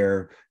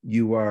 where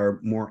you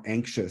are more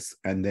anxious,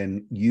 and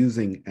then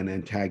using an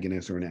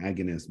antagonist or an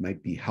agonist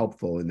might be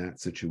helpful in that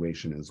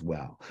situation as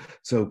well.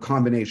 So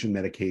combination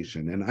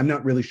medication, and I'm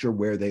not really sure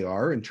where they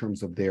are in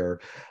terms of their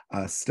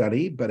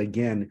study, but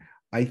again,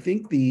 I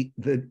think the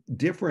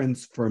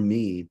difference for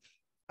me,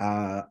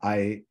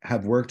 I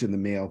have worked in the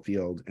male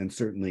field and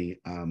certainly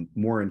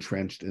more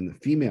entrenched in the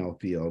female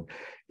field,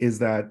 is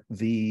that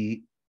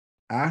the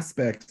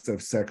aspects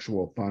of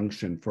sexual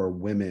function for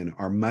women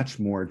are much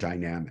more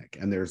dynamic,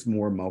 and there's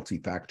more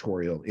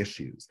multifactorial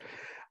issues.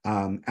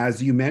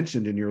 As you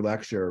mentioned in your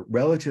lecture,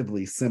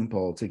 relatively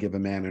simple to give a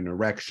man an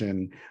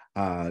erection,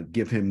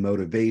 give him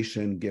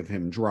motivation, give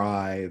him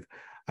drive,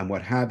 and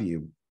what have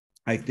you.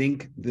 I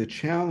think the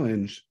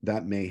challenge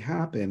that may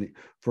happen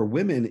for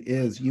women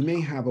is you may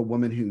have a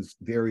woman who's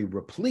very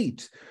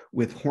replete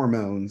with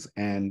hormones,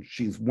 and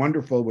she's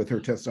wonderful with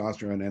her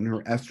testosterone and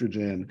her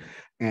estrogen,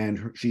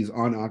 and she's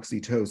on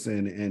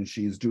oxytocin, and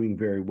she's doing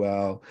very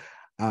well.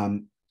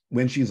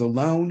 When she's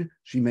alone,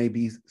 she may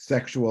be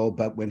sexual,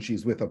 but when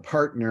she's with a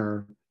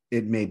partner,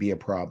 it may be a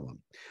problem.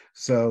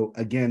 So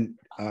again,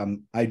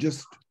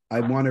 I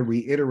want to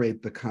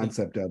reiterate the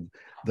concept of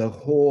the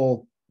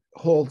whole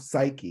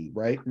psyche,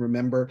 right?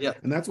 Remember? Yeah.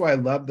 And that's why I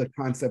love the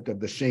concept of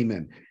the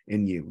shaman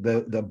in you.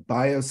 The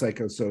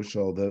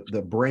biopsychosocial,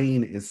 the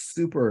brain is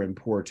super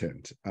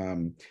important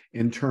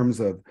in terms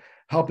of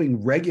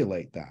helping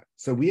regulate that.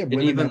 So we have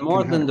women, and even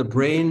more than the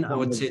brain, I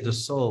would say the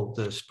soul,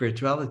 the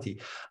spirituality.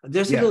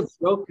 There's a little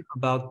joke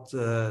about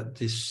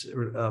this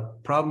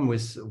problem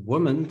with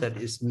women that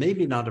is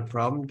maybe not a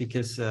problem,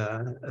 because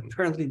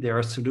apparently there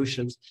are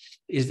solutions,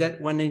 is that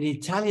when an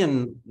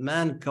Italian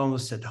man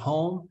comes at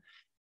home,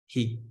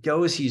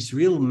 he's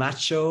real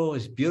macho,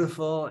 he's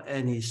beautiful,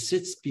 and he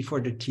sits before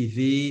the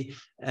TV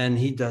and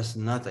he does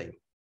nothing.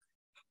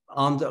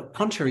 On the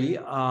contrary,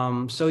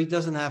 so he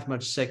doesn't have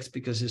much sex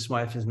because his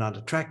wife is not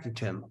attracted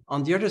to him.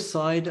 On the other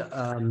side,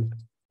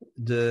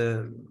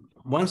 the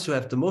ones who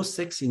have the most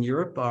sex in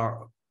Europe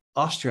are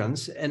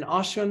Austrians, and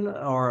Austrian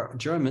are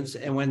Germans.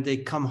 And when they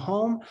come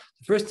home,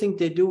 the first thing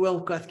they do, well,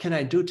 what can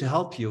I do to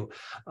help you?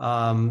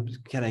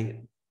 Can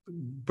I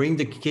bring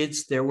the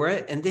kids there?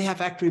 And they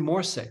have actually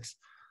more sex.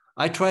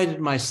 I tried it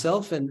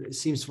myself, and it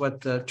seems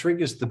what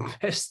triggers the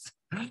best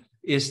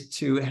is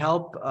to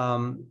help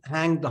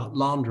hang the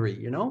laundry.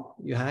 You know,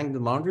 you hang the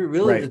laundry,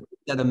 really, Right.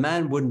 that a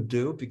man wouldn't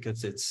do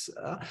because it's,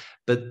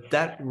 but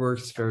that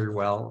works very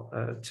well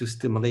to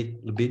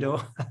stimulate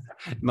libido,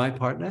 my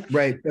partner.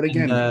 Right. But And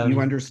again, you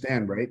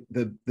understand, right?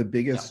 The yeah,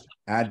 biggest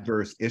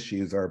adverse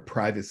issues are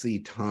privacy,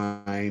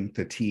 time,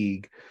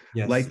 fatigue,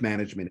 yes, life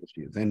management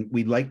issues. And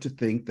we like to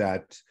think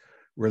that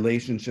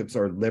relationships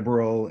are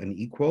liberal and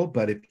equal,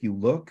 but if you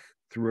look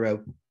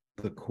throughout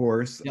the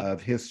course yeah,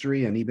 of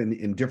history and even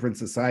in different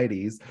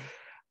societies,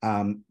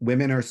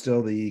 women are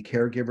still the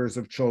caregivers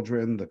of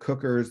children, the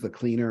cookers, the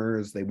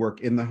cleaners, they work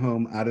in the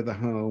home, out of the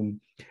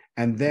home.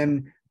 And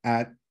then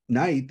at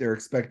night, they're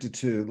expected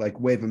to like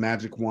wave a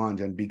magic wand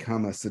and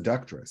become a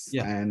seductress.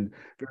 yeah. And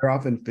very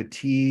often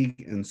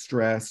fatigue and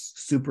stress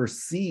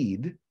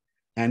supersede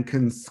and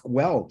can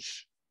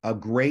squelch a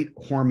great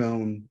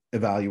hormone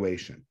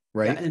evaluation,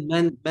 Yeah, right?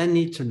 and men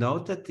need to know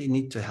that they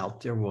need to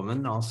help their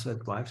woman also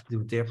at wife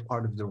do their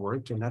part of the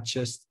work and not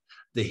just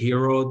the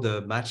hero,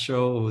 the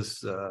macho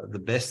who's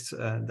the best.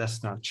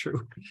 That's not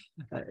true.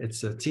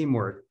 It's a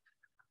teamwork.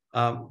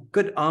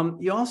 Good.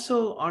 You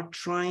also are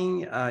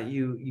trying.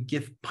 You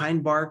give pine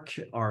bark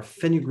or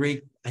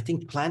fenugreek. I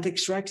think plant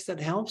extracts that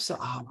helps. So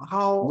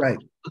how Right.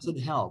 does it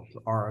help?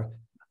 Or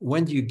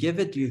when do you give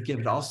it? Do you give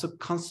it also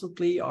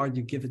constantly, or do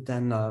you give it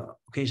then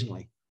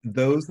occasionally?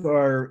 Those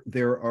are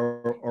there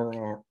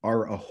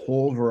are a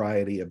whole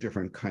variety of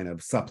different kind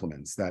of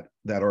supplements that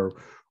are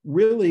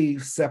really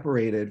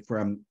separated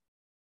from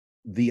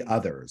the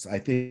others. I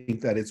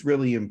think that it's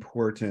really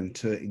important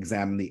to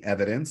examine the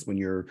evidence when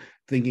you're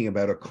thinking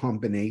about a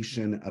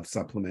combination of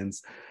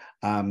supplements.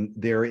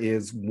 There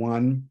is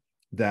one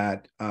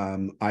that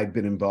I've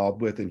been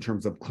involved with in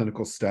terms of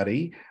clinical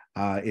study.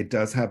 It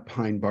does have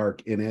pine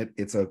bark in it.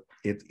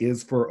 It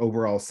is for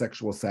overall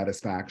sexual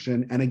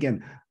satisfaction. And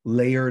again,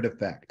 layered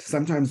effect.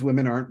 Sometimes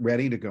women aren't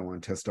ready to go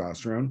on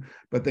testosterone,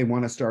 but they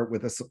want to start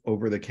with a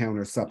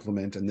over-the-counter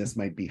supplement, and this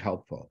might be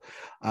helpful.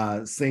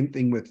 Same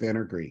thing with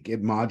fenugreek.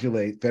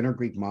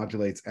 Fenugreek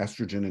modulates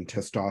estrogen and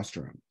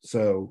testosterone.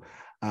 So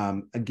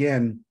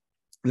again,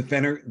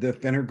 the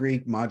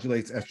fenugreek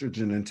modulates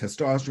estrogen and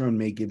testosterone,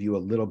 may give you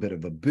a little bit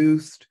of a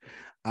boost.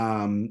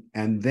 And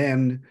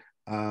then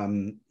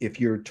if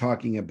you're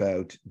talking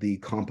about the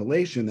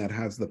compilation that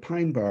has the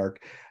pine bark,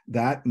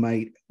 that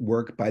might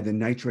work by the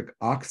nitric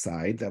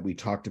oxide that we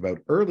talked about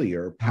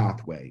earlier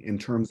pathway in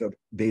terms of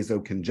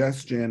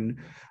vasocongestion,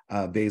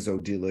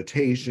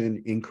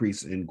 vasodilatation,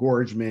 increased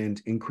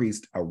engorgement,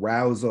 increased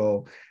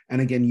arousal.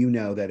 And again, you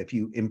know that if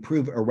you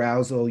improve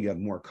arousal, you have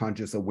more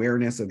conscious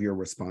awareness of your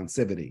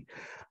responsivity.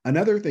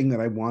 Another thing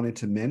that I wanted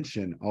to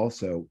mention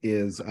also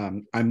is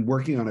I'm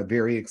working on a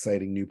very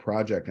exciting new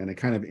project, and it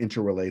kind of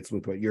interrelates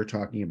with what you're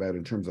talking about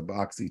in terms of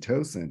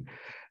oxytocin.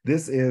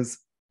 This is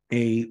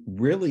a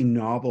really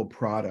novel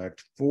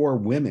product for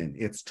women.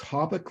 It's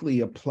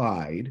topically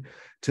applied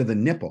to the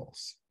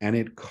nipples, and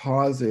it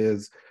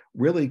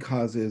really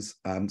causes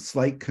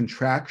slight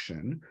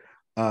contraction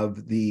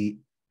of the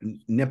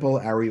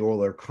nipple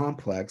areolar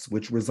complex,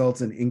 which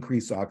results in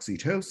increased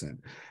oxytocin.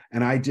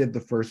 And I did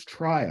the first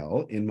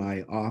trial in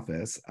my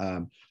office.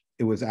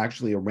 It was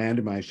actually a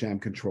randomized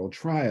sham-controlled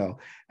trial,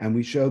 and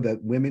we showed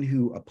that women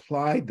who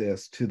applied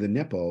this to the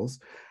nipples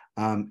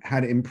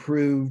had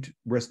improved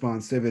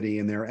responsivity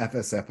in their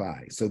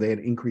FSFI. So they had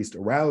increased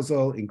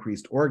arousal,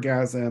 increased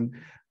orgasm,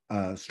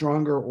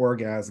 stronger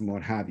orgasm,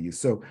 what have you.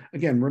 So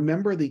again,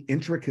 remember the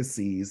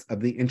intricacies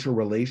of the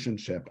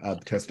interrelationship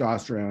of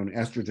testosterone,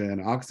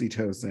 estrogen,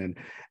 oxytocin,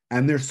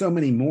 and there's so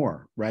many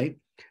more, right?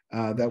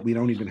 That we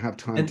don't even have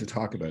time to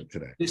talk about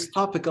today. This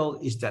topical,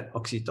 is that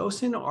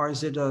oxytocin, or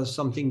is it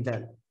something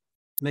that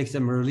makes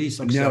them release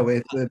oxytocin? No,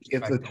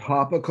 it's a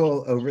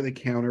topical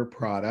over-the-counter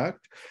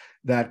product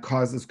that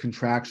causes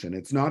contraction.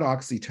 It's not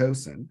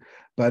oxytocin,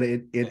 but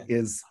it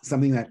is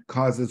something that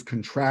causes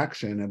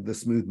contraction of the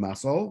smooth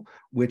muscle,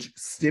 which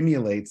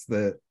stimulates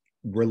the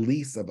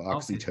release of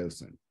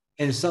oxytocin. Okay.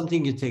 And it's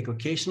something you take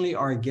occasionally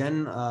or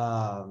again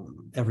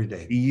every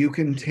day? You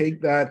can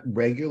take that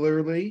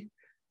regularly,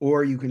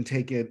 or you can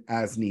take it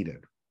as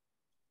needed.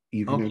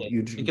 You can, okay.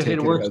 you can because take it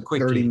it works about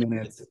quickly. 30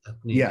 minutes.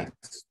 Yes,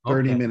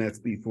 30 minutes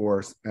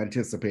before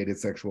anticipated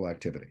sexual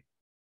activity.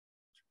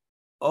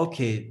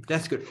 Okay,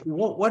 that's good.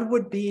 What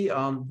would be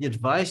the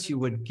advice you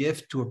would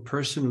give to a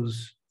person who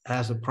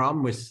has a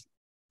problem with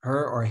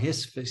her or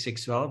his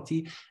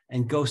sexuality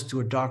and goes to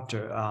a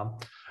doctor?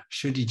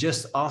 Should he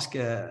just ask,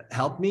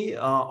 help me,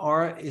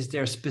 or is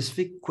there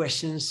specific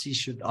questions he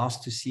should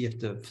ask to see if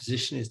the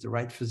physician is the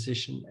right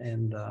physician?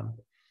 And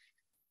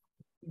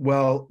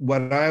well,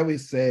 what I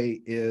always say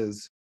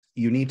is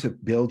you need to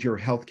build your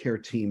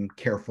healthcare team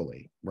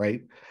carefully,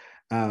 right?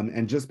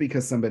 And just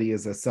because somebody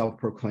is a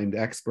self-proclaimed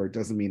expert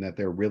doesn't mean that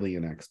they're really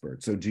an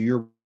expert. So do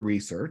your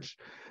research.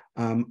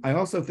 I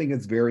also think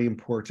it's very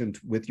important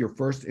with your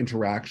first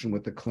interaction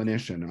with the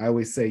clinician. I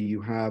always say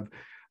you have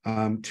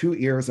 2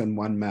 ears and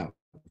 1 mouth.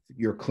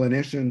 Your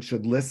clinician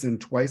should listen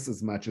twice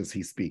as much as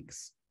he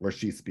speaks or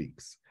she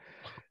speaks.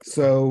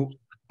 So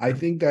I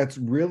think that's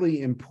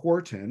really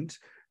important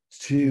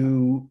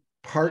to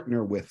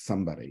partner with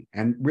somebody.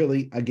 And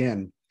really,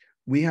 again,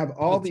 we have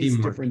all these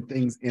different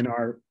things in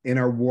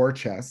our war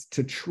chest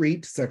to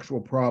treat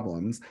sexual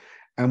problems,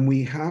 and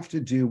we have to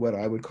do what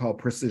I would call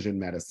precision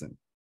medicine.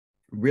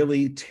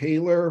 Really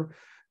tailor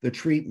the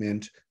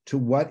treatment to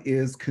what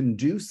is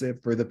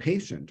conducive for the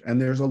patient. And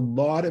there's a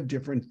lot of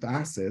different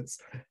facets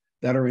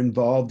that are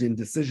involved in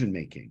decision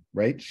making,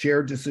 right?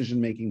 Shared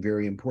decision making,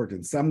 very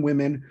important. Some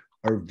women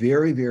are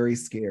very, very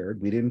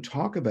scared. We didn't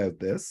talk about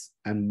this,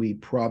 and we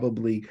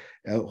probably,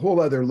 a whole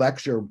other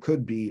lecture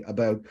could be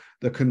about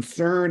the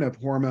concern of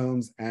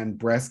hormones and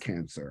breast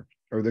cancer,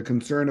 or the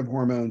concern of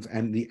hormones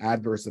and the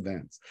adverse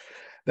events.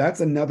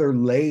 That's another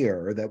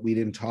layer that we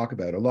didn't talk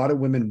about. A lot of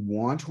women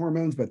want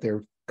hormones, but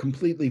they're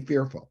completely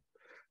fearful.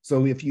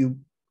 So if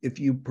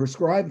you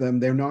prescribe them,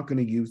 they're not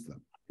going to use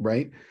them,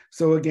 right?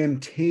 So again,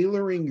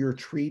 tailoring your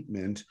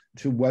treatment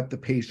to what the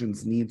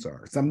patient's needs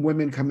are. Some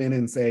women come in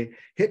and say,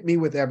 hit me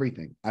with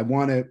everything. I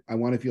want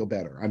to feel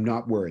better. I'm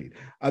not worried.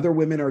 Other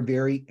women are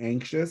very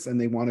anxious and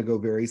they want to go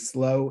very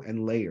slow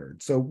and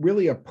layered. So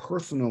really a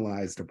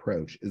personalized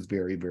approach is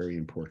very, very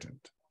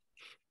important.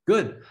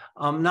 Good.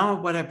 Now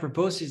what I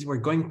propose is we're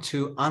going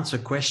to answer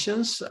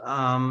questions,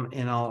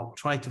 and I'll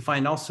try to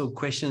find also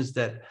questions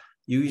that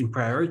you in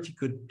priority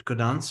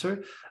could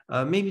answer.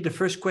 Maybe the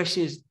first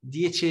question is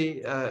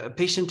DHA, a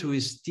patient who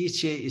is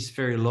DHA is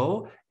very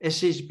low,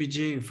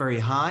 SHBG very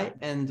high,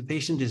 and the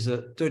patient is a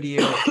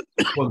 30-year-old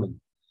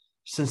woman.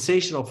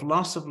 Sensation of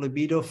loss of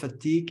libido,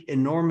 fatigue,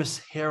 enormous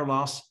hair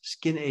loss,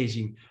 skin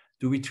aging.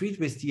 Do we treat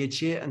with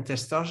DHA and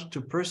testosterone to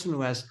a person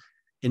who has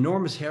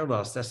enormous hair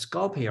loss, that's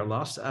scalp hair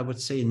loss? I would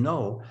say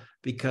no,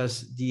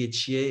 because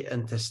DHA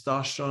and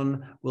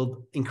testosterone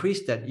will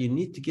increase that. You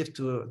need to give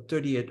to a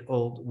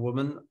 38-year-old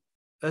woman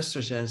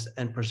estrogens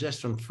and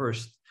progesterone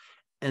first,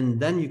 and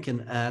then you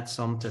can add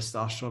some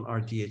testosterone or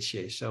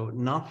DHA. So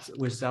not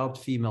without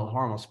female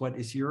hormones. What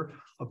is your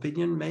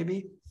opinion,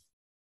 maybe?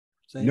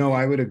 No,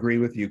 I would agree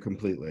with you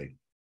completely.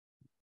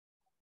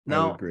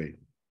 Now, I would agree.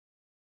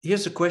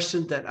 Here's a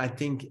question that I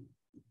think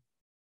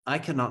I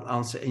cannot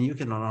answer and you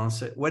cannot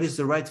answer. What is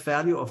the right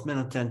value of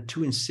melatonin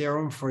 2 in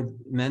serum for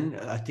men?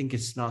 I think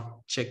it's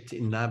not checked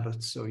in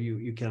lab, so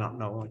you cannot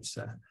know what's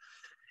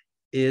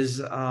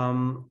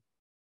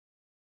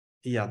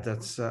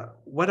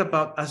what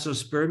about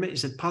azoospermia?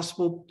 Is it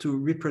possible to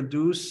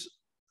reproduce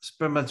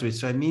spermatozoids?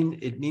 So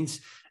it means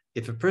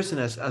if a person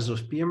has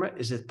azoospermia,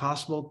 is it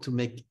possible to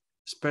make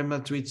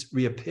spermatozoids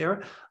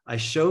reappear? I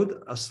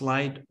showed a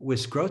slide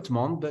with growth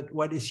hormone, but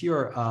what is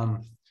your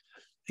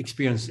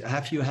experience?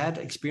 Have you had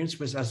experience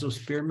with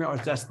azoospermia, or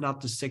that's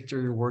not the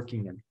sector you're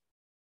working in?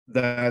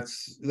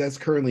 That's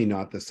currently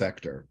not the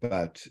sector,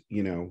 but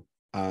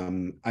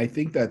I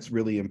think that's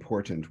really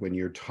important when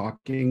you're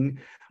talking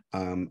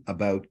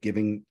about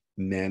giving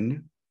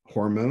men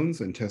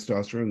hormones and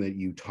testosterone, that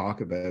you talk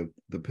about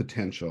the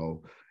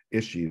potential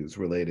issues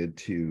related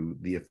to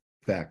the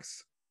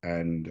effects.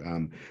 And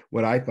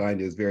what I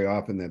find is very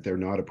often that they're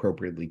not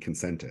appropriately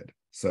consented.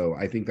 So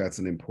I think that's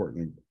an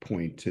important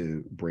point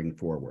to bring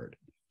forward.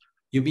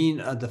 You mean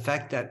the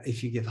fact that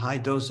if you give high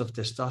dose of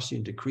testosterone,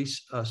 you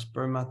decrease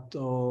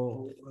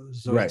spermatozoid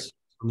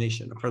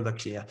formation or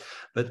production? Yeah,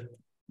 but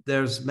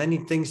there's many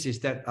things is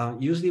that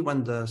usually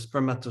when the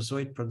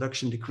spermatozoid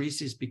production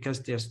decreases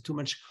because there's too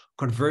much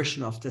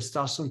conversion of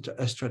testosterone to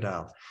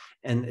estradiol.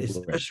 And it's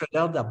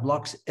estradiol that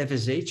blocks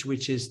FSH,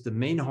 which is the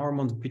main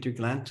hormone of the pituitary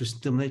gland to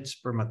stimulate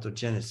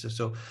spermatogenesis.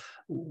 So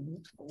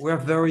we're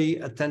very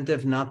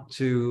attentive not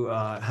to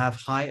have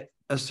high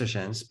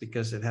estrogens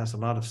because it has a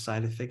lot of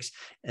side effects,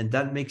 and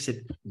that makes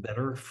it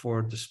better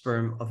for the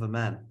sperm of a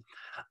man.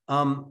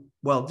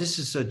 Well, this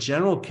is a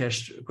general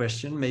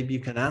question. Maybe you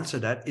can answer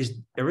that.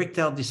 Is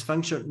erectile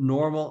dysfunction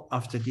normal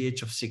after the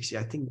age of 60?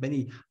 I think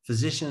many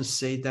physicians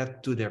say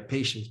that to their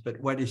patients, but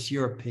what is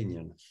your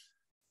opinion?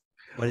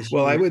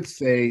 I would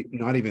say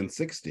not even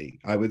 60.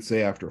 I would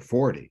say after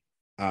 40.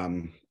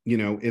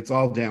 It's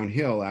all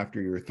downhill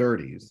after your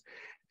 30s.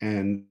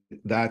 And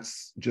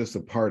that's just a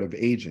part of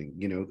aging.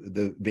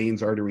 The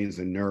veins, arteries,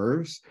 and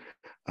nerves,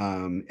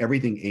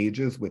 everything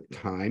ages with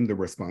time, the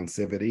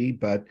responsivity.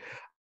 But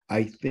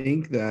I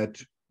think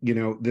that,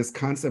 this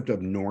concept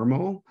of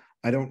normal,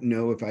 I don't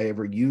know if I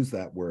ever use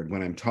that word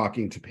when I'm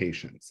talking to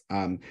patients.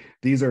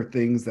 These are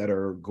things that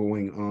are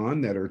going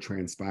on, that are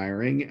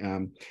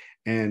transpiring.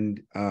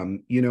 Even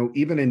an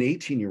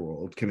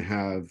 18-year-old can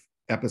have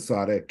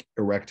episodic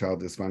erectile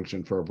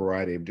dysfunction for a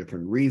variety of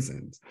different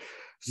reasons.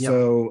 Yep.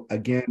 So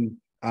again,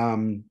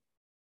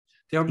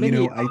 there are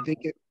many I think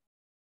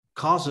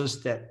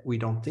causes that we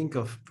don't think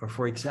of.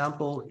 For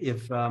example,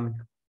 if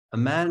a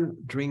man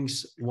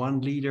drinks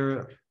 1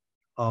 liter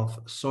of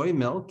soy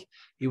milk,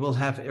 he will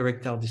have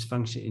erectile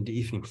dysfunction in the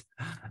evening.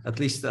 At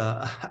least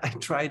I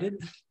tried it,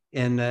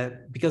 and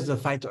because of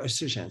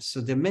phytoestrogens.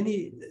 So there are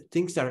many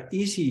things that are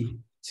easy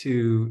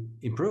to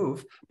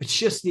improve, but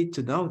you just need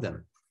to know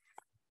them.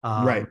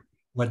 Right.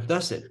 What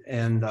does it?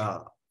 And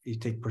you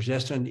take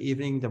progesterone in the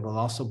evening, that will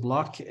also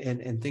block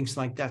and things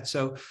like that.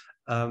 So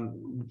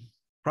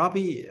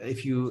probably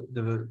if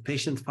the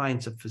patient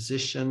finds a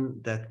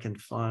physician that can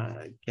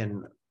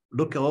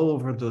look all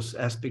over those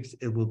aspects,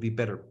 it will be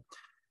better.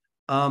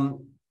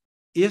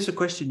 Here's a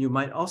question you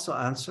might also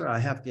answer. I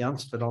have the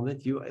answer, but I'll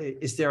let you.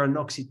 Is there an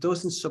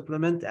oxytocin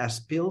supplement as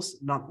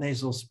pills, not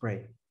nasal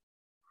spray?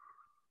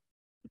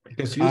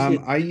 Because usually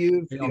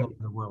all over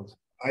the world.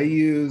 I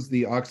use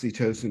the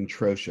oxytocin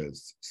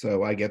troches,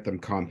 so I get them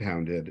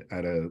compounded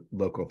at a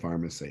local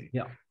pharmacy.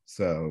 Yeah.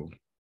 So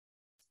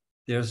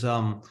there's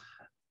a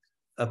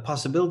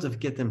possibility of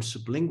get them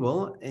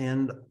sublingual,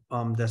 and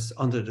that's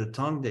under the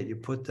tongue that you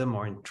put them,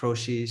 or in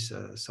troches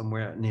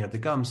somewhere near the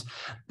gums.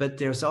 But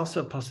there's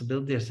also a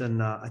possibility. There's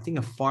I think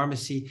a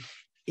pharmacy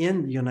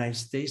in the United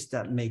States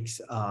that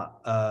makes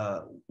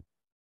how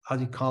do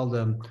you call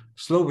them,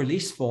 slow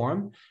release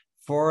form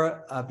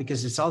for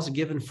because it's also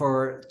given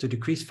to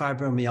decrease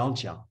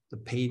fibromyalgia, the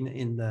pain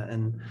in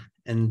the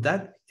and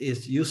that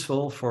is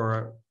useful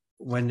for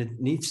when it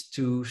needs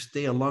to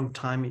stay a long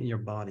time in your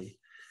body.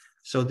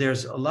 So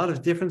there's a lot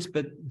of difference,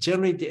 but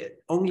generally the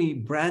only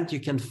brand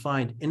you can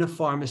find in a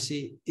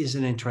pharmacy is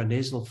an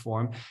intranasal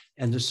form,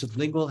 and the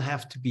sublingual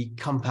have to be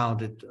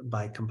compounded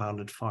by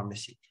compounded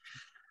pharmacy.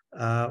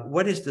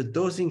 What is the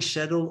dosing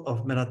schedule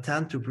of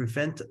melatonin to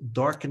prevent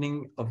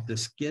darkening of the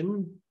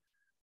skin?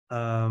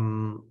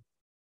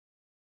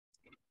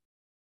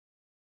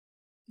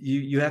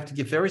 You have to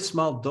give very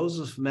small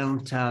doses of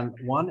melatonin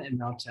 1 and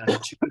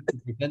melatonin 2 to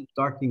prevent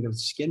darkening of the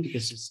skin,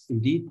 because it's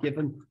indeed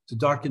given to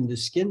darken the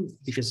skin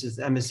because it's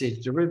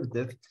MSH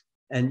derivative.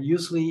 And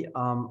usually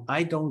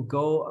I don't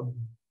go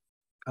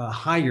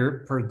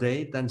higher per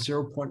day than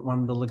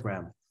 0.1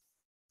 milligram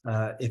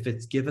if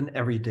it's given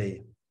every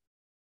day.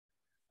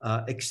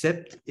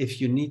 Except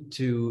if you need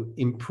to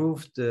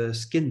improve the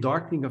skin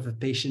darkening of a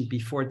patient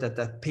before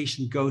that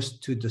patient goes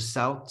to the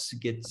south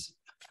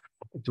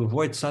to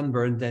avoid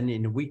sunburn, then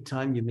in a week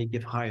time, you may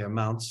give higher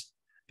amounts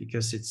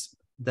because it's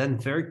then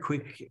very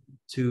quick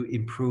to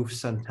improve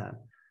suntan.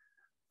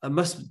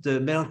 Must the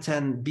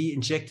melatonin be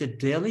injected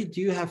daily? Do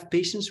you have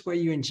patients where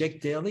you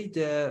inject daily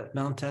the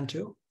melatonin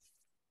too?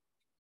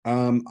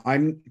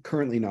 I'm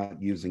currently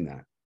not using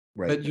that.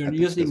 Right. But you're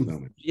using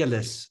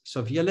VLS.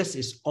 So VLS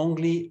is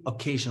only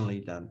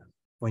occasionally done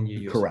when you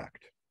use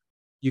Correct. it.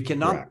 You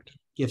cannot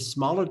give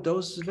smaller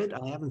doses of it.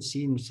 I haven't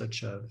seen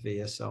such a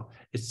VSO.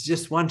 It's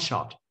just one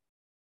shot.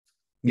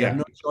 You have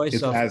no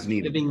choice of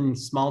giving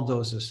small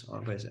doses.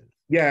 Or is it?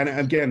 Yeah, and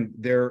again,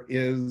 there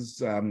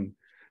is,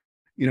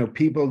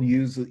 people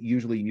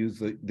usually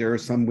use there are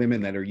some women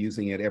that are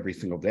using it every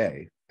single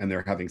day, and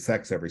they're having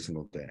sex every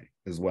single day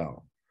as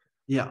well.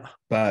 Yeah.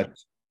 But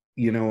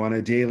on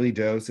a daily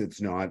dose,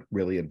 it's not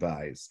really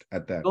advised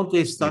at that. Don't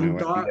they sun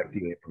dark?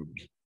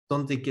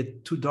 Don't they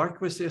get too dark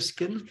with their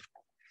skin?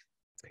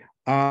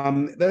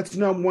 That's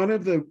not one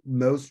of the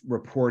most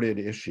reported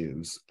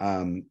issues,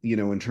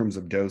 in terms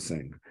of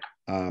dosing.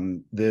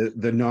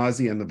 The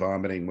nausea and the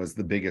vomiting was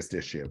the biggest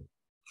issue.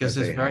 Because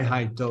it's very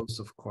high dose,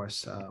 of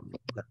course.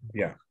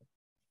 Yeah.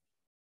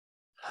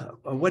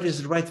 What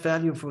is the right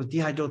value for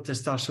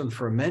dihydrotestosterone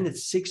for men?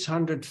 It's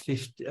 700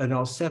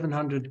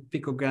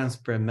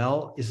 picograms per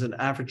ml is an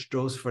average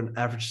dose for an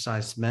average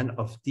sized man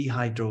of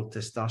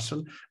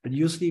dihydrotestosterone. But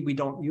usually we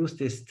don't use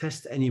this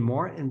test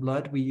anymore in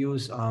blood. We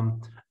use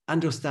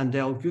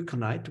androstenediol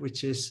gluconide,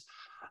 which is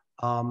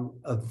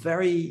a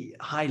very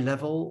high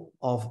level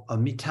of a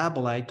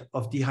metabolite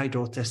of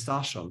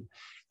dihydrotestosterone.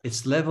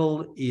 Its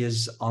level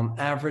is on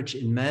average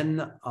in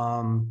men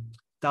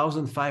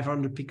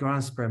 1,500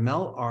 picograms per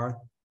ml or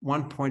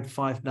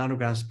 1.5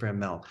 nanograms per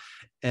ml.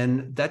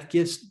 And that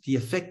gives the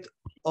effect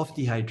of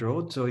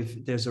dehydro. So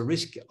if there's a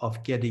risk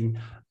of getting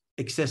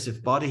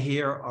excessive body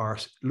hair or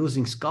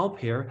losing scalp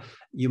hair,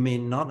 you may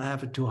not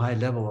have a too high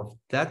level of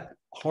that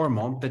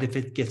hormone. But if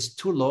it gets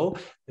too low,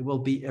 there will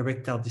be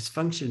erectile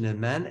dysfunction in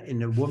men.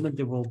 In a woman,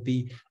 there will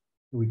be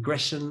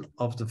regression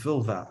of the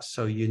vulva.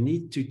 So you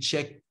need to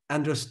check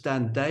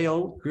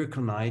androstenediol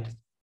gluconide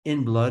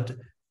in blood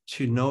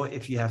to know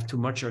if you have too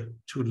much or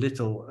too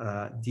little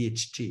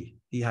DHT,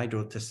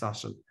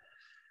 dihydrotestosterone.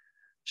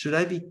 Should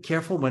I be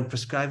careful when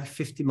prescribing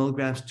 50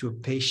 milligrams to a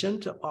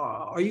patient?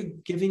 Are you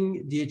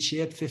giving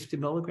DHT at 50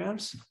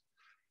 milligrams,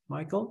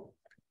 Michael?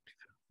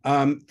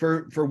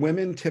 For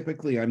women,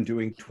 typically I'm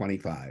doing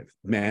 25,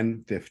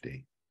 men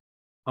 50.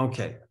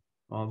 Okay,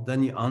 well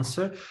then you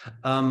answer.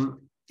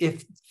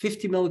 If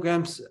 50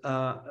 milligrams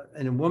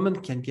in a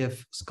woman can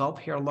give scalp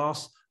hair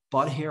loss,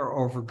 body hair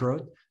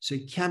overgrowth, so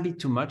it can be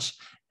too much.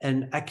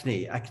 And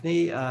acne,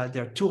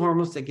 there are two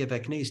hormones that give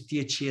acne, is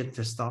DHT and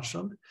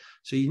testosterone.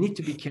 So you need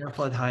to be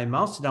careful at high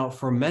amounts. Now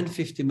for men,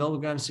 50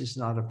 milligrams is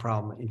not a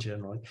problem in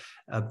general,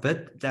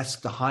 but that's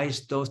the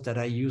highest dose that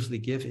I usually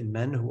give in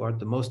men who are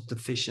the most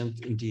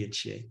deficient in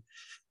DHA.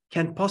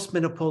 Can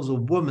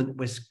postmenopausal women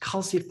with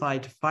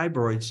calcified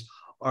fibroids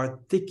or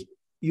thick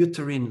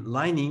uterine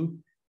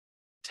lining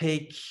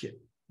take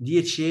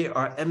DHA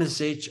or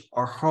MSH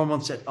or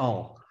hormones at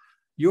all?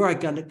 You're a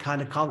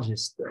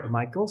gynecologist,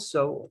 Michael.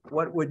 So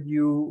what would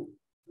you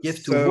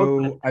give to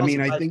women? I mean,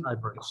 I think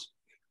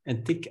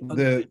And thick.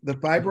 The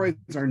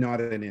fibroids are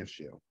not an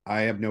issue.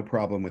 I have no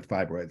problem with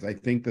fibroids. I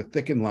think the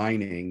thickened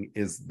lining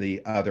is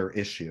the other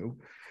issue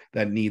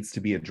that needs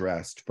to be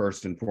addressed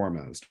first and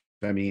foremost.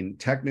 I mean,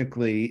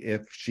 technically,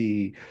 if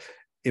she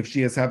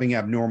is having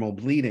abnormal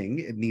bleeding,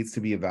 it needs to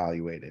be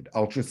evaluated,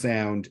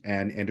 ultrasound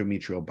and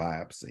endometrial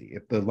biopsy.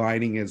 If the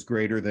lining is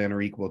greater than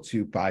or equal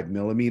to 5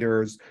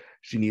 millimeters,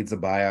 she needs a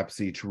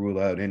biopsy to rule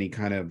out any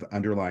kind of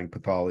underlying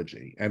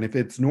pathology. And if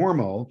it's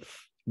normal,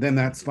 then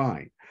that's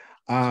fine.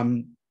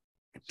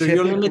 So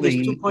your limit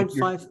is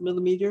 2.5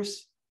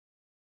 millimeters?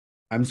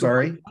 I'm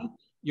sorry?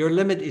 Your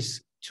limit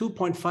is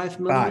 2.5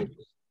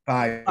 millimeters?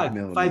 5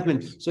 millimeters. 5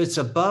 millimeters. So it's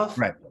above?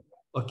 Right.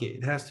 Okay,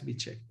 it has to be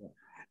checked.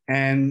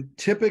 And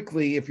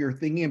typically, if you're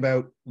thinking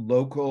about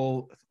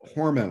local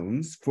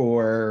hormones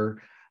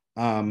for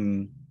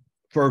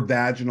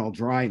vaginal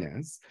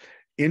dryness,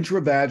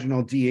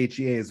 intravaginal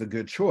DHEA is a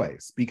good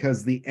choice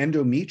because the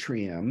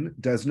endometrium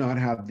does not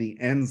have the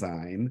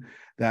enzyme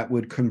that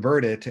would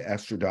convert it to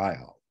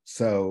estradiol.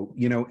 So,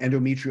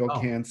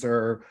 endometrial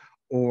cancer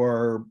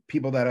or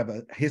people that have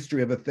a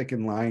history of a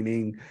thickened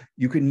lining,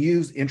 you can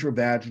use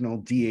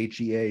intravaginal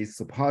DHEA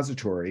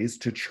suppositories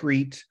to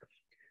treat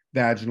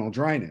vaginal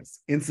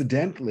dryness.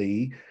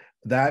 Incidentally,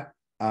 that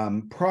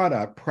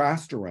product,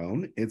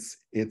 prasterone, it's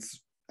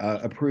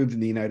approved in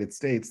the United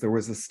States. There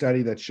was a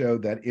study that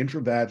showed that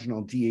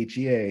intravaginal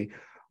DHEA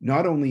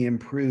not only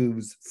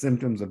improves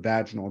symptoms of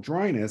vaginal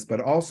dryness, but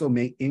also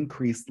may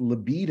increase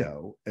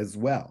libido as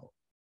well.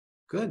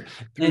 Good.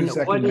 And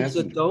what is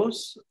the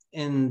dose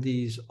in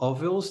these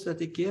ovules that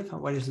they give?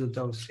 What is the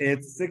dose?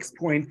 It's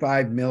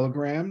 6.5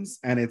 milligrams,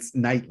 and it's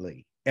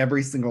nightly,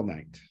 every single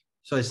night.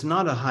 So it's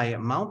not a high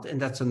amount, and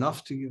that's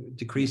enough to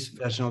decrease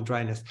vaginal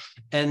dryness.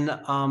 And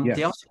yes.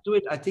 They also do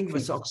it, I think,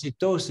 with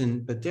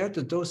oxytocin, but there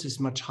the dose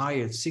is much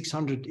higher. It's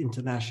 600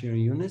 international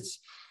units.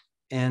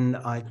 And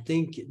I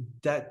think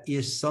that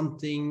is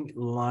something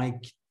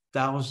like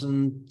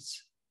 1,000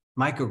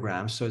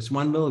 micrograms. So it's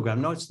 1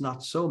 milligram. No, it's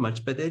not so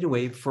much. But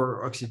anyway,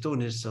 for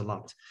oxytocin, it's a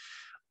lot.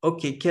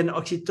 Okay, can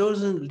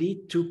oxytocin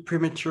lead to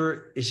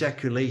premature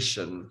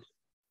ejaculation?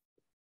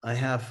 I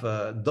have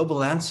a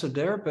double answer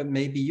there, but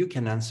maybe you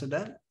can answer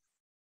that.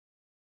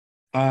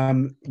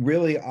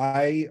 Really,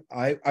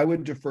 I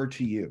would defer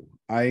to you.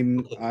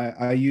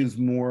 I use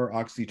more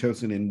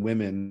oxytocin in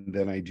women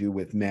than I do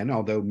with men,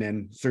 although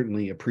men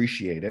certainly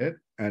appreciate it.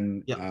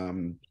 And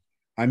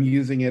I'm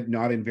using it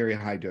not in very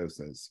high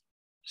doses.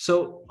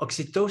 So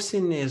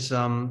oxytocin is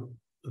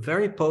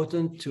very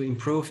potent to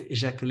improve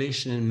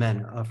ejaculation in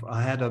men.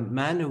 I had a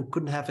man who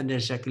couldn't have an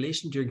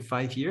ejaculation during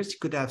 5 years. He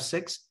could have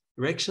sex,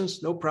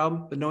 erections, no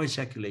problem, but no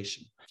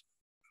ejaculation.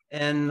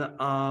 And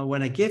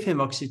when I gave him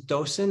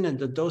oxytocin, and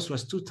the dose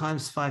was 2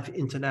 times 5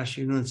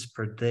 international units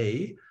per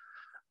day,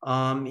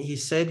 he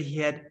said he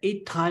had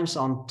 8 times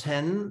on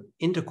 10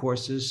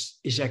 intercourses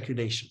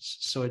ejaculations.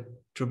 So it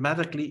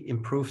dramatically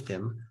improved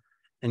him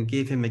and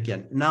gave him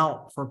again.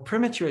 Now, for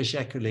premature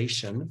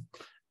ejaculation,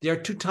 there are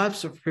 2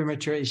 types of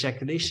premature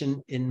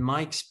ejaculation in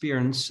my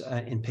experience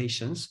in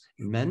patients,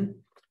 in men.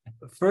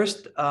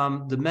 First,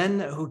 the men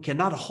who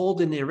cannot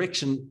hold an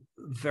erection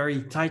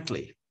very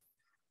tightly.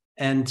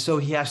 And so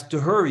he has to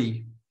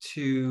hurry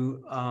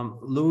to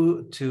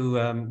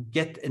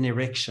get an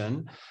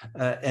erection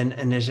and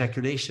an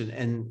ejaculation.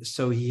 And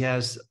so he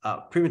has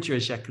premature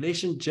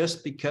ejaculation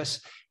just because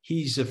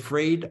he's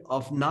afraid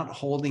of not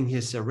holding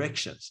his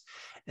erections.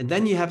 And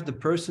then you have the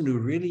person who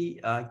really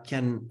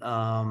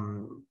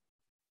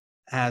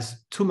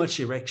has too much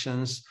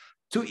erections,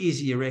 too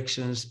easy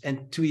erections,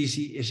 and too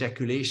easy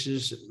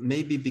ejaculations,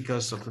 maybe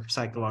because of a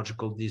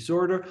psychological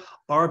disorder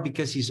or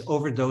because he's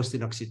overdosed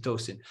in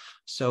oxytocin.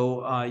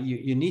 So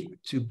you need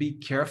to be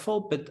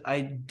careful, but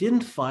I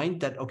didn't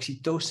find that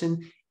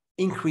oxytocin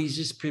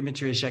increases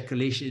premature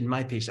ejaculation in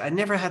my patient. I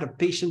never had a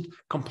patient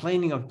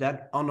complaining of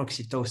that on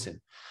oxytocin.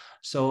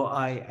 So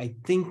I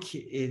think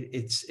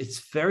it's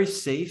very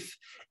safe,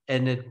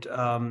 and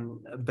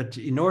but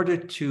in order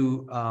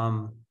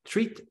to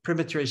treat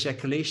premature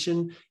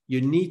ejaculation,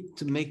 you need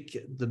to make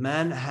the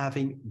man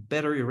having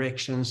better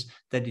erections,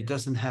 that he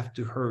doesn't have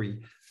to hurry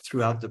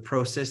throughout the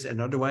process.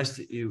 And otherwise,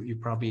 you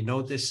probably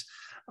know this,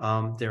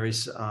 there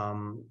is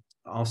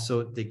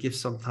also, they give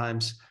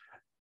sometimes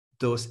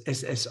those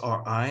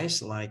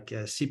SSRIs like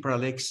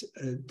Cipralex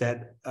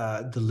that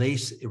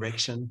delays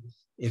erection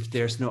if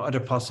there's no other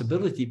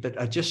possibility. But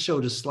I just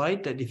showed a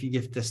slide that if you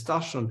give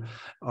testosterone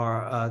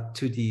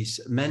to these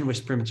men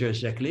with premature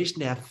ejaculation,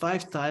 they have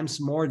 5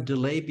 times more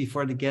delay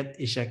before they get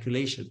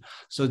ejaculation.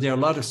 So there are a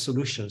lot of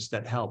solutions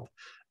that help,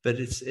 but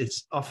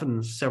it's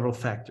often several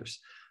factors.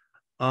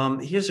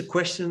 Here's a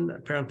question.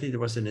 Apparently there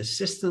was an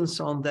assistance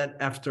on that.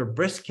 After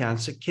breast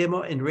cancer,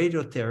 chemo and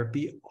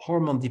radiotherapy,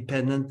 hormone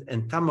dependent,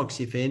 and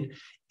tamoxifen,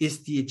 is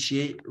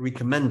DHEA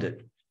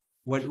recommended?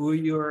 What will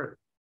your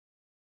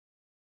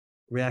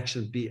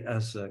reaction be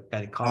as a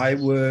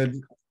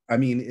gynecologist?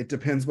 It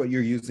depends what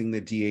you're using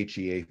the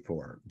DHEA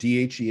for.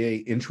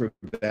 DHEA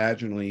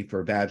intravaginally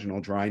for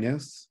vaginal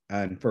dryness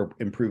and for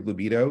improved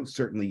libido,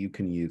 certainly you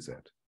can use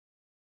it.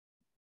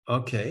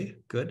 Okay,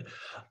 good.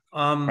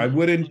 I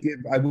wouldn't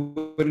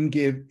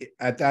give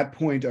at that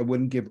point, I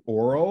wouldn't give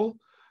oral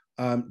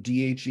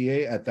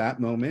DHEA at that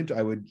moment.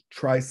 I would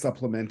try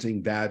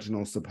supplementing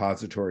vaginal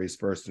suppositories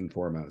first and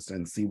foremost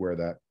and see where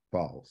that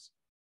falls.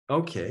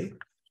 Okay.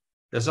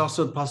 There's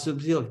also the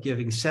possibility of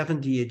giving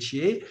 7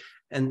 DHEA.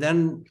 And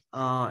then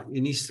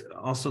you need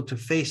also to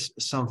face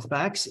some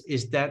facts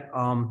is that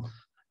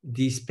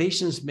these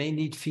patients may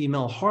need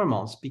female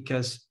hormones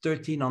because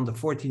 13 on the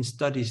 14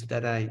 studies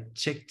that I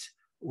checked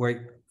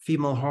where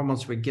female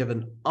hormones were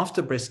given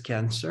after breast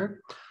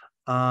cancer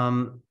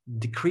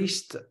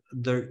decreased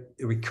the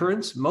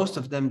recurrence. Most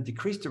of them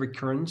decreased the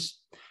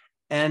recurrence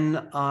and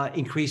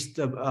decreased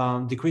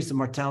the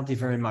mortality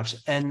very much.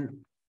 And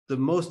the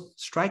most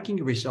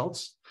striking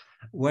results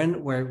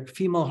where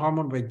female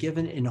hormone were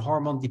given in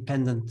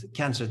hormone-dependent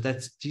cancer.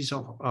 These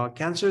are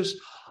cancers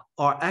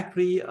are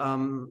actually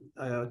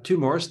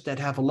tumors that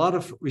have a lot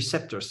of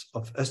receptors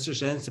of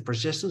estrogens and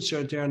progesterone,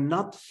 so they're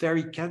not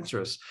very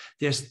cancerous.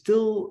 They're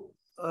still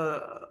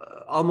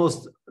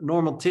almost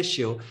normal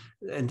tissue,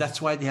 and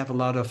that's why they have a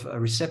lot of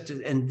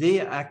receptors, and they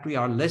actually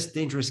are less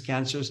dangerous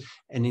cancers.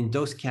 And in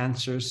those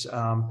cancers,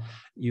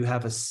 you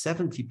have a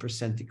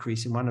 70%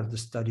 decrease in one of the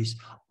studies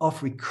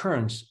of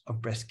recurrence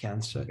of breast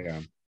cancer.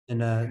 Yeah.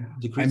 And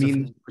decrease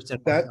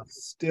of that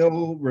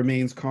still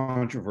remains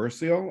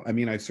controversial. I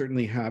mean, I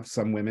certainly have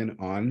some women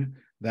on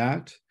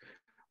that.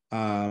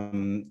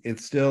 It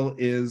still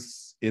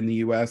is in the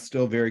US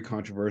still very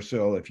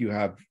controversial if you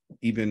have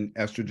even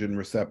estrogen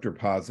receptor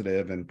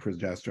positive and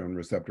progesterone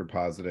receptor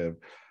positive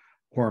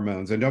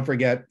hormones. And don't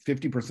forget,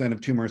 50%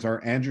 of tumors are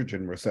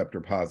androgen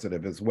receptor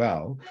positive as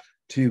well,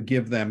 to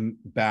give them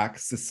back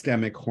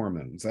systemic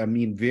hormones. I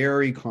mean,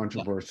 very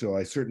controversial.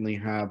 I certainly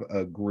have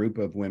a group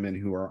of women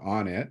who are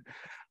on it.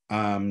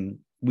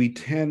 We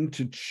tend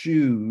to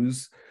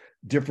choose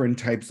different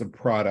types of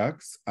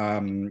products.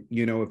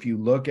 You know, if you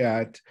look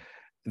at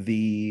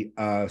the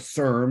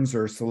SERMs,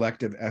 or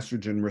selective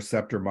estrogen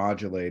receptor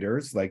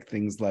modulators, like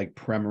things like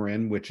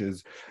Premarin, which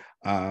is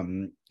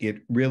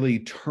it really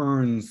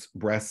turns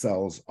breast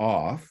cells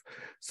off.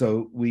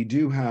 So we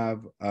do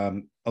have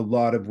a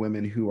lot of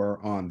women who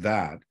are on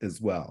that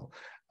as well.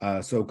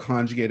 So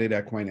conjugated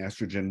equine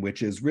estrogen,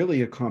 which is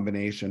really a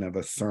combination of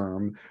a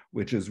SERM,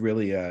 which is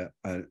really a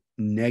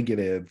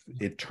negative,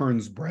 it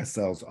turns breast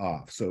cells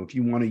off. So if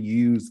you want to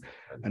use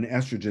an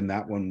estrogen,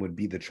 that one would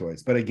be the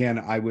choice. But again,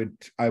 I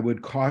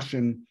would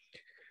caution,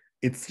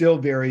 it's still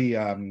very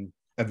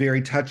a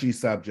very touchy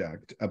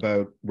subject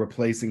about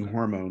replacing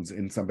hormones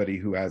in somebody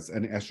who has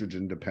an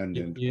estrogen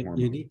dependent hormone.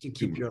 You need to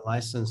keep your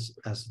license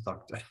as a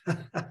doctor.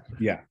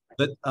 Yeah.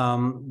 But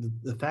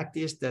the fact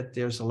is that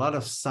there's a lot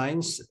of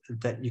science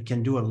that you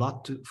can do a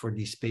lot for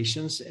these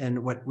patients.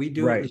 And what we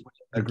do is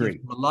we give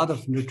a lot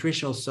of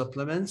nutritional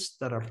supplements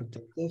that are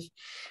protective.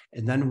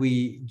 And then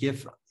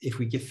if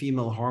we give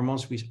female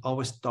hormones, we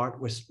always start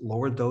with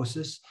lower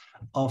doses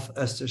of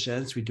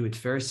estrogens. We do it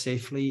very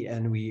safely,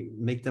 and we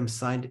make them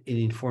sign in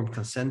informed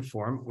consent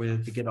form where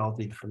they get all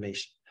the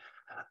information.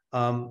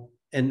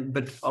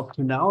 But up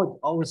to now, it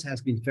always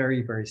has been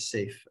very, very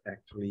safe,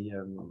 actually.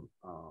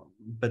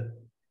 But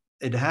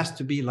it has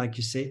to be, like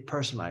you say,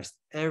 personalized.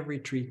 Every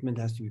treatment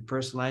has to be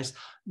personalized,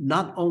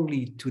 not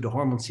only to the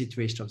hormone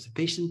situation of the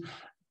patient,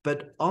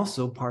 but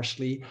also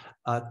partially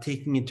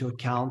taking into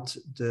account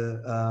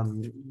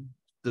the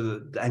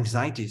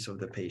anxieties of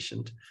the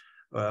patient.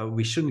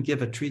 We shouldn't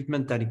give a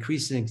treatment that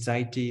increases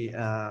anxiety,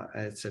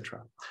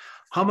 etc.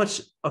 How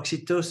much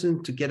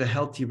oxytocin to get a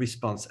healthy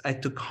response? I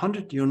took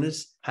 100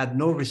 units, had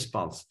no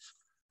response.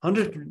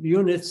 100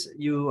 units,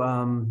 you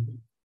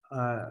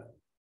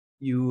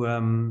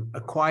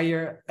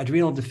acquire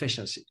adrenal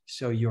deficiency.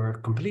 So you're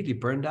completely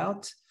burned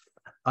out.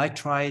 I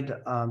tried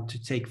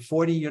to take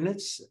 40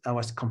 units. I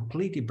was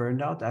completely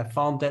burned out. I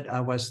found that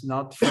I was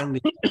not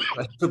friendly.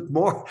 I took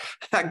more.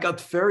 I got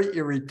very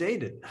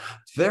irritated.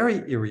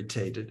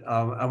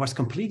 I was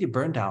completely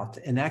burned out.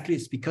 And actually,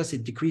 it's because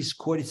it decreased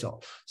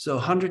cortisol. So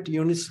 100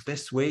 units,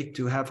 best way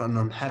to have an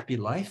unhappy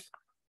life,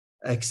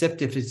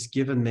 except if it's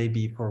given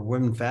maybe for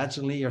women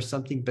vaginally or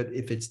something. But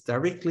if it's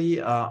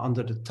directly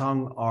under the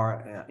tongue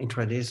or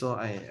intranasal,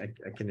 I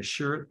can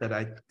assure that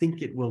I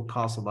think it will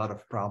cause a lot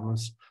of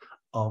problems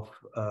of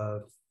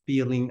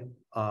feeling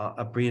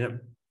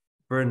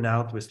burned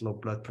out with low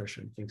blood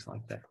pressure and things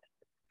like that.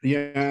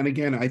 Yeah, and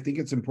again, I think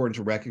it's important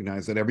to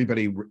recognize that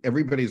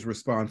everybody's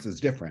response is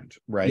different,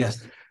 right?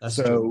 Yes, that's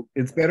so true.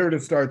 It's better to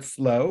start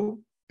slow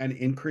and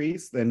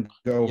increase than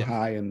go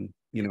high and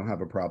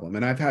have a problem.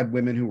 And I've had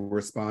women who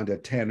respond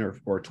at 10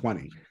 or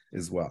 20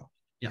 as well.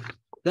 Yeah.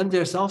 Then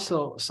there's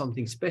also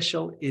something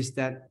special is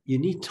that you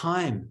need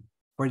time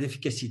for the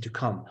efficacy to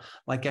come.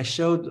 Like I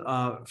showed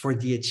for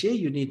DHA,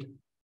 you need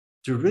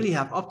to really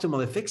have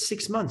optimal effects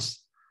 6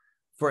 months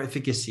for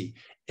efficacy.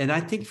 And I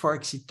think for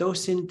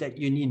oxytocin that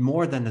you need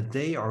more than a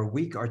day or a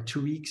week or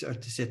 2 weeks, or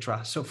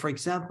etc. So for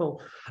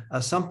example,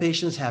 some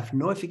patients have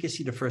no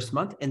efficacy the first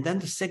month, and then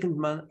the second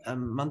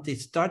month they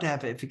start to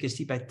have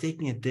efficacy by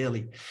taking it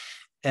daily.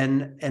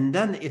 And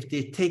then if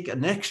they take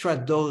an extra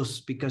dose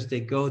because they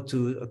go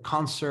to a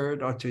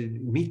concert or to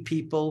meet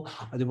people,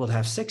 or they will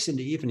have sex in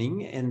the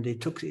evening and they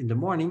took it in the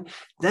morning,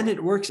 then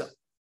it works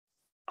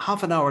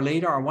half an hour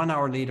later or 1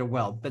 hour later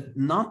well, but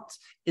not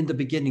in the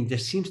beginning. There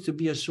seems to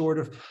be a sort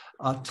of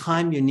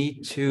time you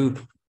need to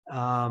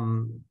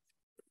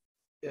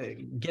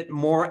get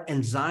more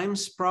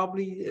enzymes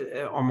probably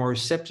or more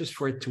receptors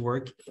for it to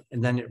work,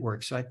 and then it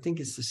works. So I think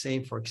it's the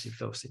same for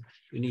oxytocin.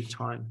 You need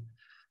time.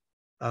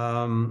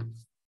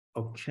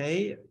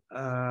 Okay,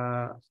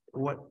 I'll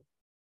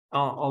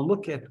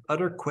look at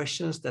other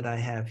questions that I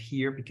have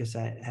here because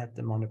I had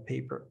them on a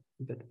paper,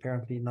 but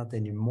apparently not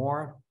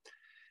anymore.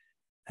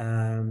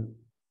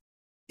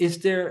 Is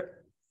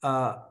there,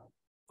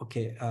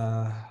 okay,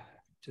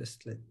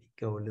 just let me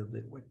go a little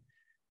bit with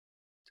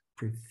to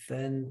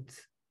prevent.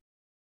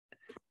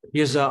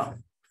 Here's a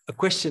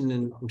question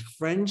in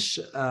French.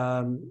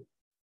 DHA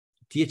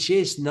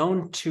is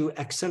known to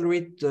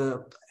accelerate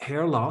the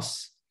hair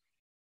loss.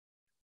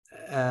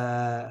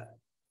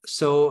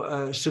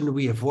 Shouldn't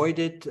we avoid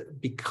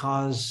it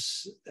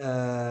because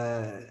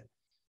it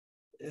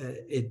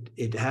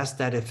has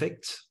that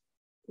effect?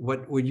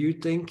 What would you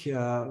think?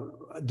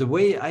 The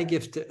way I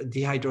give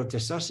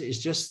dihydrotestosterone is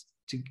just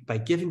by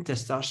giving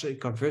testosterone,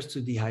 it converts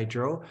to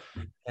dihydro,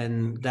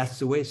 and that's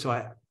the way. So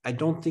I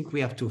don't think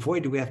we have to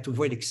avoid it. We have to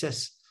avoid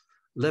excess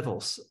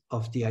levels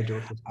of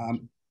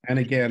dihydrotestosterone. And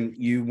again,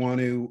 you want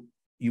to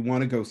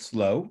go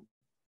slow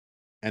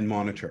and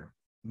monitor.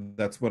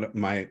 That's what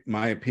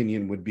my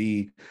opinion would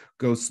be.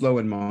 Go slow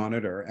and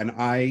monitor. And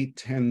I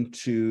tend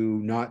to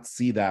not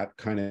see that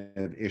kind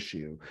of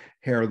issue,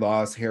 hair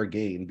loss, hair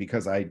gain,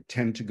 because I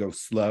tend to go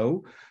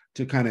slow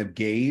to kind of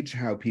gauge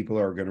how people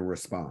are going to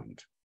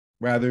respond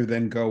rather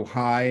than go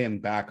high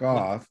and back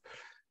off.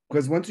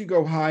 Because once you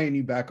go high and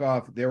you back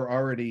off, they're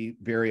already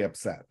very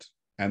upset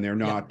and they're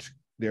not,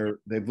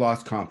 they've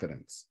lost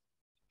confidence.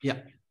 Yeah,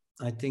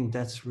 I think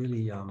that's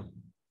really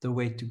the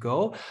way to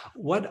go.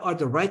 What are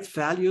the right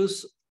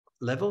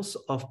levels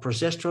of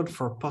progesterone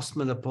for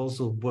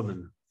postmenopausal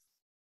women?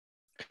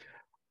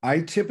 I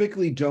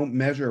typically don't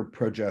measure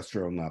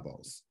progesterone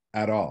levels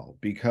at all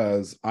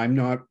because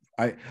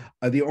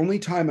the only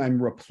time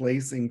I'm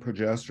replacing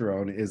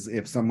progesterone is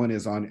if someone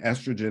is on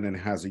estrogen and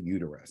has a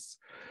uterus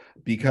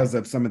because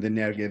of some of the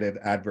negative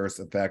adverse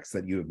effects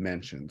that you have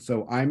mentioned.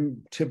 So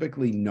I'm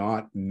typically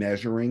not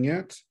measuring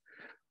it.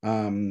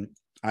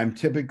 I'm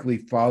typically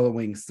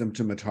following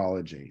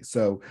symptomatology.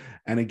 So,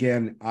 and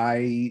again,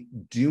 I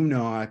do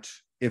not,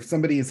 if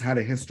somebody has had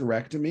a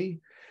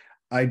hysterectomy,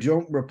 I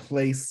don't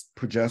replace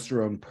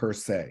progesterone per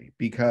se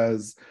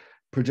because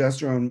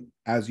progesterone,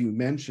 as you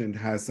mentioned,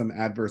 has some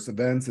adverse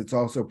events. It's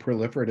also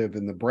proliferative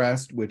in the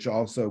breast, which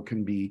also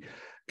can be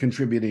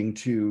contributing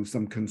to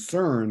some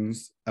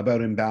concerns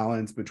about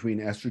imbalance between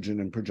estrogen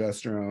and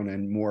progesterone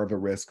and more of a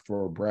risk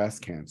for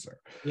breast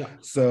cancer. Yeah.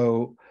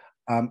 So,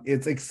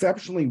 it's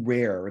exceptionally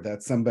rare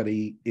that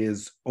somebody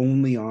is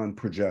only on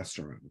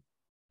progesterone.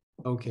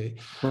 Okay.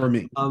 For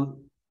me.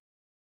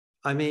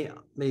 I may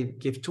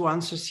give two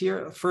answers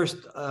here.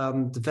 First,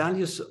 the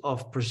values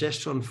of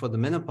progesterone for the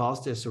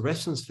menopause, there's a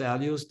reference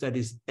values that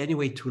is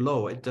anyway too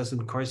low. It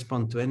doesn't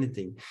correspond to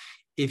anything.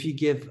 If you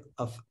give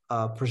a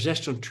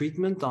progesterone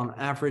treatment, on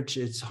average,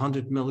 it's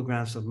 100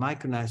 milligrams of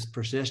micronized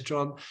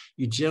progesterone.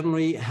 You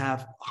generally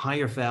have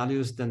higher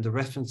values than the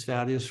reference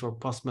values for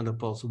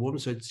postmenopausal women,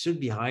 so it should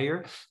be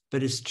higher.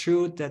 But it's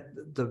true that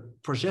the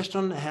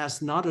progesterone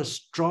has not a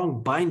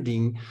strong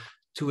binding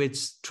to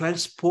its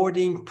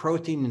transporting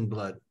protein in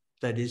blood,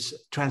 that is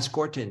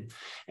transcortin.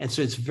 And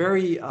so it's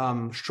very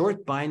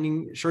short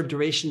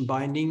duration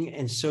binding.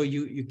 And so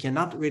you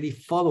cannot really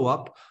follow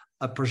up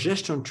a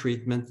progesterone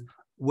treatment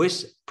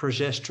with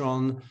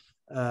progesterone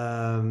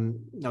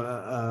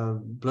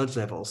blood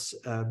levels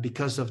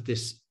because of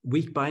this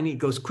weak binding. It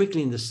goes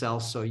quickly in the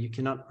cells, so you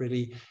cannot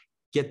really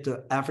get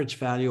the average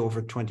value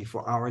over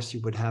 24 hours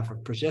you would have of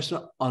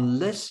progesterone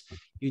unless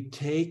you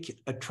take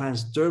a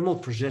transdermal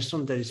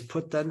progesterone that is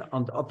put then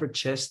on the upper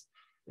chest.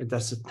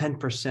 That's a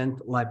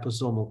 10%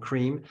 liposomal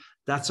cream.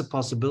 That's a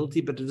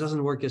possibility, but it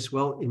doesn't work as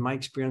well in my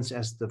experience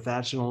as the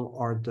vaginal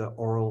or the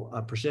oral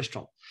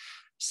progesterone.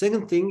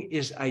 Second thing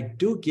is I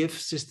do give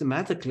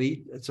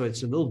systematically, so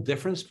it's a little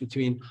difference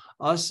between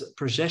us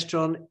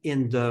progesterone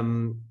in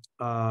the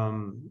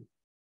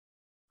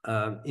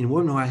in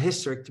women who are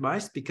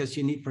hysterectomized, because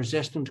you need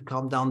progesterone to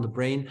calm down the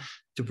brain,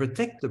 to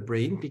protect the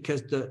brain,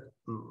 because the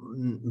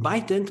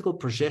bioidentical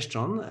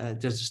progesterone,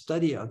 there's a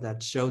study of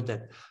that showed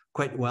that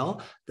quite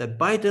well, that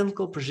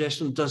bioidentical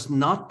progesterone does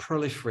not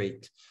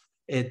proliferate.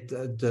 The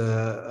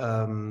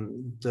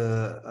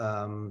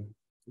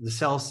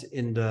cells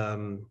in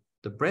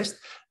the breast,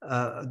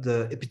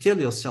 the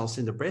epithelial cells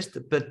in the breast,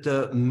 but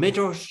the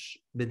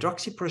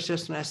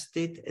medroxyprogesterone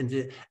acetate and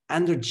the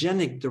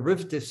androgenic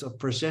derivatives of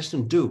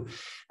progesterone do.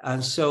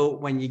 And so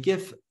when you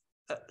give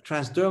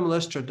transdermal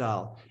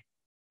estradiol,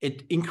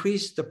 it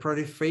increases the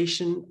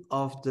proliferation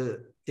of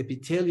the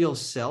epithelial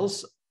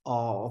cells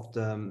of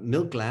the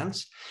milk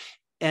glands.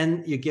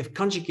 and you give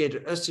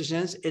conjugated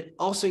estrogens, it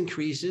also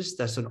increases,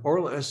 that's an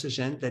oral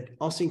estrogen, that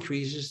also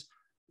increases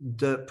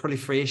the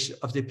proliferation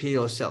of the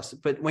epithelial cells.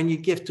 But when you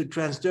give to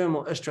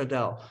transdermal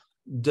estradiol,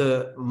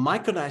 the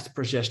micronized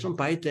progesterone,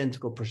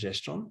 bioidentical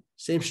progesterone,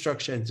 same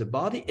structure in the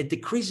body, it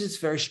decreases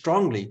very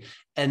strongly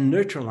and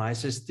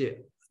neutralizes the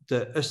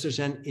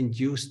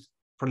estrogen-induced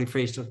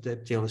proliferation of the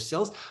epithelial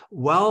cells,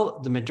 while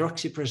the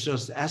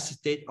medroxyprogesterone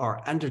acetate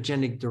are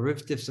androgenic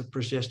derivatives of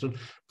progesterone,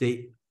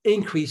 they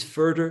increase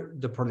further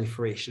the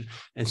proliferation.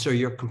 And so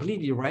you're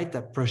completely right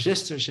that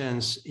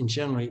progestrogens in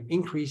general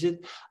increase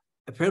it,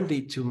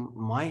 apparently to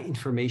my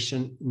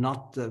information,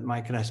 not the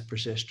micronized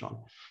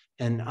progesterone.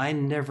 And I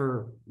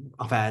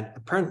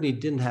apparently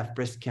didn't have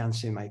breast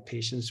cancer in my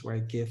patients where I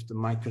give the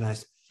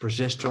micronized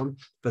progesterone.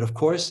 But of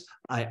course,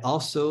 I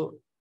also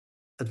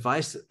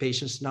advise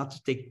patients not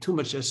to take too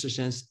much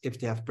estrogens if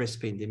they have breast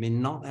pain. They may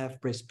not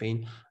have breast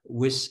pain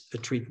with a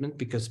treatment,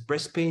 because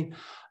breast pain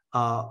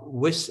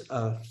with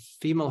a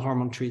female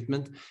hormone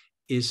treatment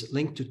is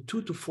linked to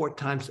 2 to 4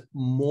 times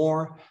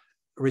more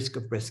risk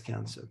of breast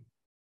cancer.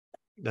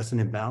 That's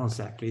an imbalance,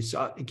 actually.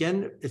 So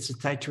again, it's a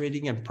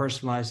titrating and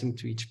personalizing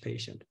to each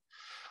patient.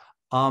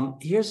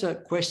 Here's a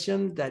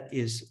question that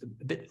is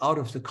a bit out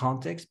of the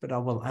context, but I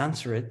will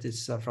answer it.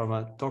 It's from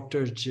a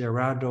Dr.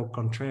 Gerardo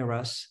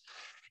Contreras.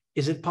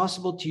 Is it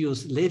possible to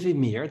use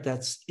Levemir,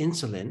 that's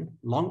insulin,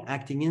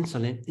 long-acting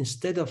insulin,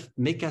 instead of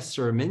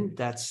mecassermin,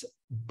 that's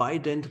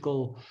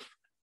bioidentical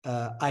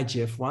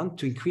IGF-1,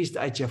 to increase the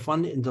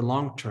IGF-1 in the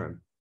long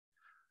term?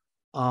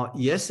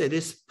 Yes, it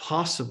is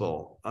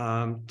possible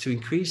to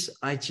increase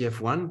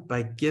IGF-1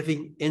 by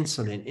giving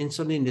insulin.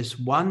 Insulin is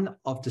one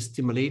of the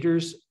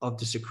stimulators of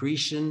the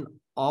secretion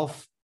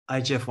of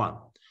IGF-1.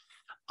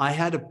 I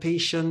had a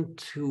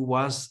patient who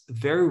was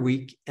very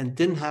weak and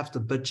didn't have the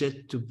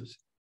budget to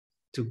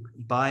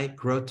buy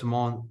growth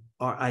hormone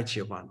or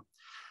IGF-1.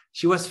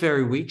 She was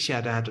very weak. She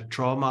had had a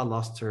trauma,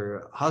 lost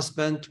her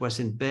husband, was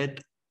in bed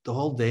the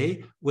whole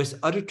day with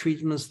other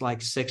treatments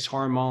like sex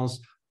hormones,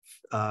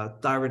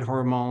 thyroid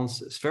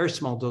hormones, very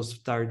small dose of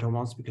thyroid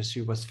hormones because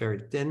she was very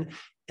thin,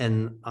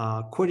 and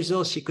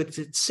cortisol. She could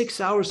sit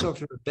 6 hours off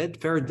her bed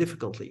very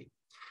difficultly.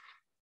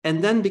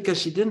 And then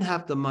because she didn't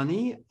have the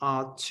money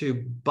to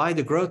buy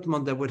the growth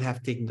hormone that would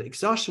have taken the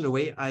exhaustion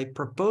away, I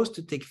proposed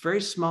to take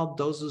very small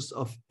doses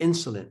of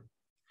insulin.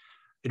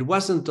 It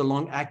wasn't the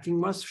long-acting,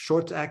 was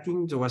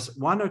short-acting. There was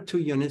 1 or 2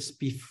 units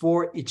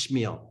before each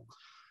meal.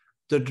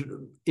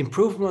 The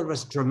improvement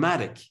was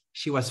dramatic.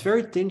 She was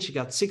very thin. She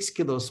got 6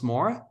 kilos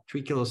more,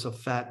 3 kilos of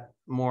fat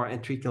more,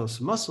 and 3 kilos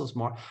of muscles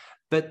more.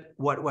 But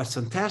what was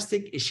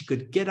fantastic is she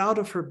could get out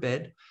of her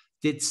bed,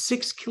 did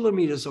 6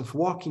 kilometers of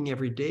walking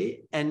every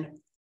day, and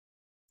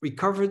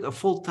recovered a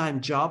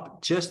full-time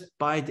job just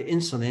by the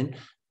insulin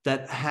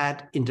that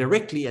had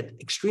indirectly at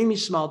extremely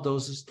small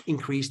doses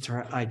increased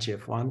her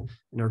IGF-1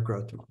 and her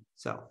growth hormone.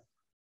 So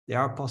there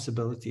are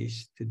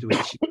possibilities to do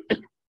it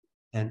cheaply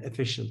and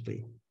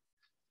efficiently.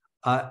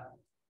 I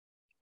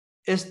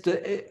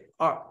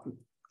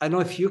don't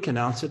know if you can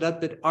answer that,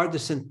 but are the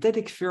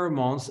synthetic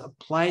pheromones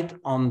applied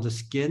on the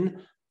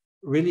skin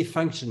really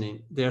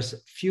functioning? There's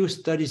few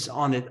studies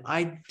on it.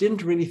 I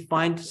didn't really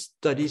find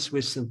studies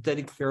with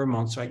synthetic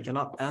pheromones, so I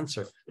cannot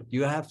answer. Do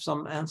you have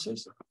some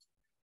answers?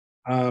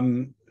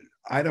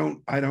 I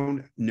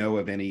don't know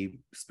of any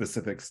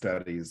specific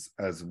studies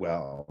as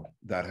well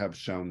that have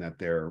shown that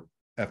they're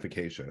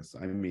efficacious.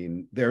 I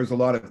mean, there's a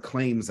lot of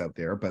claims out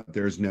there, but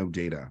there's no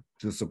data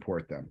to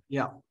support them.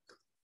 Yeah,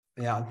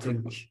 I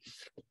think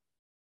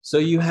so.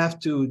 You have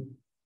to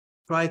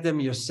try them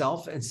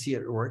yourself and see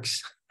if it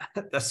works.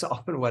 That's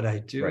often what I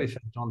do if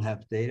I don't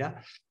have data.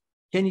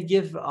 Can you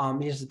give,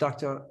 here's a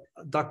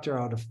doctor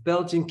out of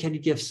Belgium, can you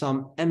give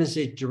some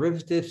MSH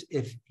derivatives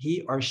if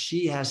he or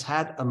she has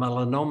had a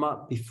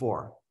melanoma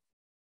before?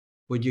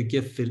 Would you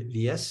give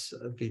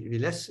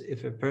VLS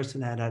if a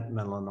person had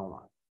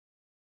melanoma?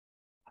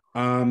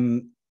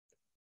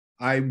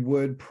 I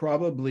would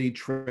probably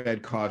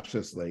tread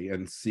cautiously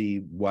and see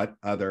what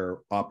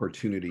other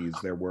opportunities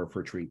there were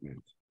for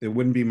treatment. It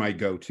wouldn't be my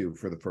go-to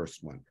for the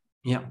first one.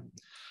 Yeah.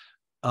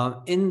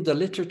 In the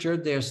literature,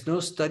 there's no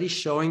study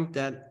showing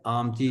that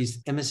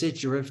these MSH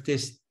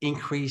derivatives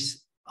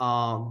increase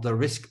the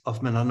risk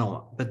of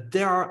melanoma. But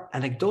there are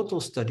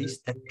anecdotal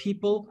studies that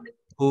people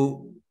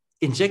who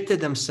injected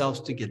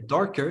themselves to get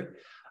darker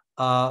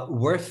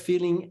were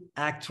feeling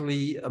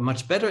actually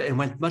much better and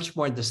went much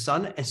more in the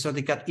sun. And so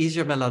they got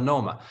easier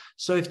melanoma.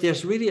 So if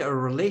there's really a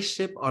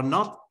relationship or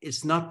not,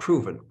 it's not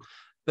proven.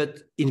 But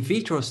in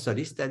vitro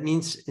studies, that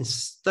means in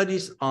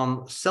studies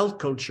on cell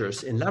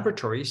cultures in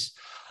laboratories,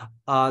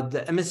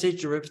 the MSH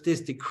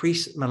derivatives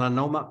decrease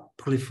melanoma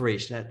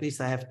proliferation. At least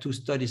I have 2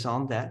 studies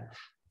on that.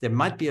 There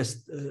might be a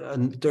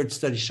third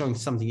study showing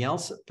something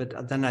else,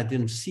 but then I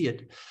didn't see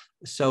it.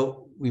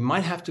 So we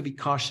might have to be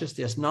cautious.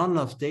 There's not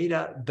enough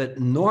data, but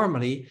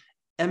normally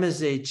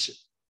MSH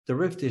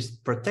derivatives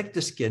protect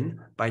the skin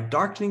by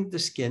darkening the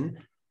skin,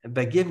 and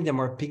by giving them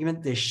more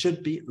pigment. There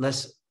should be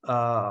less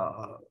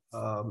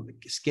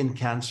skin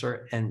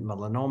cancer and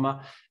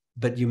melanoma.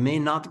 but you may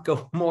not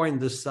go more in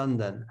the sun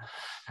then.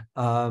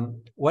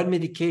 What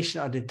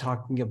medication are they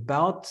talking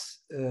about?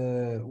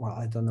 Well,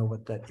 I don't know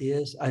what that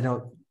is. I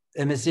know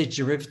MSH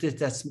derivative,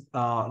 that's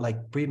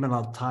like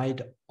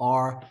bremelanotide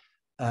or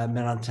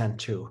melatonin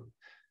 2.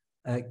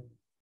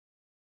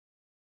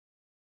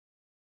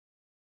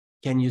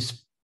 Can you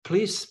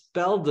please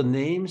spell the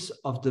names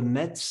of the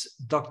meds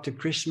Dr.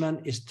 Krishman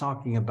is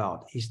talking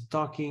about? He's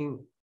talking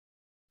a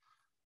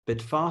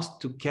bit fast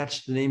to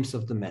catch the names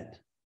of the med.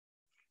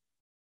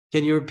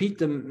 Can you repeat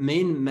the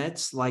main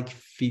meds like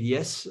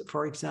VDS,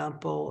 for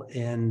example,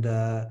 and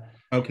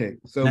okay,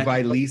 so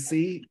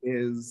Vyleesi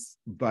is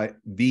by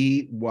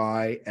Vylessi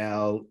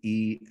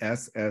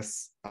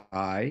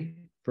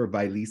for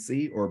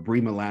Vyleesi or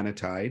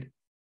bremelanotide.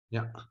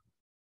 Yeah.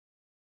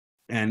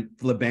 And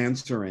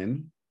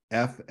flibanserin,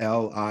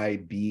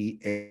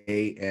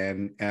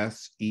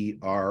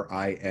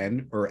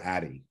 Flibanserin or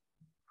Addy.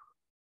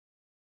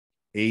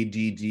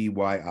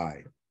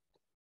 ADDYI.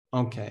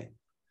 Okay.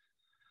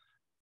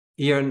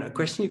 Here, a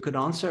question you could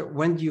answer: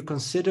 when do you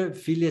consider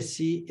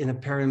Vyleesi in a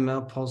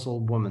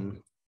perimenopausal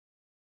woman?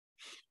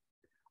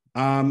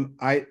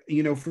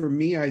 For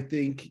me, I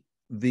think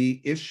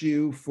the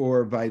issue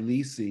for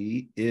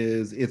Vyleesi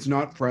is it's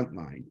not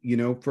frontline.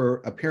 For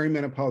a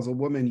perimenopausal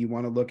woman, you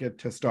want to look at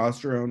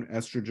testosterone,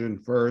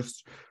 estrogen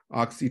first,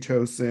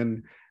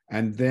 oxytocin,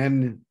 and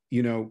then,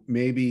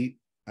 maybe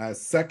a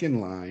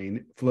second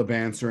line,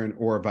 flibanserin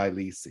or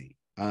Vyleesi.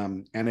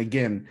 And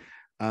again,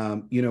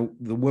 the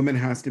woman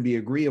has to be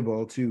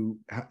agreeable to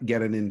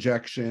get an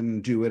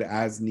injection, do it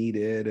as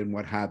needed, and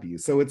what have you.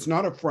 So it's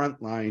not a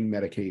frontline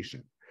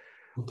medication.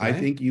 Okay. I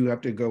think you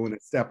have to go in a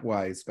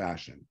stepwise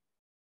fashion.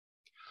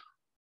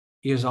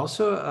 Here's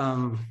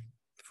also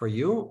for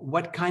you,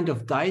 what kind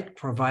of diet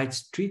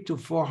provides 300 to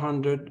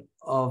 400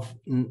 of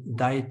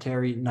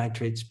dietary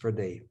nitrates per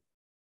day?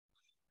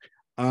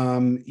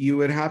 You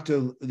would have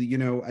to,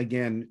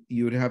 again,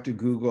 you would have to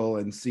Google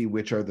and see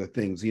which are the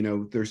things.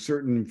 There's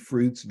certain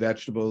fruits,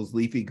 vegetables,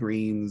 leafy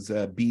greens,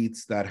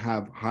 beets that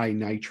have high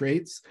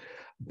nitrates.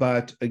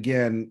 But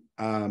again,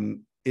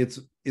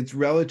 it's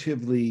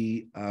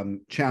relatively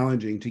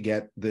challenging to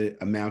get the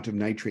amount of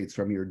nitrates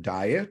from your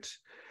diet.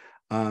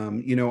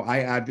 I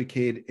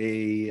advocate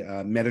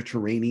a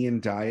Mediterranean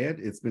diet.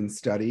 It's been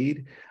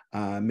studied.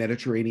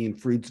 Mediterranean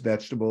fruits,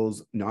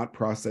 vegetables, not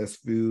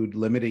processed food,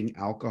 limiting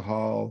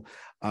alcohol.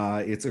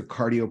 It's a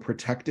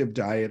cardioprotective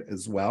diet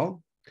as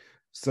well.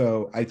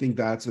 So I think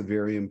that's a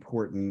very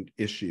important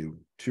issue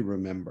to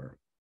remember.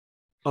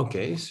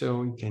 Okay,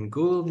 so you can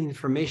Google the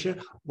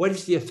information. What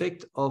is the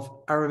effect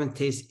of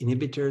aromatase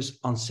inhibitors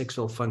on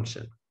sexual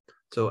function?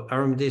 So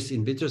aromatase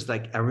inhibitors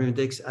like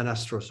arimidex and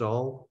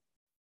anastrozole.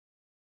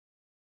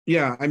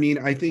 Yeah,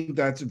 I think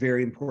that's a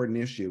very important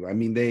issue.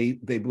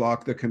 They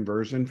block the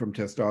conversion from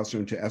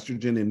testosterone to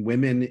estrogen. In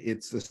women,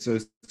 it's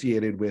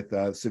associated with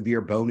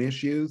severe bone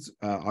issues,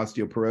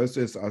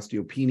 osteoporosis,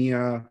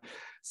 osteopenia,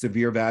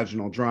 severe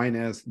vaginal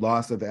dryness,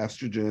 loss of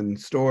estrogen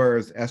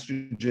stores.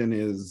 Estrogen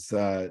is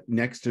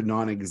next to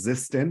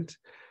non-existent.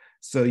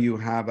 So you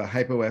have a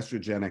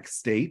hypoestrogenic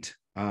state,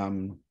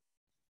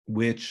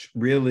 which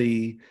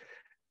really,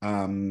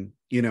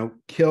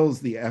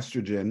 kills the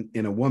estrogen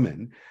in a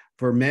woman.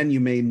 For men, you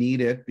may need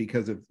it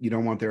because you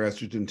don't want their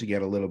estrogen to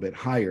get a little bit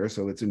higher,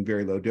 so it's in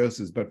very low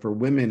doses. But for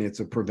women, it's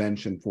a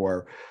prevention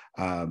for,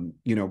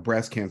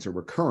 breast cancer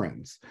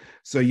recurrence.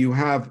 So you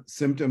have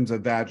symptoms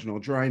of vaginal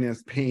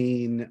dryness,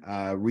 pain,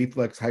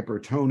 reflex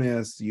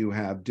hypertonus. You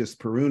have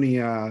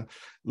dyspareunia,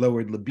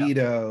 lowered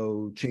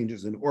libido,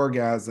 changes in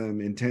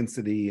orgasm,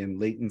 intensity, and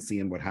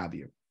latency, and what have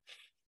you.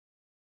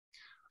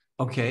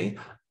 Okay.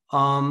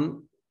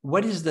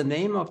 What is the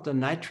name of the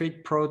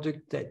nitrate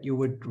product that you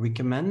would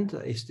recommend?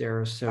 Is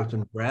there a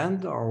certain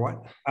brand or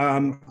what?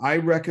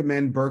 I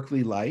recommend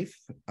Berkeley Life.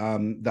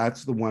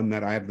 That's the one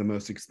that I have the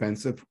most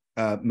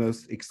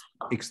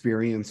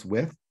experience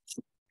with.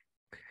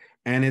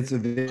 And it's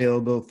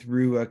available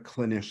through a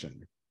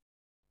clinician.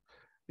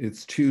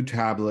 It's 2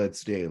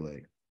 tablets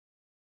daily.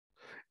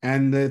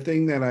 And the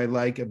thing that I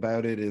like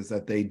about it is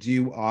that they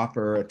do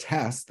offer a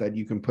test that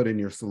you can put in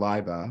your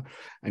saliva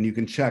and you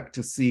can check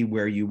to see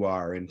where you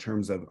are in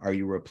terms of, are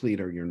you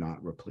replete or you're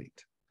not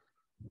replete.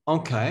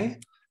 Okay.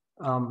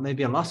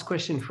 Maybe a last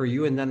question for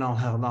you, and then I'll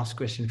have a last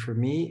question for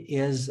me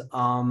is,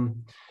 I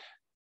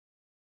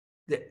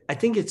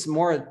think it's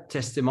more a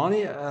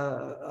testimony.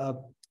 A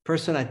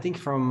person, I think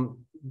from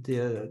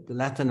the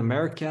Latin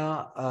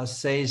America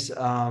says,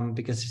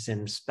 because it's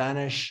in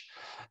Spanish,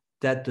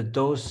 that the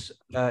dose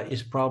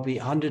is probably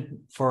 100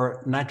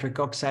 for nitric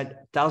oxide,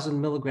 1,000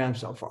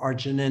 milligrams of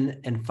arginine,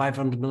 and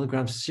 500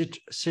 milligrams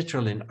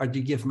citrulline. Or do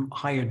you give them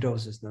higher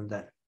doses than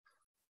that?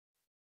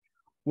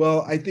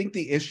 Well, I think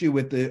the issue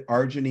with the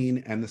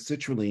arginine and the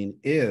citrulline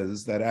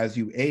is that as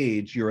you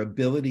age, your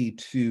ability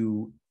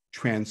to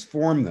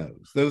transform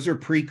those are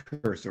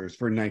precursors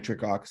for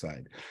nitric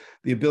oxide.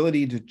 The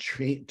ability to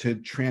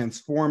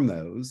transform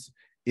those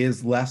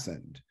is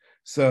lessened.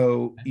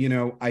 So,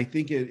 I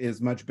think it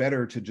is much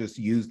better to just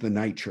use the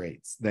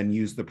nitrates than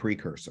use the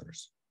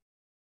precursors.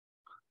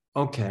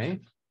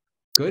 Okay.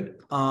 Good.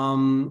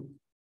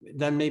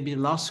 Then maybe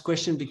last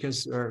question,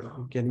 because we're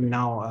getting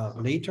now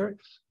later.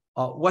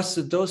 What's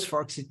the dose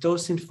for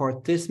oxytocin for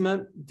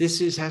autism?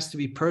 This has to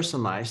be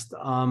personalized.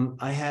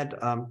 I had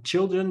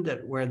children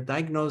that were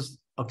diagnosed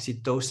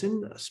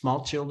oxytocin,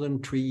 small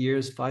children, 3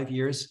 years, 5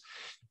 years.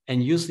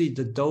 And usually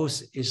the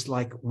dose is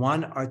like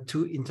 1 or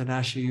 2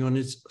 international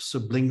units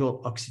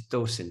sublingual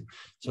oxytocin.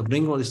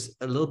 Sublingual is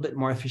a little bit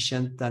more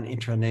efficient than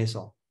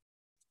intranasal.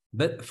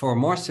 But for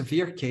more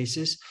severe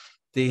cases,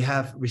 they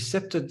have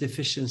receptor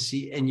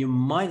deficiency, and you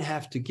might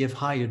have to give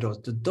higher dose.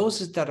 The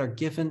doses that are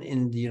given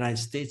in the United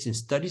States in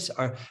studies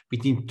are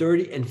between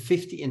 30 and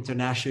 50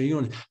 international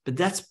units, but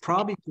that's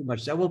probably too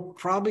much. That will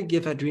probably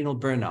give adrenal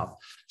burnout.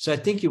 So I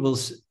think you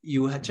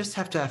just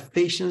have to have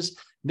patience,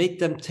 make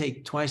them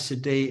take twice a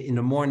day in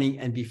the morning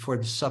and before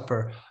the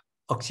supper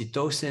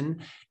oxytocin,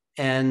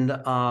 and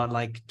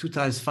like 2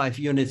 times 5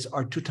 units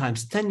or 2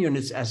 times 10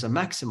 units as a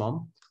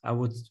maximum. I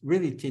would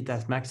really take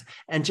that max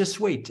and just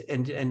wait.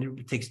 And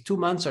it takes 2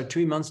 months or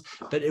 3 months,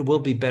 but it will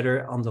be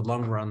better on the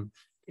long run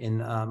in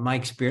my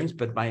experience.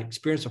 But my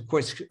experience, of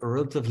course, is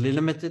relatively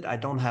limited. I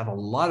don't have a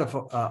lot of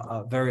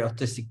very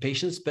autistic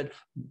patients, but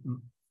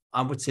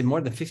I would say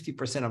more than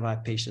 50% of my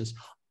patients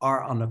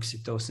are on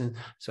oxytocin.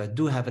 So I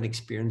do have an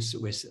experience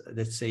with,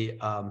 let's say,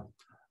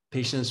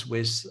 patients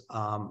with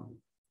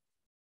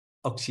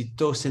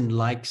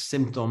oxytocin-like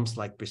symptoms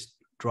like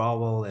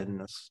withdrawal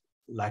and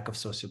lack of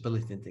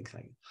sociability and things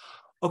like that.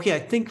 Okay, I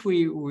think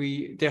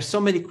there's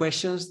so many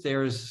questions.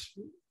 There's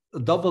a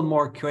double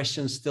more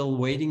questions still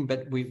waiting,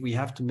 but we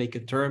have to make a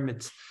term.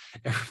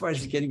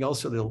 Everybody's getting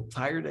also a little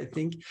tired, I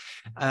think.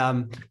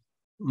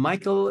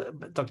 Michael,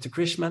 Dr.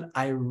 Krishman,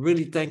 I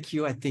really thank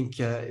you. I think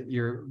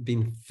you're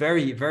been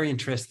very, very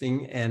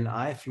interesting, and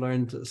I've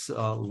learned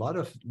a lot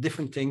of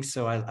different things.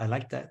 So I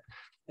like that.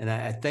 And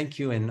I thank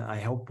you, and I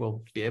hope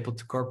we'll be able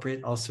to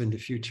cooperate also in the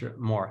future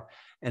more.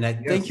 And I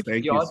thank you.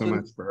 Thank you so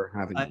much for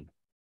having me.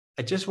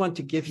 I just want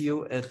to give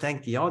you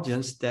thank the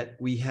audience that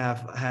we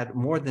have had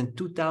more than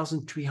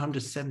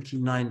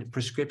 2,379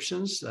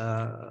 prescriptions.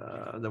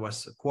 There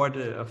was a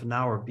quarter of an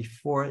hour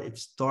before it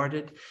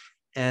started,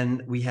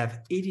 and we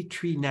have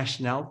 83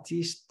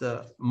 nationalities.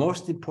 The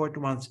most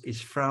important ones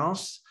is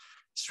France.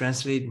 It's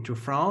translated into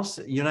France.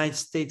 United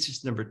States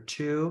is number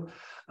 2.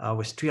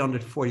 With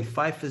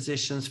 345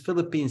 physicians.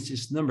 Philippines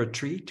is number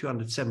 3,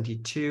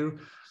 272.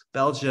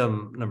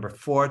 Belgium, number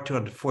 4,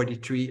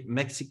 243.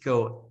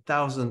 Mexico,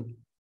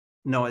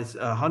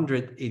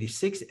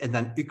 186. And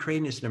then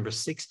Ukraine is number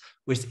 6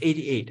 with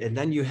 88. And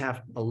then you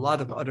have a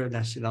lot of other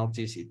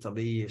nationalities,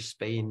 Italy,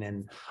 Spain,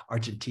 and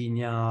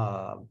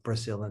Argentina,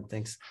 Brazil, and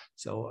things.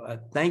 So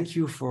thank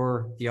you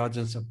for the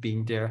audience of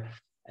being there,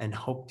 and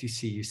hope to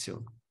see you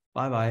soon.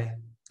 Bye-bye.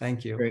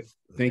 Thank you. Great.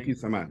 Thank you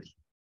so much.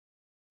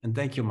 And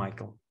thank you,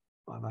 Michael.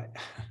 Bye-bye.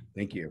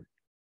 Thank you.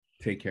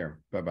 Take care.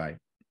 Bye-bye.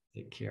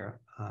 Take care.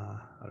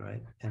 All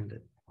right. End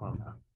it. Well, now.